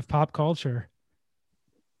king of pop culture.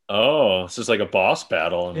 Oh, this is like a boss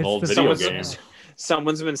battle in an It's old the video someone's- game.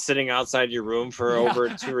 Someone's been sitting outside your room for over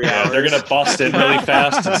 2 Yeah, hours. they're gonna bust in really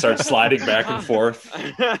fast and start sliding back and forth.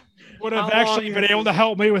 Would How have actually long been is able to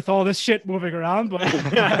help me with all this shit moving around, but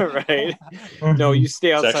right. No, you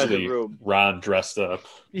stay It's outside actually the room. Ron dressed up,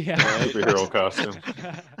 yeah. superhero costume.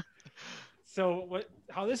 So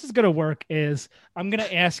how this is going to work is I'm going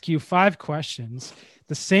to ask you 5 questions.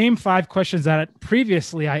 the same 5 questions that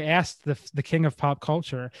previously I asked the king of pop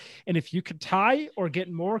culture. And if you could tie or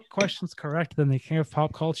get more questions correct than the king of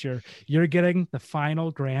pop culture, you're getting the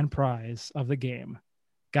final grand prize of the game.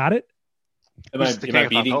 Got it? Am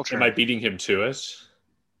I beating him to it?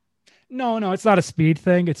 No, it's not a speed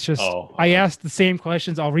thing. It's just I asked the same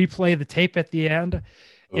questions. I'll replay the tape at the end.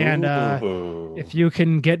 And if you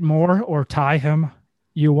can get more or tie him,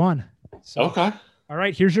 you won. So, okay. All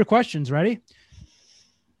right, here's your questions. Ready?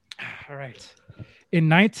 All right. In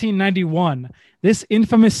 1991, this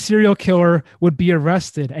infamous serial killer would be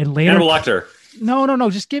arrested and later. Hannibal Lecter. No.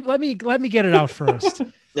 Just let me get it out first.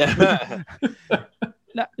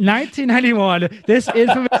 1991, this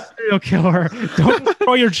infamous serial killer. Don't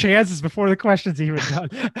destroy your chances before the question's even done.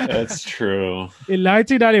 That's true. In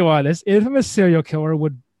 1991, this infamous serial killer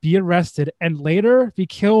would be arrested and later be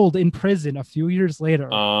killed in prison a few years later.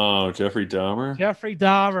 Oh, Jeffrey Dahmer? Jeffrey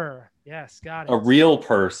Dahmer. Yes, got it. A real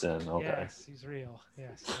person. Okay. Yes, he's real.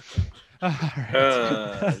 Yes. Okay. All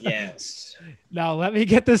right. Yes. Now let me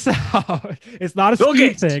get this out. It's not a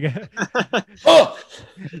speed thing.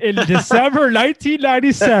 In December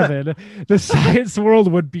 1997, the science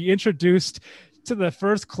world would be introduced to the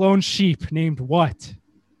first clone sheep named what?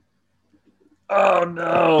 Oh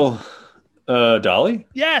no. Dolly?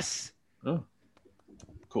 Yes. Oh.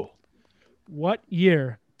 Cool. What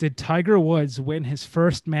year did Tiger Woods win his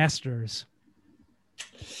first Masters?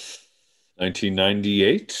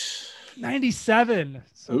 1998. 97.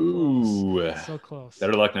 So close.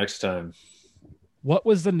 Better luck next time. What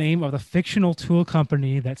was the name of the fictional tool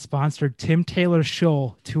company that sponsored Tim Taylor's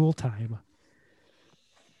show Tool Time?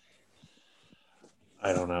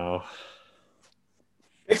 I don't know.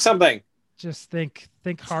 Pick something. Just think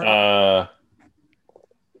hard.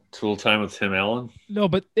 Tool Time with Tim Allen? No,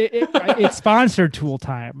 but it sponsored Tool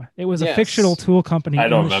Time. It was a fictional tool company. I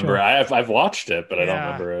don't remember. I've watched it, but I don't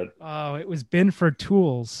remember it. Oh, it was Binford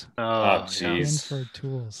Tools. Oh, jeez. Binford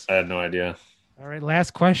Tools. I had no idea. All right,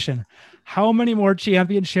 last question. How many more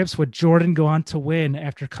championships would Jordan go on to win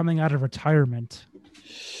after coming out of retirement?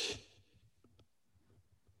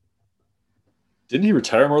 Didn't he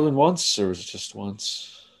retire more than once, or was it just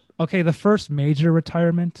once? Okay, the first major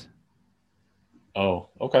retirement. Oh,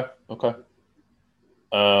 okay.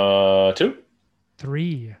 2?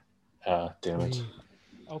 3. Damn it.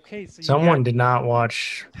 Okay, so someone did not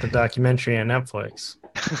watch the documentary on Netflix.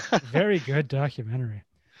 Very good documentary.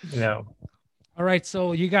 No. All right,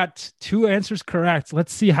 so you got 2 answers correct.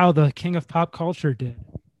 Let's see how the king of pop culture did.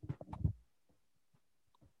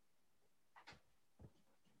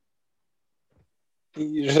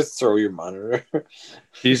 You just throw your monitor.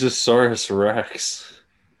 Jesusaurus Rex.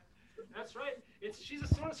 That's right. It's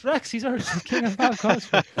Jesusaurus Rex. He's our king of pop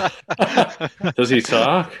culture. Does he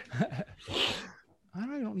talk? I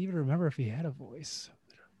don't even remember if he had a voice.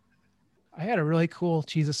 I had a really cool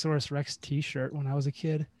Jesusaurus Rex t-shirt when I was a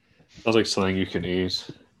kid. Sounds like something you can eat.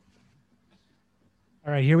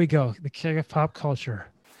 All right, here we go. The king of pop culture.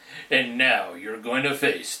 And now you're going to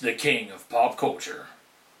face the king of pop culture.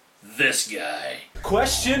 This guy.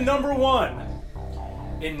 Question number 1.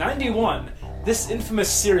 In 91, this infamous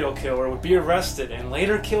serial killer would be arrested and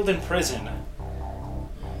later killed in prison.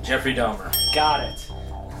 Jeffrey Dahmer. Got it.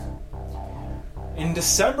 In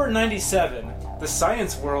December 97, the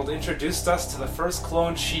science world introduced us to the first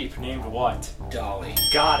cloned sheep named what? Dolly.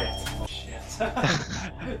 Got it. Shit.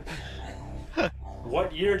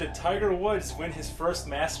 What year did Tiger Woods win his first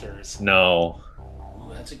Masters? No.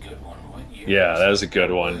 Ooh, that's a good one. What year? Yeah, that was a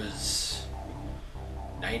good one. It was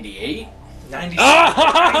 98?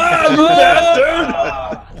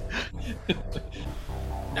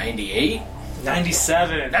 98?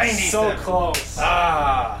 97. So close.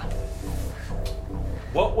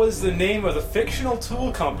 What was the name of the fictional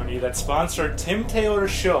tool company that sponsored Tim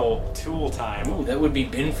Taylor's show, Tool Time? Ooh, that would be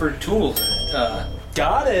Binford Tools.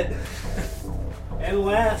 Got it. And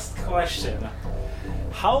last question.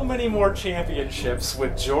 How many more championships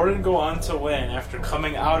would Jordan go on to win after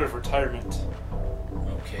coming out of retirement?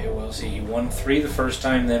 Okay, well, see, he won 3 the first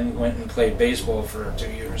time, then went and played baseball for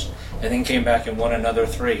 2 years, and then came back and won another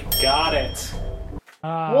 3. Got it.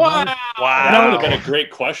 Wow. That would have been a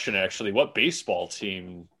great question, actually. What baseball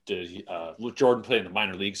team did Jordan play in the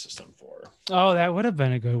minor league system for? Oh, that would have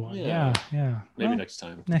been a good one. Yeah. Maybe next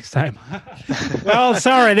time. Next time. Well,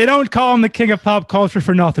 sorry. They don't call him the king of pop culture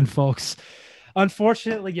for nothing, folks.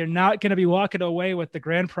 Unfortunately, you're not going to be walking away with the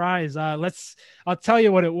grand prize. I'll tell you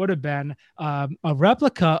what it would have been. A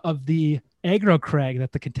replica of the aggro crag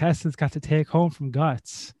that the contestants got to take home from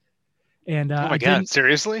Guts. And Oh my God,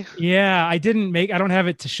 seriously? Yeah, I don't have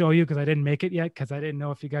it to show you because I didn't make it yet because I didn't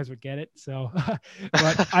know if you guys would get it. So,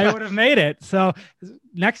 but I would have made it. So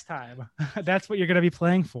next time, that's what you're going to be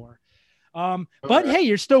playing for. But hey,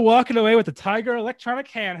 you're still walking away with the Tiger Electronic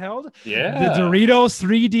Handheld, Yeah. the Doritos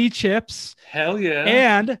 3D chips. Hell yeah.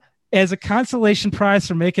 And as a consolation prize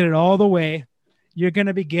for making it all the way, you're going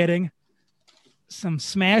to be getting some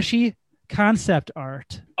Smashy concept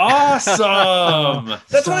art. Awesome.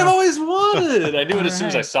 That's So- what I've always wanted. I knew it as soon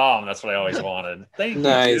as I Alright. saw him. That's what I always wanted. Thank you.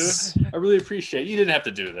 Nice. Dude. I really appreciate it. You didn't have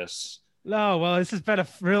to do this. No, well, this has been a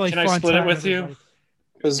really Can I fun split it time, with you? everybody.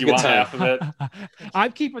 It was a You good want time. half of it?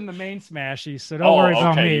 I'm keeping the main Smashy, so don't worry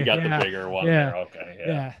about okay. me. You got Yeah. the bigger one Yeah. there. Okay. Yeah.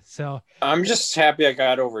 Yeah. So I'm just happy I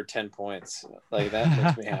got over 10 points. Like that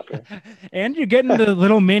makes me happy. and you're getting the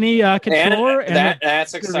little mini controller and,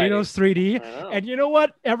 That's the exciting. Doritos 3D. I know. And you know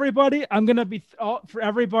what, everybody? I'm gonna be for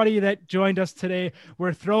everybody that joined us today.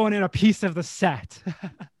 We're throwing in a piece of the set.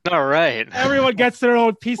 All right. Everyone gets their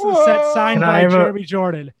own piece of the set signed Can by I have a- Jeremy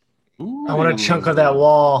Jordan. I want a chunk of that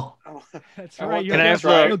wall. That's I right. want You'll Can I have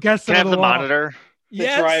get, you'll the, get some can I of have the wall. monitor? dry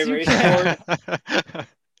Yes, you erase can.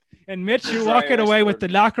 And Mitch, you're Dry walking erase away with board.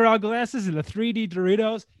 the knockaround glasses and the 3D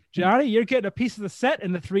Doritos. Johnny, you're getting a piece of the set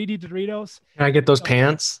and the 3D Doritos. Can I get those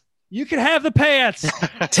pants? You can have the pants.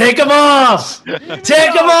 Take them off!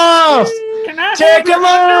 Take them off! Take them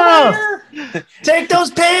off! Take those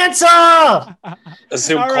pants off!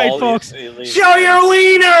 Assume All right, Paul folks. immediately- Show your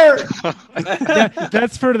wiener!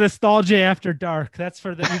 That's for the nostalgia after dark. That's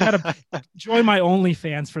for the. You gotta join my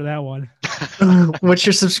OnlyFans for that one. What's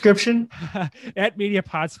your subscription? At Media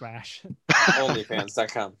Pod Smash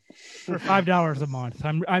Onlyfans.com. for $5 a month.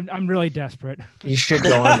 I'm really desperate. You should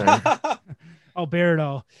go on there. I'll bear it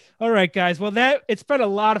all. All right, guys. Well, it's been a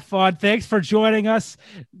lot of fun. Thanks for joining us.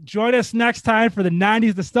 Join us next time for the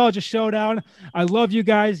 90s Nostalgia Showdown. I love you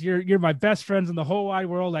guys. You're my best friends in the whole wide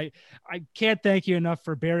world. I can't thank you enough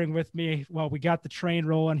for bearing with me while we got the train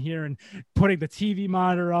rolling here and putting the TV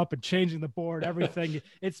monitor up and changing the board, everything.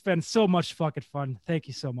 It's been so much fucking fun. Thank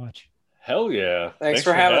you so much. Hell yeah. Thanks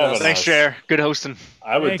for having us. Thanks, Jer. Good hosting.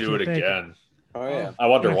 I would Thank do you, it thank you. again. Oh, yeah. I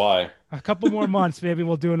wonder Yeah. why. A couple more months, maybe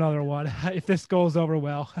we'll do another one if this goes over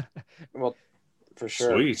well. Well, for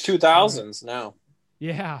sure. Sweet. 2000s now.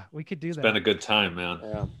 Yeah, we could do that. Been a good time, man.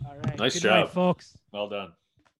 Yeah. All right. Nice Good job. night, folks. Well done.